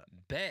 Hit us up.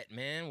 Bet,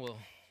 man. Well,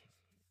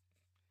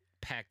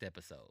 packed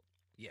episode.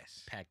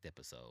 Yes. Packed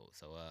episode.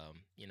 So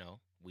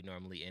we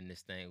normally end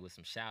this thing with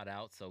some shout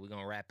outs. So we're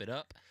gonna wrap it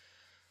up.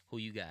 Who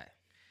you got?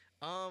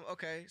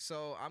 Okay,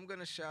 so I'm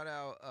gonna shout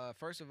out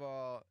first of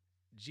all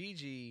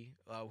Gigi,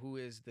 who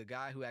is the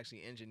guy who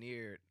actually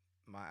engineered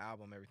my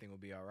album Everything Will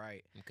Be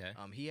Alright. Okay.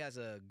 He has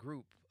a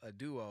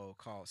duo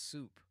called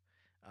Soup.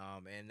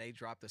 And they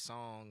dropped a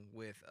song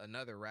with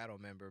another Rattle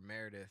member,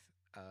 Meredith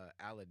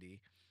Alady,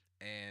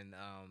 and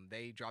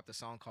they dropped a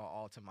song called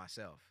All to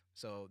Myself.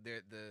 So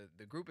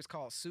the group is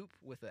called Soup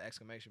with an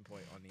exclamation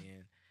point on the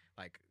end,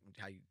 like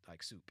how you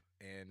like soup.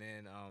 And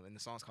then and the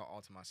song's called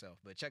All to Myself.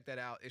 But check that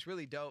out. It's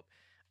really dope.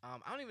 I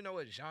don't even know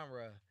what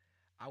genre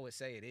I would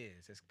say it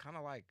is. It's kind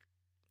of like,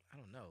 I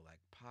don't know, like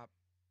pop,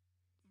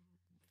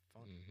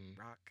 funk,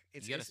 rock.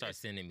 You gotta start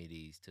sending me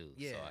these too.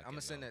 Yeah, so I'm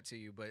gonna send that to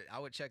you. But I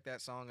would check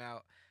that song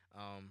out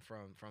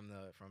from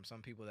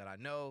some people that I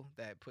know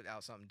that put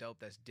out something dope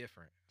that's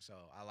different. So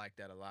I like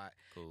that a lot.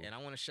 Cool. And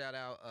I want to shout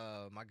out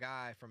my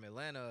guy from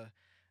Atlanta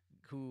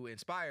who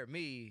inspired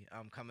me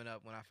coming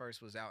up when I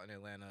first was out in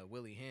Atlanta,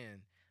 Willie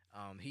Hen.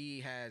 He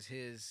has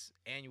his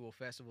annual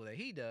festival that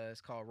he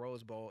does called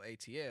Rose Bowl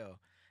ATL.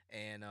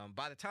 And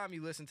by the time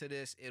you listen to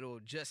this,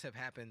 it'll just have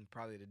happened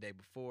probably the day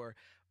before.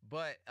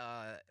 But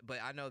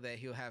I know that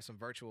he'll have some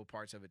virtual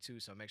parts of it too.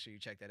 So make sure you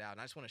check that out. And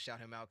I just want to shout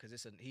him out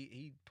because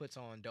he puts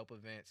on dope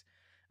events.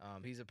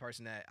 He's a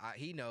person that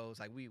he knows.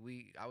 Like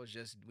we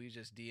just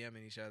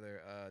DMing each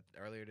other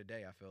earlier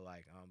today. I feel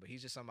like, but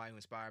he's just somebody who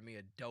inspired me.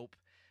 A dope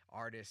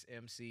artist,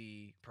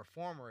 MC,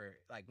 performer,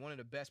 like one of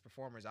the best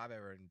performers I've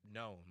ever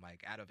known,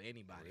 like out of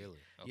anybody. Really?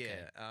 Okay.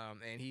 Yeah.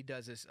 And he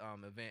does this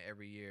event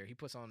every year. He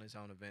puts on his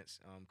own events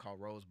called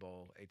Rose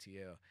Bowl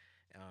ATL.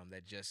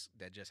 That just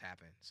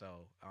happened.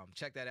 So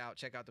check that out.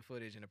 Check out the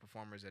footage and the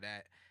performers of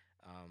that.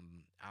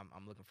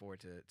 I'm looking forward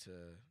to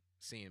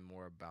seeing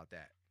more about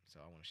that. So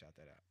I want to shout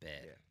that out.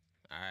 Bet.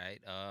 Yeah. All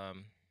right.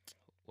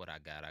 What I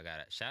got?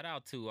 Shout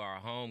out to our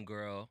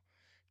homegirl,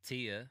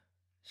 Tia.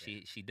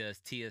 She does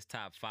Tia's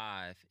top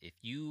 5. If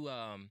you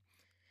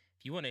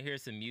want to hear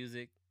some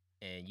music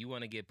and you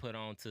want to get put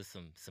on to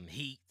some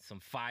heat,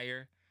 some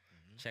fire,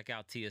 check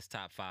out Tia's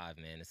top 5,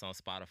 man. It's on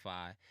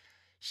Spotify.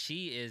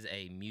 She is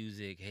a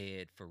music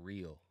head for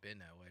real. Been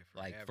that way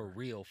forever. Like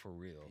for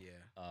real.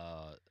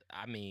 Yeah.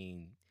 I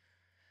mean,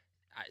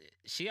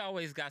 she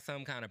always got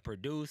some kind of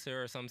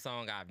producer or some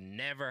song I've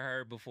never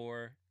heard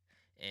before,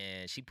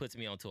 and she puts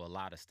me onto a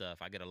lot of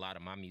stuff. I get a lot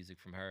of my music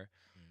from her,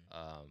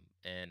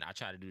 and I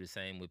try to do the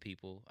same with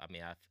people. I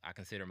mean, I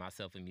consider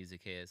myself a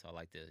music head, so I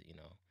like to,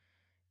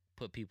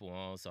 put people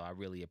on. So I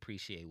really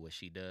appreciate what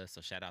she does.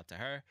 So shout out to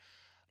her.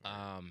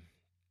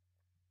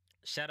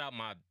 Shout out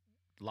my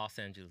Los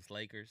Angeles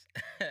Lakers.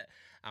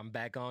 I'm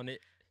back on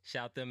it.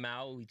 Shout them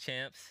out. We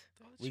champs.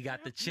 We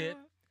got the chip.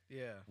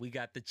 Yeah. We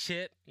got the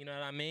chip. You know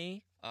what I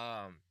mean?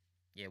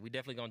 Yeah, we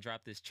definitely gonna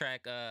drop this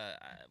track.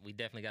 We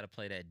definitely gotta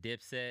play that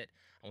Dipset.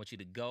 I want you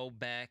to go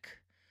back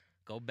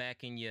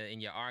in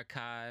your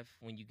archive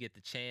when you get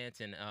the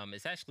chance. And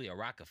it's actually a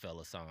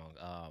Rockefeller song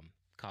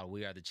called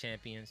 "We Are the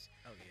Champions."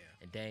 Oh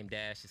yeah. And Dame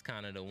Dash is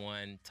kind of the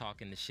one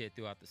talking the shit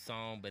throughout the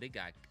song, but it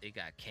got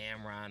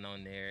Cameron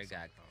on there. It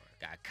got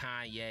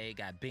Kanye,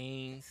 got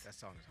Beans. That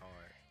song is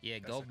hard. Yeah,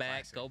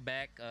 That's go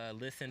back,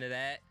 listen to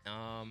that.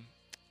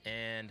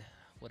 And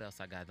what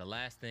else I got? The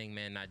last thing,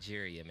 man,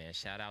 Nigeria, man.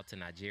 Shout out to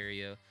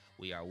Nigeria.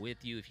 We are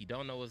with you. If you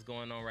don't know what's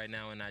going on right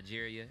now in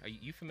Nigeria, are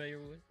you familiar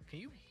with it? Can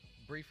you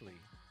briefly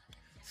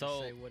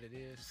say what it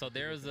is? So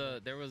there was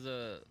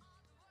a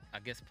I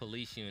guess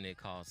police unit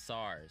called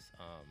SARS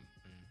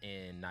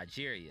in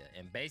Nigeria,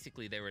 and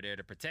basically they were there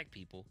to protect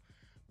people,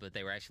 but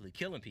they were actually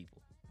killing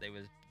people.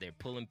 They're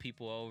pulling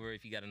people over.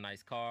 If you got a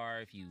nice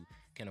car, if you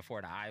can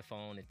afford an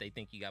iPhone, if they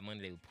think you got money,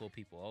 they would pull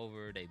people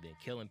over. They've been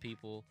killing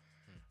people,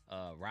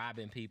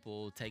 robbing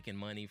people, taking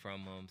money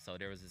from them. So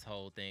there was this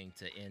whole thing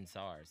to end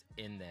SARS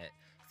in that.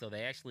 So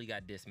they actually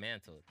got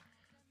dismantled,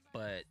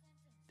 but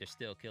they're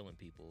still killing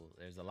people.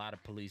 There's a lot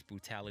of police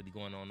brutality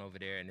going on over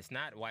there, and it's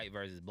not white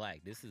versus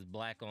black. This is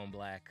black on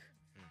black.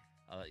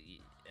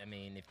 I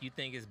mean, if you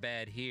think it's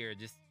bad here,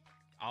 just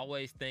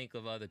always think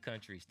of other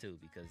countries too,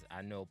 because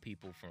I know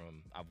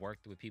I've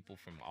worked with people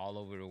from all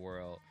over the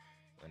world.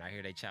 When I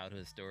hear their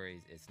childhood stories,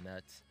 it's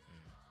nuts.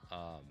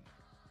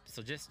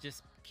 So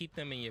just keep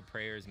them in your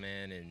prayers,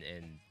 man.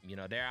 And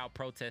they're out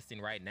protesting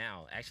right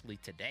now. Actually,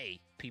 today,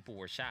 people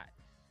were shot,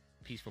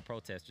 peaceful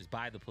protesters,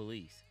 by the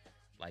police,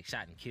 like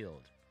shot and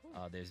killed.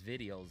 There's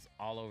videos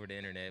all over the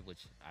internet,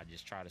 which I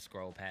just try to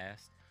scroll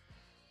past.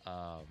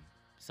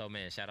 So,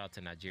 man, shout out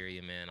to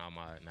Nigeria, man, all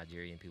my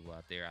Nigerian people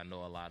out there. I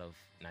know a lot of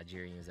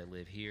Nigerians that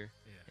live here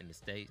in the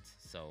States.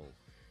 So,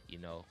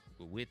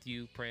 we're with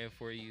you, praying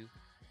for you,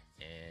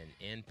 and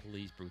end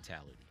police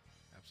brutality.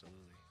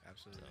 Absolutely.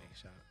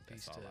 So,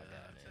 Peace to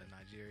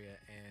Nigeria.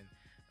 And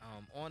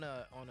on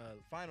a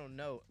final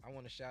note, I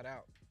want to shout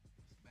out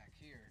back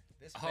here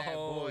this bad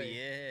boy.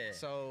 Yeah.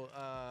 So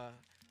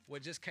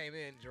what just came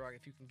in, Gerard,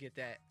 if you can get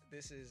that,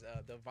 this is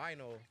the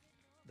vinyl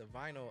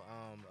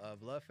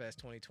of Lovefest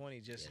 2020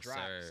 just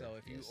dropped. Sir. So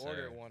if you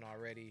ordered one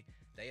already,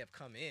 they have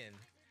come in.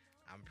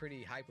 I'm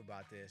pretty hype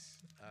about this.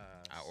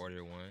 I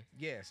ordered one.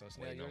 Yeah, so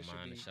Snail, yours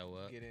should be show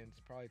up. Get in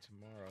probably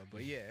tomorrow.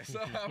 But yeah,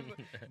 so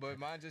but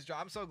mine just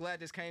dropped. I'm so glad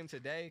this came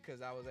today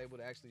because I was able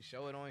to actually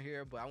show it on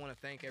here. But I want to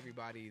thank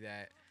everybody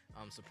that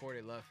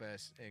supported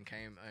Lovefest and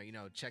came,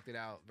 checked it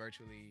out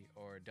virtually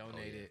or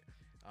donated.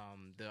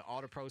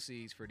 All the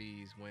proceeds for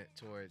these went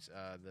towards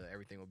the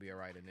Everything Will Be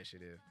Alright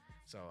initiative.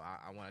 So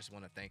I just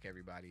want to thank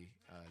everybody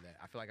that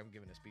I feel like I'm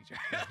giving a speech.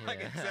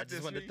 I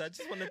just want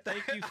to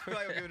thank you. I feel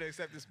like I'm giving an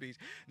acceptance speech.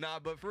 Nah,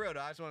 but for real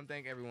though, I just want to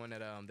thank everyone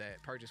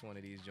that purchased one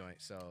of these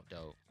joints. So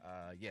dope.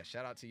 Yeah,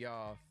 shout out to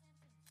y'all.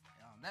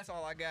 That's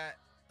all I got.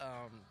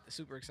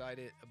 Super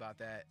excited about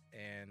that,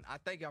 and I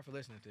thank y'all for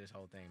listening to this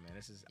whole thing,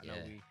 man. I know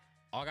we.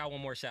 I got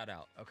one more shout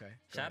out. Okay.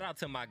 Shout out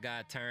to my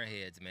guy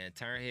Turnheads, man.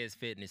 Turnheads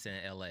Fitness in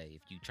LA.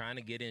 If you trying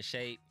to get in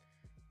shape,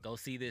 go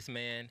see this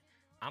man.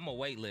 I'm a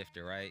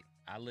weightlifter, right?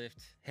 I lift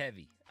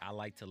heavy. I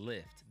like to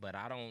lift, but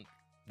I don't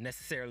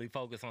necessarily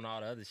focus on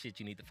all the other shit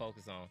you need to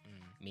focus on,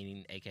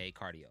 meaning AKA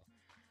cardio.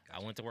 Gotcha. I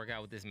went to work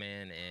out with this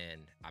man,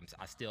 and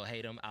I still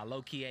hate him. I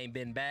low-key ain't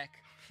been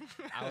back.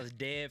 I was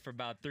dead for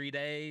about 3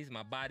 days.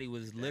 My body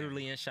was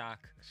literally in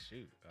shock.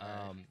 Shoot. All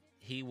right.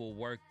 He will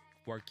work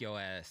work your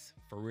ass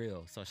for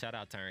real. So shout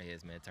out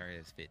Turnheads, man.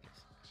 Turnheads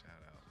Fitness. Shout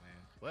out, man.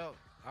 Well,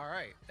 all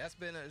right. It's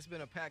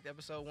been a packed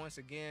episode once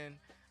again.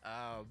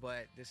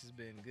 But this has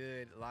been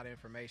good. A lot of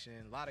information,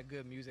 a lot of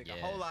good music,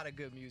 a whole lot of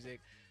good music.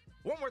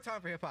 One more time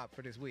for hip hop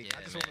for this week. Yeah,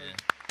 I just man. want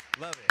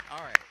to love it.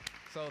 All right.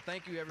 So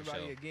thank you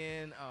everybody sure.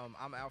 again.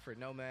 I'm Alfred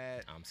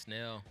Nomad, I'm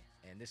Snell.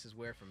 and this is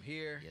Where From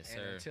Here. Yes, and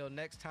sir. until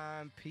next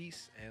time,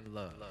 peace and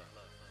love.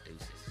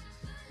 Deuces.